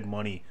on dead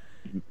money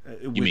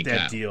with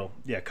that deal.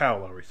 Yeah, Kyle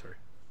Lowry, sorry.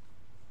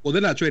 Well,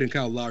 they're not trading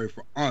Kyle Lowry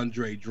for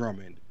Andre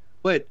Drummond.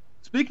 But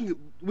we can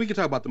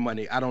talk about the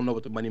money. I don't know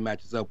what the money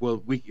matches up.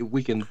 Well, we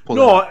can pull.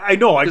 No, I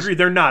know, I agree.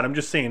 They're not. I'm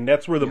just saying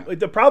that's where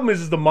the problem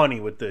is the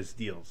money with these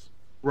deals.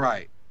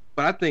 Right,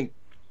 but I think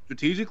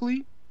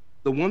strategically,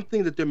 the one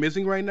thing that they're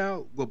missing right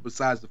now, well,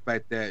 besides the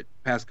fact that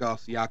Pascal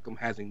Siakam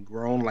hasn't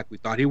grown like we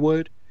thought he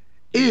would,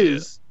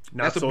 is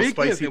that's a big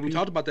if, and we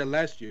talked about that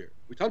last year.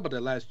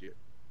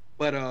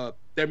 But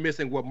they're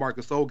missing what Marc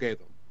Gasol gave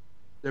them.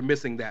 They're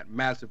missing that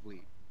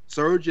massively.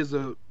 They're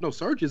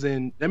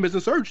missing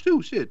Serge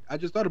too. Shit, I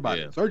just thought about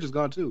it. Serge is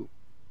gone too.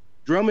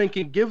 Drummond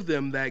can give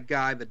them that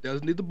guy that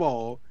doesn't need the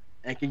ball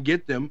and can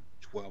get them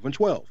 12 and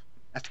 12.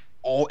 That's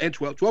all, and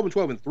 12 and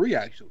 12 and 3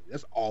 actually.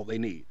 That's all they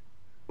need.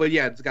 But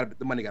yeah,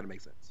 the money got to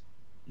make sense.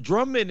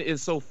 Drummond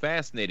is so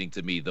fascinating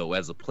to me though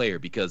as a player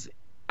because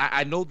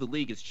I know the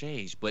league has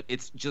changed, but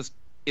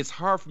it's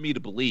hard for me to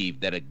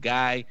believe that a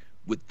guy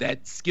with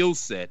that skill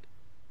set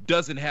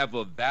doesn't have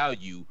a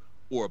value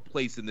or a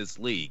place in this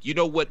league. You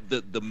know what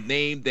the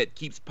name that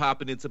keeps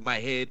popping into my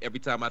head every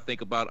time I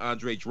think about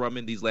Andre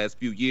Drummond these last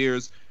few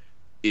years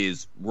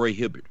is Roy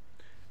Hibbert.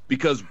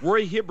 Because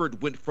Roy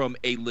Hibbert went from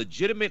a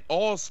legitimate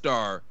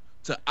all-star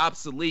to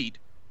obsolete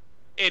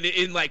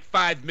in like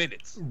 5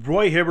 minutes.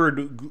 Roy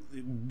Hibbert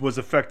was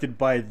affected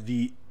by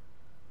the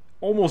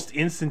almost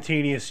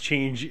instantaneous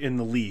change in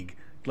the league.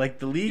 Like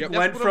the league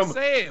went from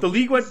the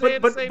league went,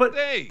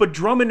 but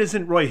Drummond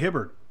isn't Roy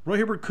Hibbert. Roy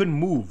Hibbert couldn't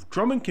move.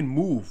 Drummond can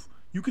move.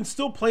 You can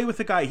still play with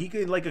the guy. He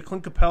could like a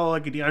Clint Capella,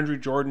 like a DeAndre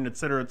Jordan, et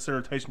cetera,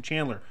 Tyson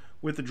Chandler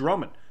with the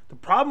Drummond. The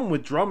problem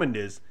with Drummond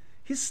is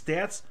his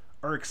stats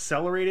are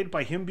accelerated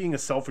by him being a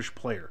selfish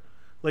player.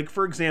 Like,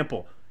 for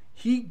example,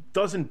 he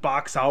doesn't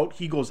box out.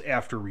 He goes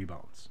after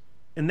rebounds.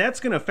 And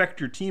that's going to affect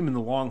your team in the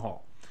long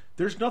haul.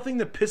 There's nothing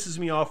that pisses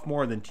me off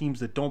more than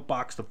teams that don't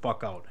box the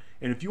fuck out.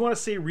 And if you want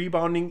to say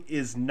rebounding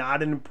is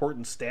not an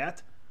important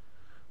stat,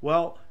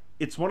 well,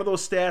 it's one of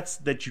those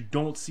stats that you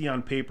don't see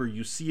on paper.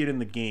 You see it in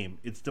the game.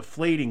 It's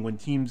deflating when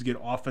teams get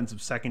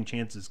offensive second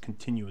chances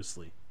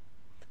continuously.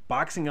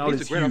 Boxing out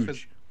is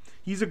huge.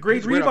 He's a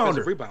great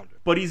rebounder,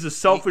 but he's a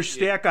selfish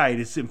stat guy.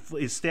 His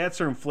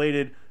stats are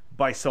inflated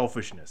by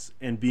selfishness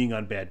and being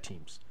on bad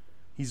teams.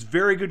 He's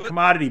very good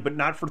commodity, but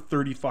not for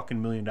 $30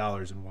 fucking million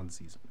in one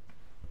season.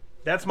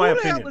 That's my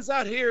opinion. Who the hell is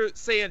out here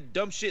saying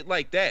dumb shit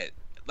like that?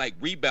 Like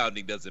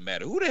rebounding doesn't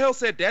matter. Who the hell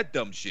said that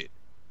dumb shit?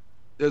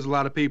 There's a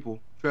lot of people.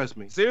 Trust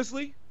me.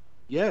 Seriously?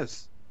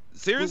 Yes.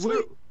 Seriously?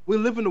 We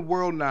live in a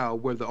world now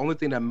where the only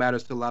thing that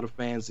matters to a lot of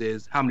fans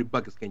is how many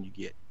buckets can you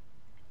get.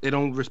 They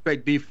don't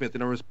respect defense. They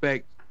don't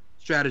respect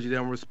strategy. They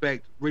don't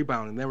respect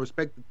rebounding. They don't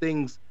respect the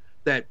things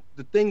that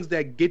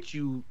get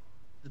you.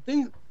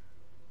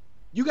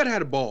 You got to have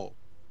the ball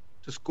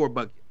to score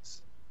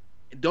buckets.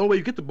 And the only way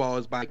you get the ball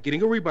is by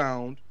getting a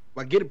rebound,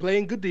 by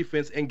playing good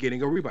defense and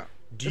getting a rebound.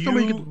 That's the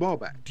way you get the ball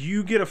back. Do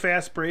you get a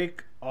fast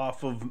break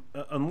off of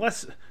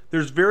unless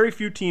there's very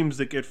few teams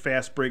that get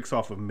fast breaks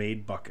off of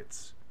made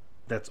buckets.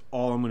 That's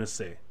all I'm going to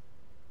say.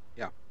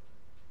 Yeah.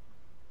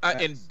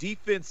 And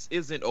defense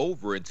isn't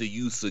over until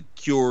you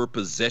secure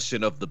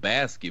possession of the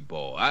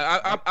basketball.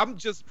 I'm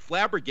just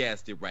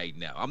flabbergasted right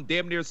now. I'm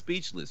damn near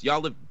speechless.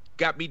 Y'all have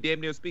got me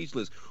damn near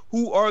speechless.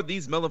 Who are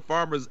these melon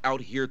farmers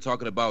out here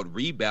talking about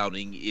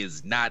rebounding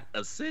is not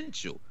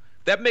essential?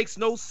 That makes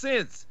no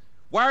sense.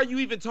 Why are you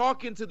even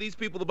talking to these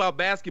people about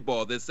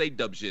basketball that say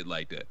dumb shit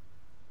like that?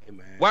 Hey,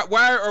 man.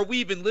 Why are we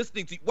even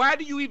listening to you? Why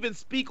do you even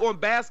speak on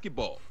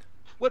basketball?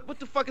 What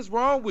the fuck is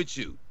wrong with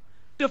you?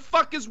 The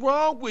fuck is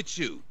wrong with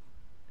you?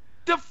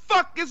 The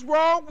fuck is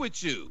wrong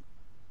with you?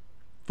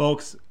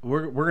 Folks,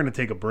 we're going to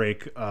take a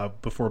break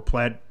before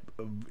Platt,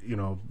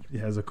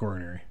 has a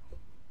coronary.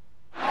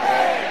 8,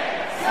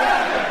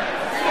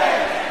 7, 6,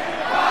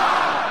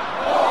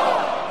 5,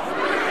 4,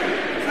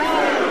 3, 2,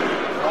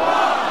 1.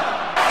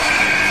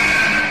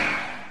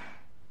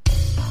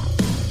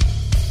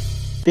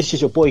 This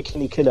is your boy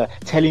Kenny Killer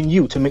telling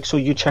you to make sure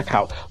you check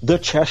out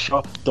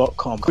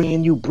thechairshot.com,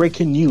 bringing you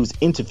breaking news,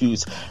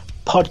 interviews,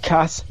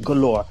 podcasts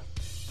galore,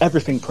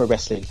 everything pro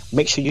wrestling.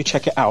 Make sure you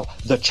check it out,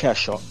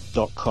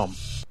 thechairshot.com.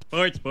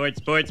 Sports.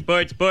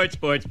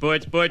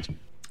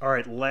 All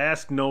right,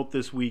 last note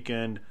this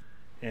weekend,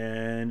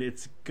 and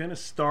it's going to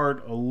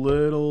start a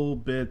little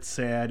bit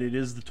sad. It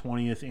is the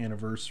 20th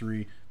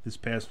anniversary this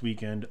past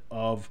weekend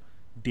of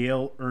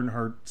Dale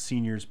Earnhardt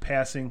Sr.'s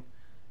passing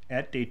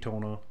at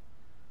Daytona.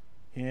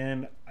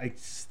 And I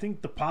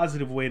think the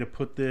positive way to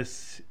put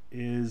this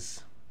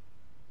is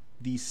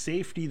the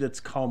safety that's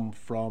come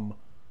from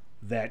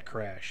that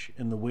crash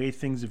and the way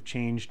things have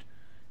changed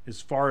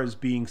as far as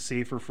being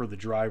safer for the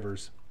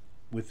drivers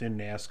within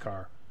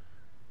NASCAR.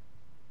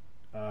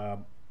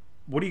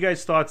 What are you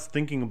guys' thoughts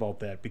thinking about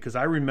that? Because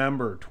I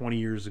remember 20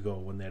 years ago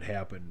when that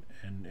happened,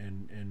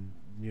 and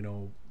you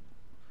know,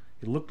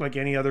 it looked like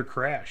any other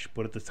crash,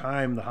 but at the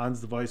time the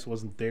Hans device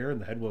wasn't there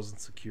and the head wasn't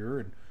secure,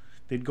 and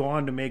they'd go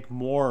on to make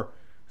more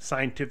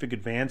scientific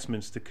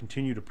advancements to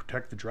continue to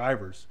protect the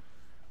drivers.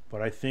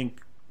 But I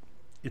think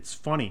it's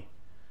funny.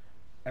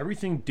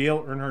 Everything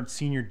Dale Earnhardt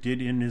Sr. did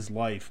in his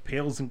life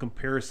pales in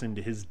comparison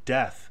to his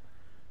death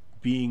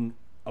being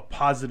a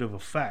positive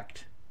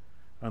effect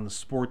on the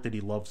sport that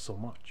he loved so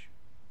much.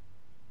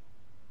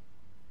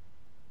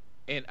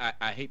 And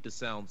I hate to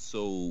sound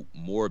so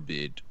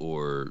morbid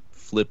or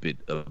flippant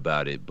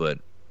about it, but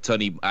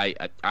Tony,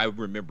 I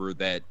remember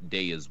that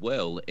day as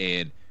well.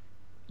 And,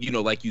 you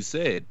know, like you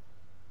said,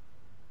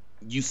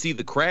 you see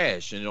the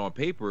crash, and on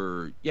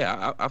paper,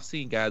 yeah, I've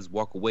seen guys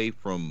walk away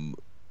from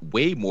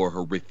way more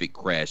horrific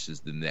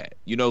crashes than that.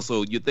 You know,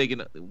 so you're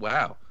thinking,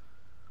 wow.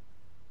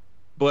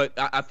 But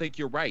I think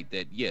you're right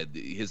that, yeah,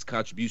 his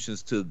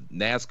contributions to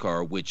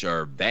NASCAR, which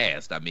are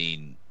vast, I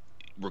mean,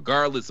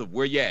 regardless of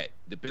where you're at,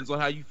 depends on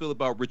how you feel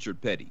about Richard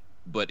Petty.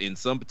 But in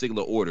some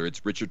particular order,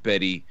 it's Richard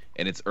Petty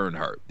and it's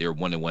Earnhardt. They're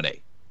 1 and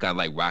 1A. Kind of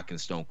like Rock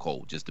and Stone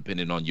Cold, just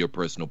depending on your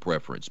personal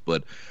preference.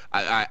 But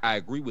I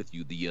agree with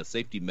you. The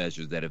safety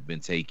measures that have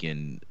been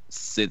taken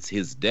since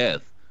his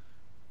death,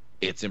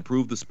 it's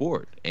improved the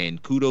sport,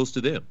 and kudos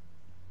to them.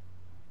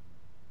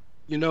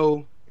 You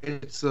know,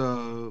 it's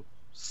a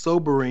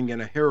sobering and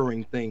a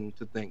harrowing thing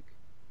to think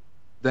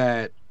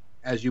that,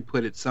 as you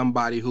put it,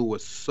 somebody who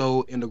was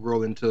so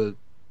integral into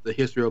the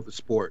history of the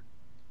sport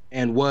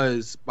and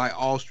was, by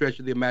all stretch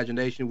of the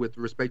imagination, with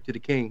respect to the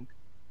king,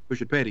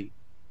 Richard Petty,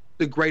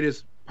 the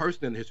greatest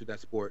person in the history of that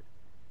sport,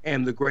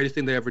 and the greatest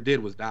thing they ever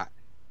did was die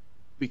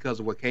because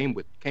of what came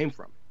from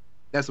it.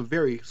 That's a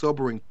very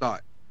sobering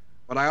thought.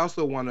 But I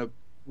also want to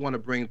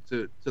bring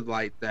to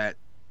light that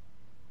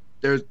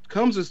there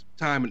comes a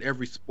time in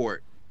every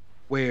sport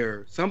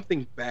where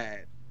something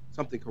bad,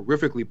 something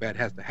horrifically bad,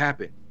 has to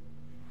happen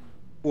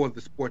for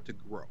the sport to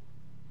grow.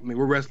 I mean,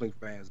 we're wrestling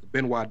fans. The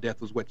Benoit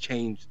death was what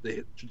changed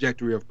the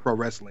trajectory of pro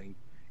wrestling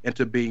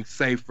into being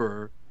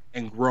safer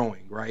and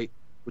growing, right?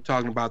 We're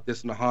talking about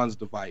this in the Hans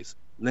device.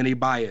 Lenny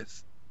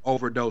Bias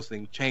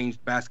overdosing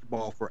changed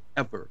basketball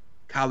forever,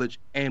 college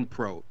and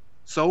pro.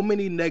 So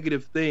many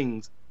negative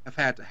things have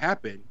had to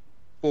happen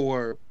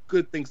for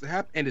good things to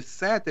happen. And it's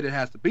sad that it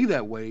has to be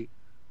that way.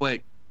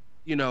 But,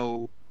 you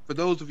know, for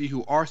those of you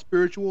who are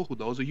spiritual, who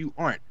those of you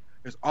aren't,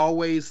 there's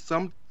always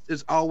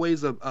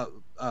a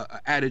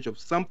adage of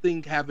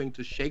something having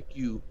to shake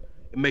you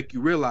and make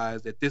you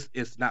realize that this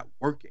is not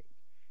working.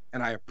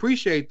 And I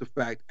appreciate the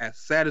fact, as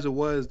sad as it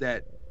was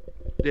that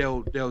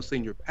Dale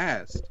Sr.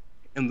 passed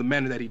in the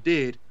manner that he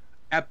did,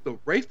 at the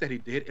race that he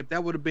did, if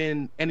that would have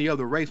been any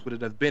other race, would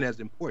it have been as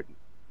important?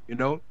 You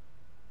know,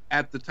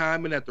 at the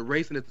time and at the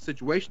race and at the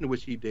situation in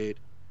which he did,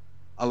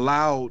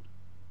 allowed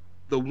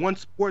the one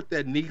sport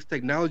that needs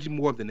technology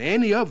more than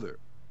any other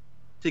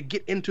to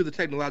get into the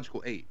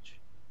technological age.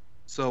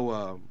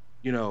 So,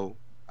 you know,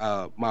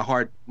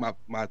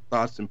 my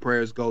thoughts and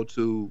prayers go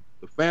to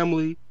the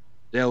family.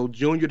 Dale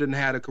Jr. didn't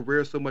have a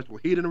career so much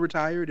where he didn't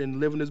retired and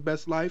living his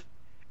best life.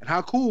 And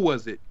how cool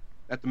was it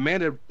that the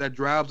man that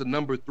drives the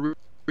number 3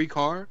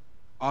 car,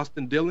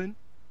 Austin Dillon,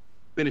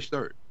 finished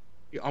third?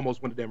 He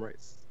almost won the damn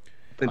race.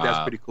 I think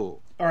that's pretty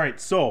cool. All right,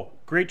 so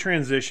great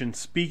transition.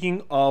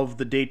 Speaking of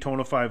the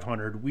Daytona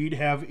 500, we'd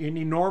have an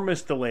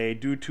enormous delay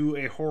due to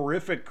a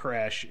horrific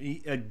crash.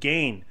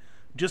 Again,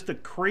 just the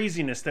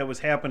craziness that was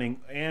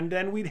happening. And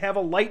then we'd have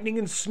a lightning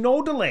and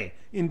snow delay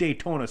in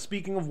Daytona.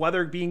 Speaking of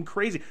weather being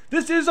crazy.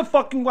 This is a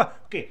fucking...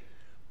 Okay,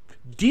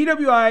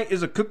 DWI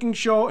is a cooking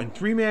show and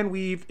Three Man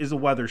Weave is a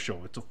weather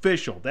show. It's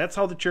official. That's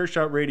how the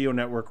Chairshot Radio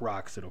Network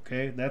rocks it,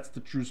 okay? That's the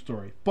true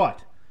story.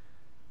 But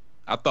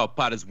I thought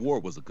Potter's War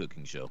was a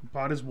cooking show.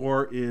 Potter's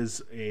War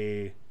is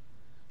a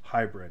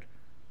hybrid.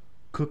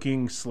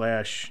 Cooking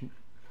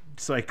 /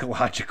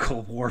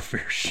 psychological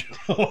warfare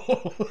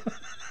show.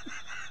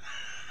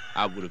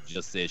 I would have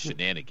just said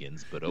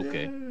shenanigans, but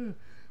okay. Yeah.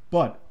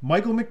 But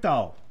Michael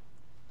McDowell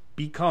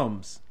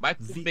becomes...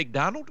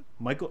 McDonald?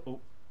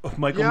 Michael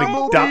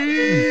McDowell.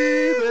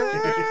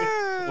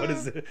 What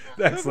is it?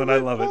 Excellent. I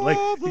love it. Like,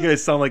 you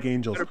guys sound like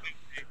angels.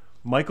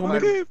 Michael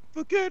McDowell.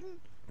 Forgetting,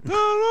 I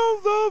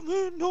don't love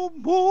it no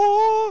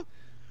more.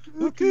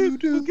 I keep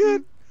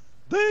forgetting,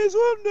 things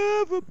will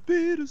never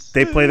be the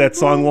same. They play that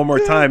song one more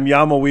time.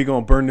 Yama, we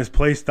gonna burn this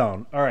place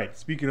down. All right.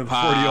 Speaking of the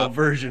 40-year-old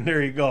version,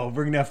 there you go.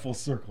 Bring that full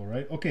circle,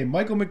 right? Okay.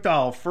 Michael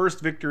McDowell,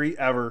 first victory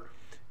ever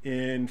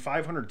in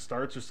 500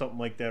 starts or something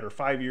like that, or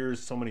 5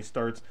 years, so many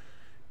starts.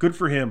 Good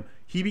for him.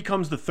 He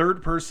becomes the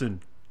third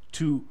person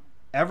to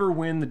ever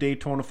win the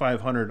Daytona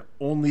 500,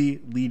 only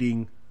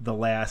leading the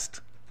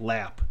last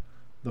lap.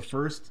 The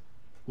first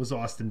was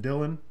Austin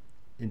Dillon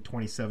in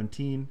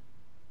 2017.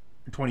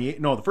 28.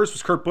 No, the first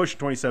was Kurt Busch in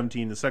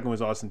 2017. The second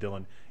was Austin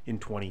Dillon in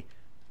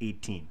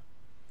 2018.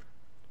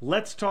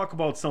 Let's talk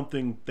about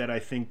something that I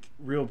think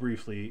real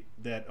briefly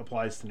that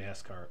applies to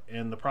NASCAR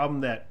and the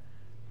problem that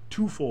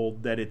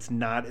twofold that it's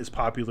not as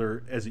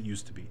popular as it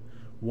used to be.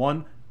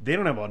 One, they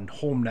don't have a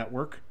home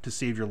network to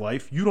save your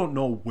life. You don't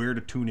know where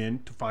to tune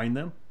in to find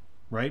them,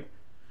 right?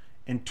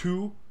 And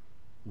two,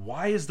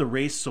 why is the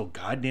race so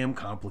goddamn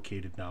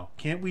complicated now?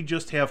 Can't we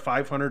just have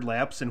 500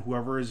 laps and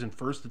whoever is in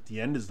first at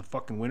the end is the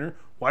fucking winner?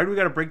 Why do we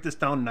got to break this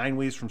down 9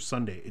 ways from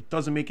Sunday? It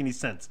doesn't make any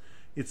sense.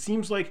 It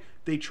seems like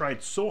they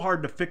tried so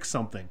hard to fix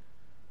something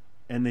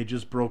and they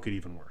just broke it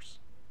even worse.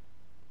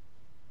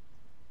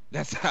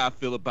 That's how I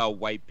feel about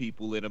white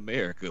people in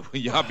America.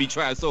 When y'all be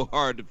trying so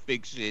hard to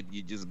fix shit,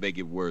 you just make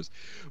it worse.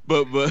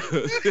 But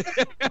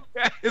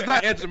it's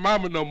not Aunt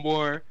Jemima no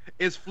more.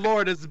 It's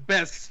Florida's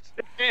Best,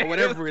 or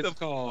whatever it's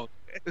called.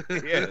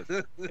 Yes.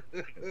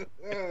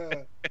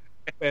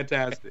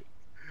 Fantastic.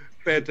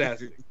 I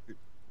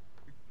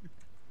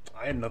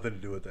had nothing to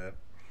do with that.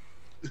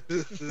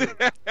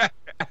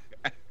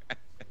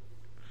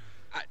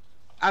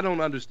 I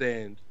don't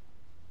understand.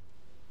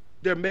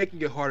 They're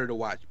making it harder to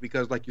watch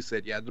because, like you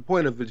said, the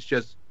point of it is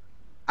just,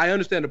 I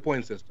understand the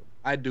point system.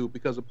 I do,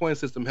 because the point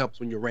system helps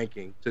when you're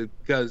ranking.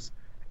 Because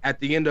at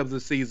the end of the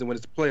season, when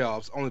it's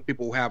playoffs, only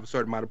people who have a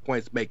certain amount of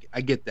points make it.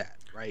 I get that,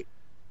 right?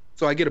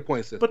 So I get a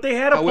point system. But they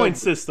had a point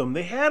system.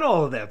 They had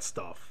all of that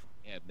stuff.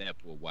 Yeah, that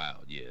for a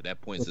while. Yeah, that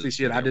point system.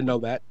 Shit, I didn't know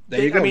that.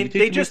 There you go. I mean,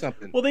 they just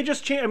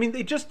changed. I mean,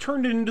 they just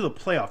turned it into the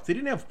playoffs. They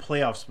didn't have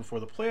playoffs before.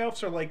 The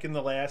playoffs are like in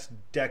the last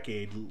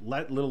decade,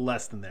 little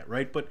less than that,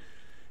 right? But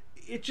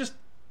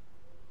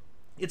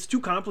it's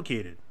too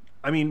complicated.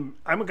 I mean,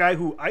 I'm a guy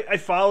who I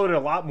followed it a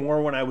lot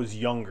more when I was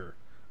younger,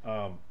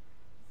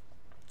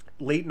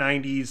 late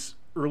 90s,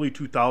 early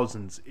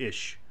 2000s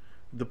ish,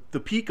 the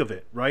peak of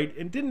it, right?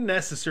 And didn't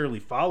necessarily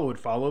follow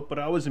it, but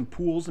I was in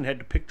pools and had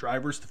to pick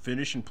drivers to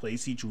finish and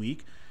place each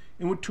week,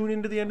 and would tune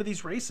into the end of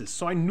these races.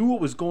 So I knew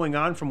what was going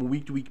on from a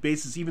week to week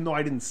basis, even though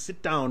I didn't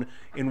sit down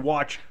and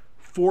watch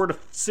 4 to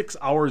 6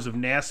 hours of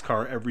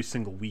NASCAR every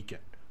single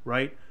weekend,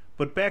 right?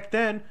 But back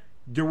then,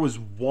 there was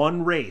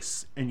one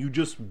race and you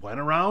just went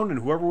around and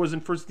whoever was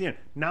in first at the end.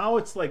 Now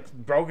it's like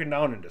broken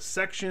down into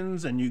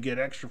sections and you get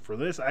extra for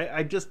this.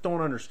 I just don't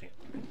understand.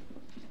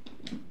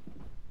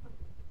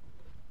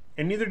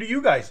 And neither do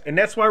you guys. And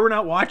that's why we're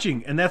not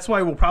watching. And that's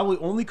why we'll probably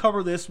only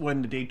cover this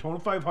when the Daytona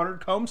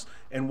 500 comes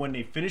and when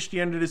they finish the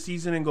end of the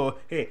season and go,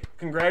 hey,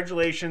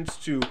 congratulations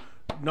to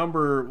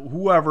number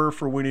whoever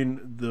for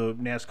winning the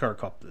NASCAR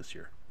Cup this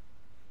year.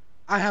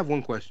 I have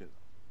one question.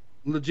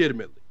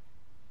 Legitimately.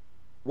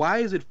 Why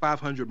is it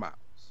 500 miles?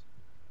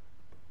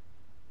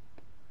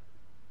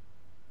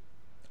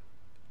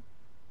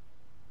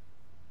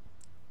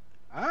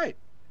 All right.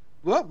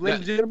 Well, ladies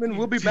and gentlemen,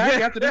 we'll be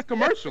back after this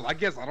commercial. I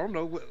guess I don't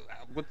know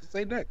what to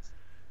say next.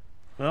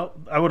 Well,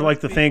 I would like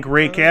to thank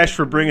Ray Cash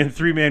for bringing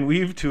Three-Man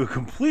Weave to a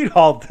complete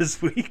halt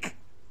this week.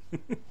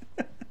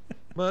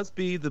 Must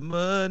be the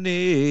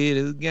money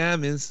that got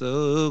me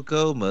so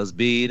cold. Must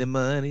be the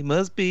money.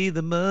 Must be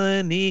the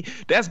money.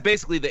 That's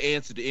basically the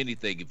answer to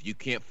anything. If you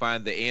can't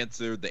find the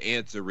answer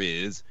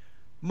is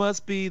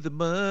must be the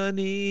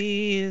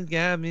money that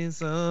got me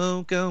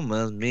so cold.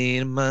 Must be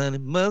the money.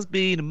 Must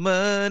be the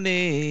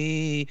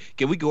money.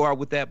 Can we go out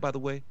with that, by the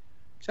way?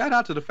 Shout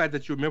out to the fact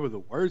that you remember the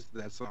words to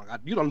that song.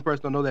 You're the only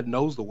person I know that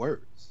knows the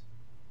words.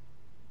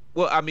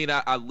 Well, I mean,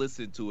 I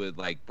listen to it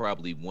like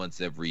probably once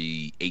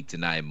every 8 to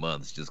 9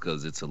 months just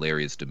because it's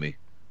hilarious to me.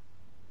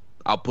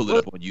 I'll pull it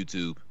up on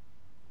YouTube.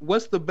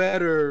 What's the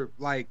better,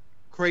 like,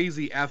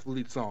 crazy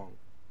athlete song?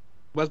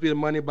 Must Be the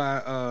Money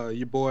by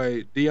your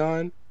boy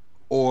Dion,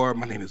 or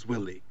My Name is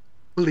Willie.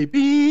 Willie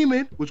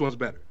Beeman. Which one's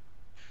better?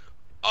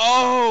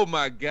 Oh,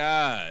 my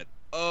God.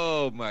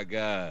 Oh, my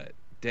God.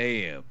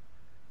 Damn.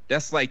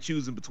 That's like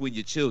choosing between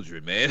your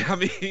children, man. I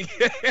mean,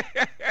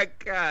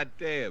 God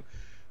damn.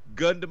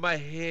 Gun to my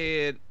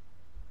head.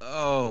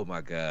 Oh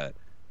my God.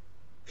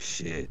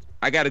 Shit.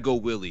 I gotta go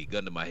Willie,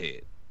 gun to my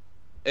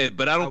head.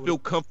 But I don't feel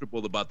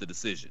comfortable about the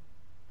decision.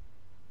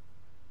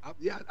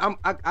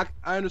 I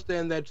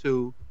understand that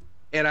too.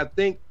 And I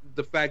think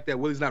the fact that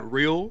Willie's not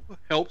real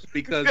helps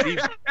because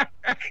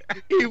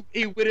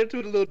he went into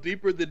it a little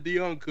deeper than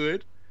Dion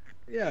could.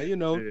 Yeah, you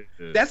know,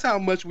 that's how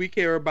much we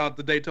care about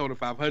the Daytona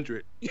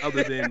 500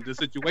 other than the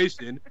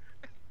situation.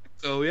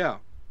 So yeah.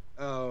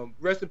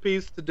 Rest in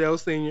peace to Dale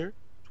Sr.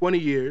 20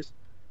 years.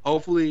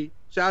 Hopefully,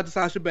 shout out to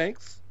Sasha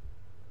Banks.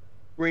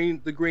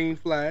 The green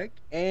flag.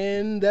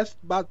 And that's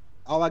about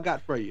all I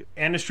got for you.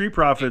 And the Street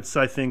Profits,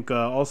 I think,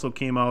 also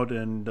came out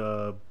and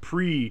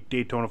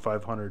pre-Daytona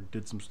 500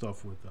 did some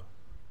stuff with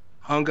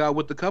hung out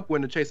with the Cup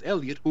winner Chase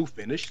Elliott, who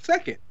finished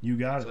second. You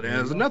got it. So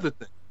there's another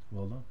thing.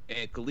 Well done.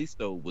 And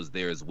Kalisto was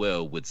there as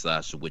well with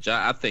Sasha, which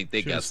I think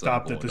they got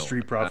stopped at the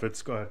Street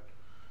Profits. Go ahead.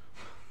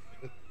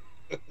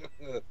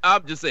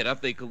 I'm just saying, I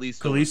think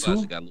Kalisto and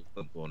Sasha got a little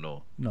something going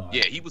on. No,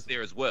 yeah, he was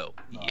there as well.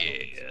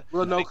 Yeah.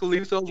 Well, no,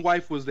 Kalisto's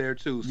wife was there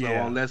too. So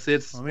unless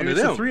it's maybe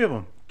it's the three of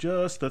them,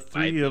 just the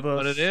three of us.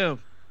 One of them.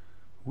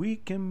 We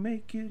can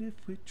make it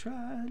if we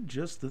try.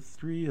 Just the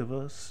three of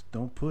us.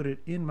 Don't put it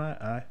in my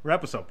eye.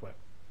 Wrap us up, Platt.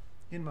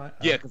 In my eye.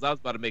 Yeah, because I was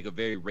about to make a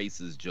very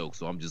racist joke,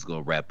 so I'm just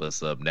gonna wrap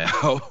us up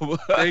now.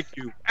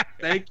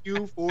 Thank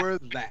you for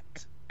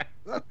that.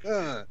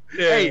 Yeah.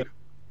 Hey,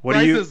 What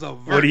do you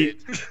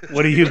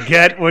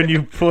get when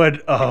you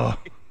put Oh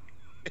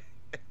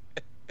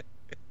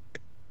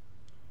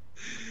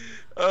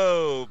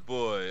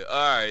boy.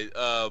 All right.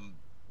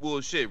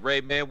 Well shit,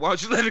 Ray, man, why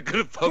don't you let it go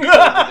to folks know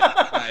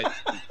that,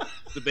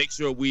 to make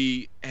sure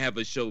we have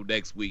a show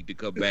next week to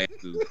come back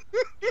to.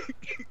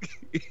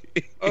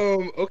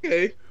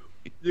 Okay.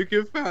 You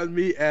can find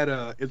me at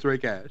It's Ray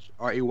Cash,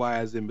 R-A-Y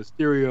as in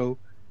Mysterio,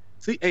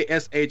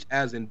 C-A-S-H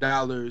as in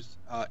dollars.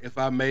 If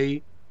I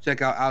may,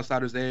 check out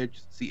Outsiders Edge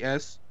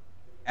CS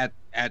at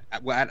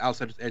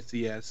Outsiders Edge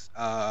CS.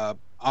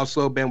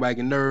 Also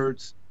Bandwagon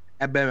Nerds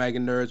at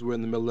Bandwagon Nerds. We're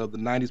in the middle of the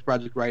 90s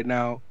project right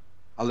now.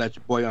 I'll let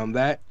your boy on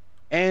that.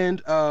 And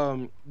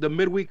the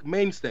midweek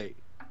mainstay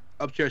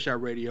of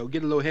Chairshot Radio.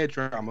 Get a little head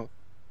trauma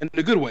in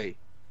a good way.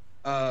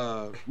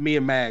 Me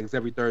and Mags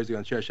every Thursday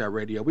on Chairshot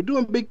Radio. We're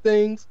doing big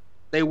things.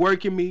 They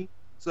working me,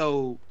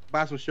 so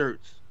buy some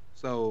shirts.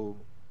 So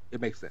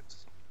it makes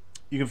sense.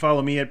 You can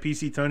follow me at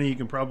PC Tunney. You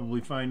can probably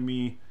find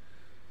me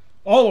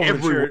all over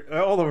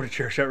the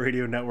Chairshot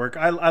Radio Network.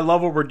 I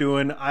love what we're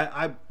doing.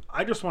 I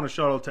just want to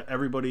shout out to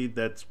everybody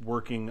that's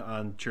working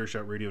on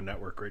Chairshot Radio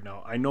Network right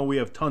now. I know we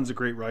have tons of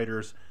great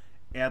writers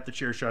at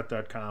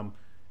thechairshot.com,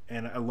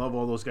 and I love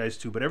all those guys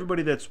too. But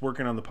everybody that's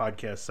working on the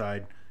podcast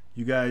side,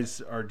 you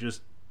guys are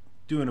just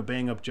doing a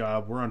bang-up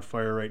job. We're on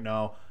fire right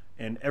now.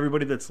 And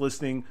everybody that's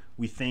listening,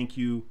 we thank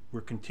you. We're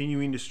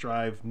continuing to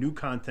strive. New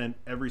content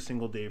every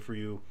single day for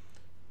you.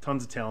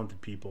 Tons of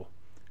talented people.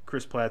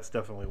 Chris Platt's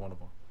definitely one of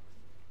them.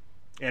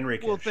 And Ray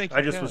Cash. Well, thank you,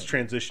 I just was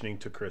transitioning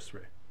to Chris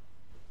Ray.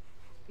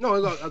 No,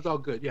 it's all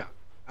good. Yeah.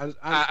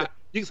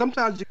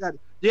 Sometimes you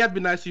have to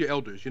be nice to your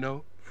elders, you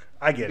know?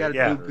 I get it,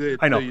 yeah. Do good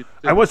I know.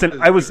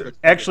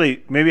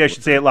 Maybe I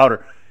should say it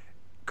louder.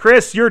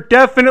 Chris, you're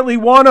definitely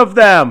one of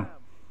them.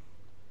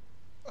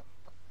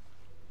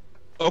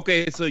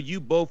 Okay, so you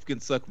both can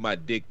suck my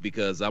dick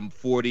because I'm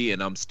 40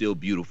 and I'm still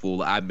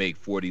beautiful. I make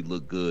 40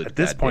 look good. At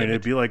this point,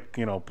 it'd be like,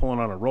 pulling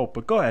on a rope,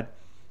 but go ahead.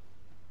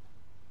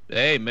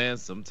 Hey, man,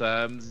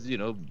 sometimes,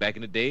 back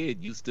in the day, it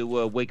used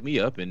to wake me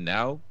up, and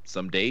now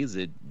some days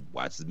it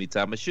watches me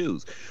tie my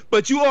shoes.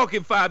 But you all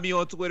can find me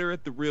on Twitter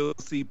at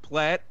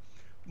TheRealCPlatt.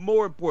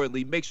 More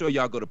importantly, make sure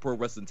y'all go to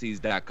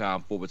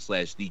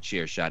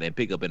ProWrestlingTees.com/TheChairShot and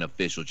pick up an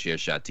official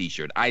Chairshot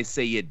t-shirt. I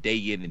say it day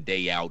in and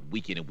day out,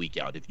 week in and week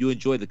out. If you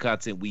enjoy the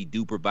content we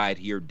do provide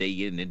here day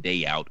in and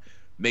day out,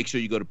 make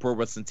sure you go to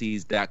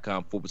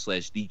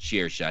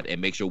ProWrestlingTees.com/TheChairShot and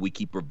make sure we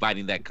keep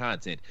providing that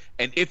content.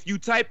 And if you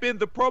type in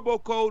the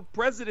promo code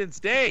President's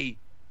Day,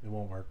 it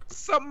won't work.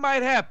 Something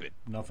might happen.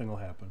 Nothing will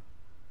happen.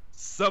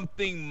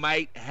 Something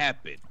might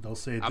happen. They'll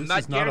say this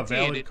is not a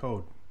valid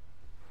code.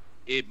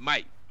 It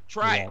might.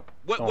 Try it.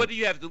 What do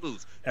you have to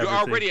lose? Everything.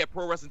 You're already at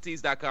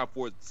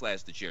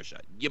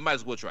ProWrestlingTees.com/TheChairShot. You might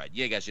as well try it.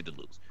 You ain't got shit to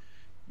lose.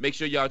 Make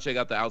sure y'all check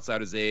out the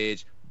Outsiders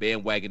Edge,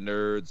 Bandwagon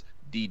Nerds,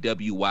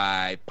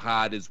 DWI,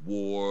 Pod is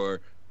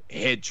War,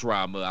 Head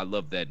Trauma. I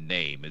love that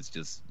name. It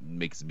just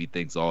makes me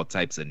think all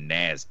types of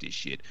nasty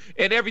shit.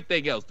 And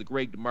everything else, the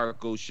Greg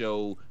DeMarco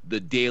Show, the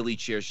daily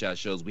Chairshot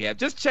shows we have.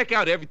 Just check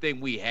out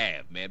everything we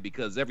have, man,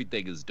 because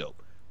everything is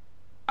dope.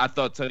 I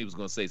thought Tony was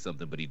going to say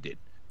something, but he didn't.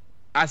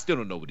 I still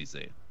don't know what he's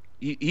saying.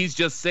 He's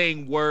just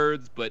saying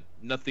words, but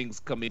nothing's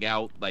coming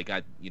out. Like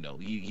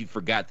he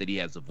forgot that he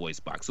has a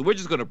voice box. So we're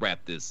just gonna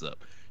wrap this up.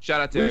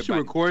 Shout out to everybody. We should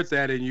record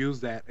that and use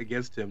that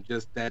against him.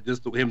 Just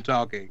him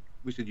talking.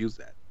 We should use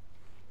that.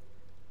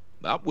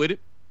 I'm with it.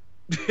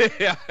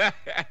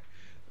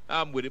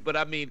 I'm with it. But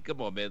I mean,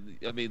 come on, man.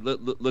 I mean,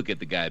 look at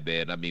the guy,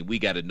 man. I mean, we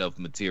got enough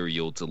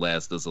material to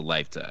last us a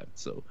lifetime.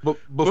 So, but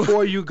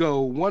before you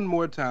go, one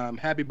more time,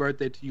 happy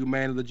birthday to you,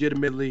 man.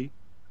 Legitimately.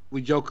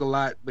 We joke a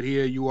lot, but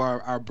here you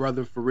are, our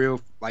brother for real,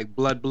 like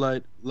blood.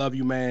 Love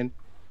you, man.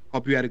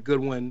 Hope you had a good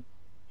one.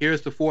 Here's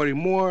to 40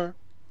 more.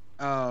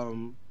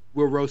 We'll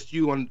roast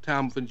you on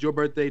time for your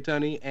birthday,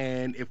 Tony.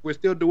 And if we're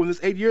still doing this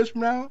 8 years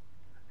from now,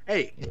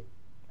 hey,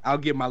 I'll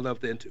give my love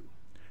then too.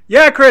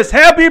 Yeah, Chris,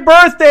 happy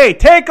birthday.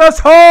 Take us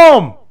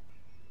home.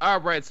 All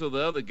right, so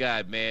the other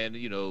guy, man,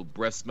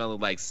 breath smelling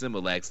like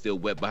Similac, still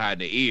wet behind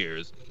the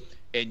ears,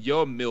 and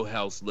your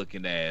Millhouse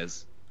looking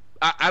ass.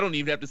 I don't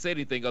even have to say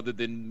anything other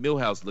than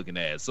Millhouse looking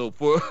ass. So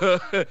for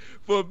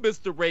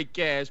Mr. Ray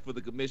Cash, for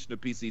the Commissioner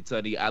PC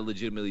Tunney, I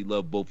legitimately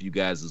love both you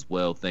guys as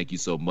well. Thank you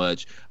so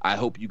much. I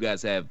hope you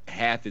guys have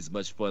half as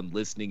much fun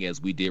listening as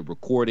we did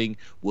recording.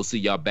 We'll see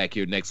y'all back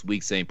here next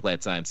week. Same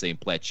Platt time, same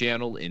Platt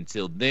channel.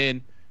 Until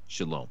then,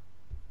 shalom.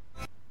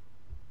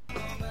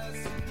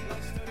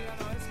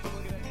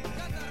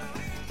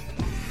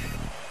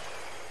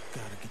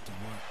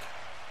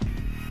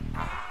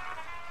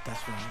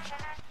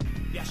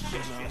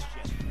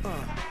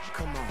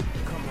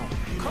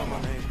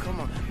 Come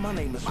on. My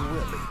name is Willie.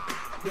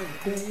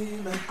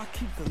 I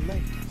keep the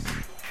ladies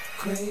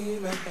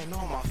creaming, and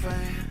all my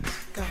fans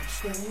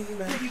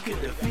You can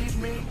defeat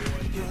me,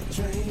 you're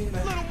dreaming.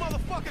 Little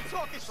motherfucker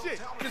talking shit.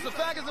 If the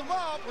fact is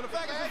involved, when the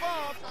fact is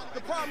involved,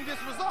 the problem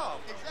gets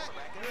resolved.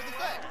 Exactly. Here's the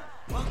fact.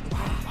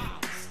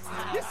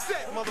 Get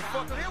set,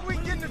 motherfucker. Here we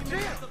get in the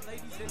gym.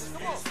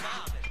 Come on.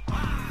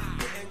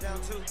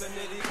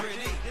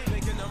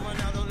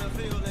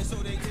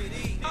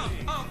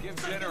 Give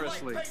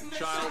generously,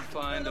 Child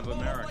Fund of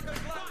America.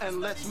 And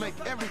let's make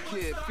every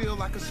kid feel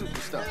like a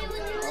superstar.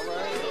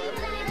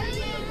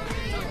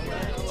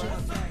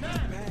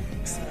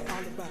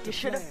 You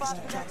should have fought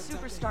for that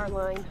superstar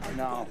line.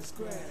 No.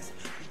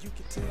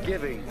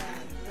 Giving,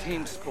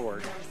 team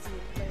sport,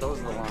 those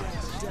are the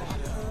lines.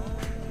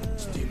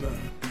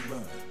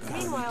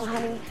 Meanwhile,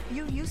 honey,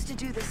 you used to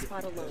do this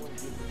spot alone.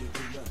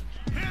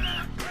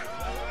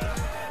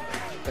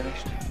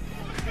 Finished.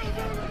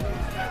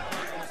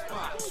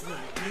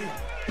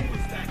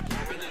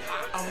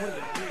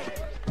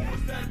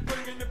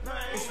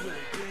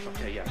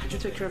 Okay, yeah. Could you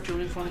take care of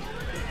Julian for me?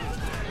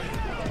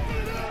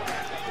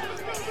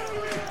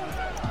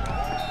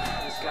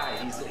 This guy,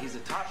 he's a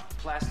top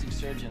plastic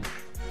surgeon.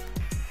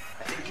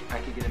 I think I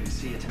could get him to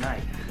see you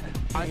tonight.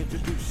 I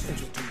introduce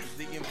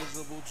the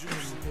invisible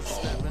juice.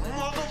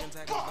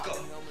 Motherfucker!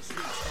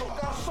 So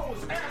God sold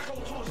his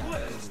asshole to his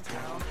lips.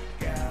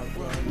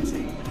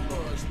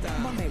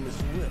 My name is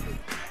Willie.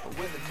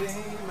 With a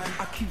beam,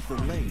 I keep the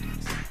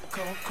ladies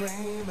cold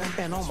cream,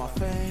 and on my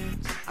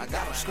fans, I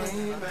got them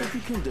screaming. If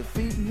you can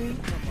defeat me,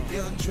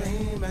 you're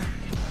dreaming.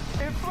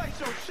 Inflate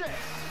your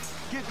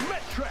chest. Get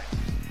Metrex.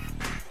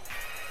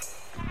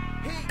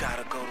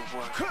 Gotta go to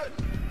work. Good.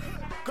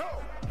 Go.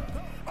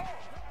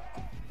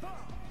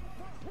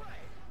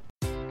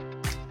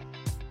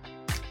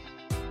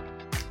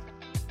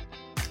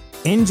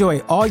 Enjoy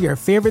all your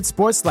favorite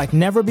sports like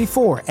never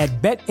before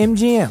at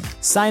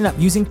BetMGM. Sign up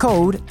using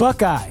code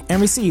Buckeye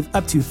and receive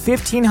up to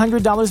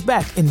 $1,500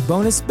 back in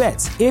bonus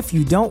bets if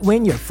you don't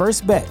win your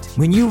first bet.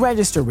 When you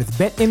register with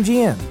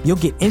BetMGM, you'll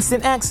get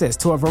instant access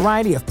to a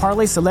variety of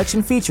parlay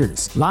selection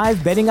features,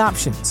 live betting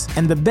options,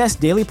 and the best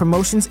daily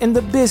promotions in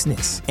the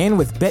business. And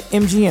with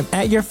BetMGM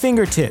at your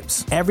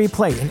fingertips, every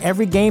play and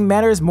every game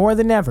matters more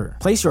than ever.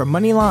 Place your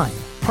money line,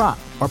 prop,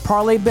 or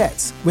parlay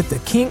bets with the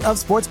king of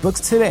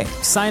sportsbooks today.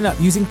 Sign up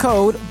using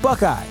code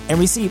Buckeye and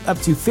receive up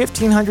to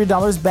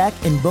 $1,500 back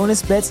in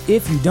bonus bets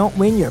if you don't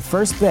win your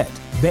first bet.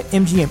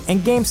 BetMGM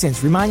and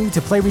GameSense remind you to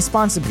play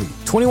responsibly.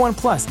 21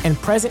 plus and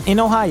present in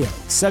Ohio,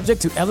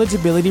 subject to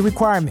eligibility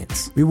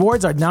requirements.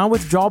 Rewards are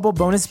non-withdrawable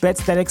bonus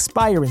bets that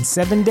expire in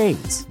 7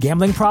 days.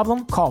 Gambling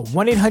problem? Call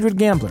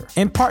 1-800-GAMBLER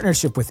in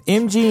partnership with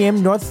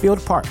MGM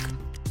Northfield Park.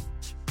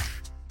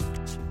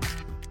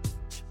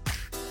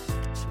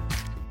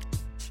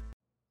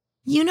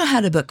 You know how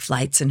to book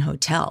flights and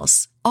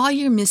hotels. All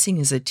you're missing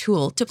is a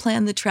tool to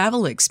plan the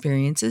travel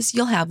experiences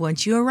you'll have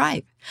once you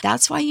arrive.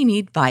 That's why you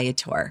need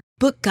Viator.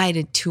 Book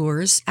guided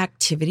tours,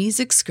 activities,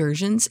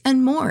 excursions,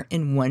 and more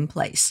in one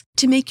place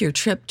to make your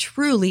trip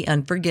truly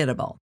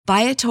unforgettable.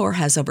 Viator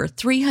has over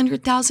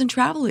 300,000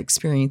 travel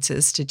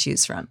experiences to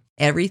choose from.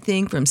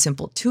 Everything from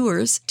simple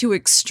tours to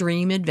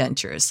extreme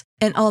adventures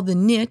and all the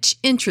niche,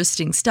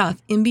 interesting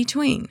stuff in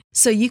between.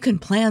 So you can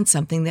plan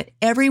something that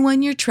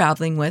everyone you're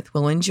traveling with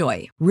will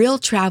enjoy. Real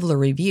traveler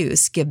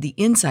reviews give the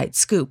inside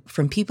scoop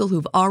from people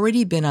who've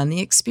already been on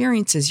the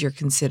experiences you're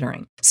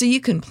considering. So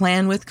you can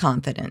plan with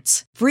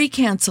confidence. Free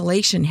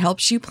cancellation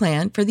helps you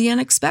plan for the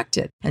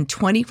unexpected. And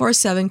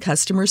 24/7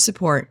 customer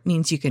support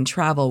means you can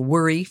travel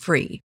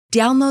worry-free.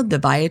 Download the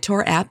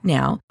Viator app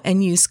now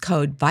and use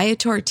code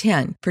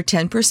Viator10 for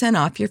 10%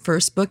 off your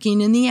first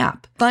booking in the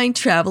app. Find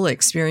travel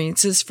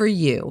experiences for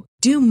you.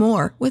 Do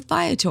more with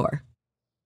Viator.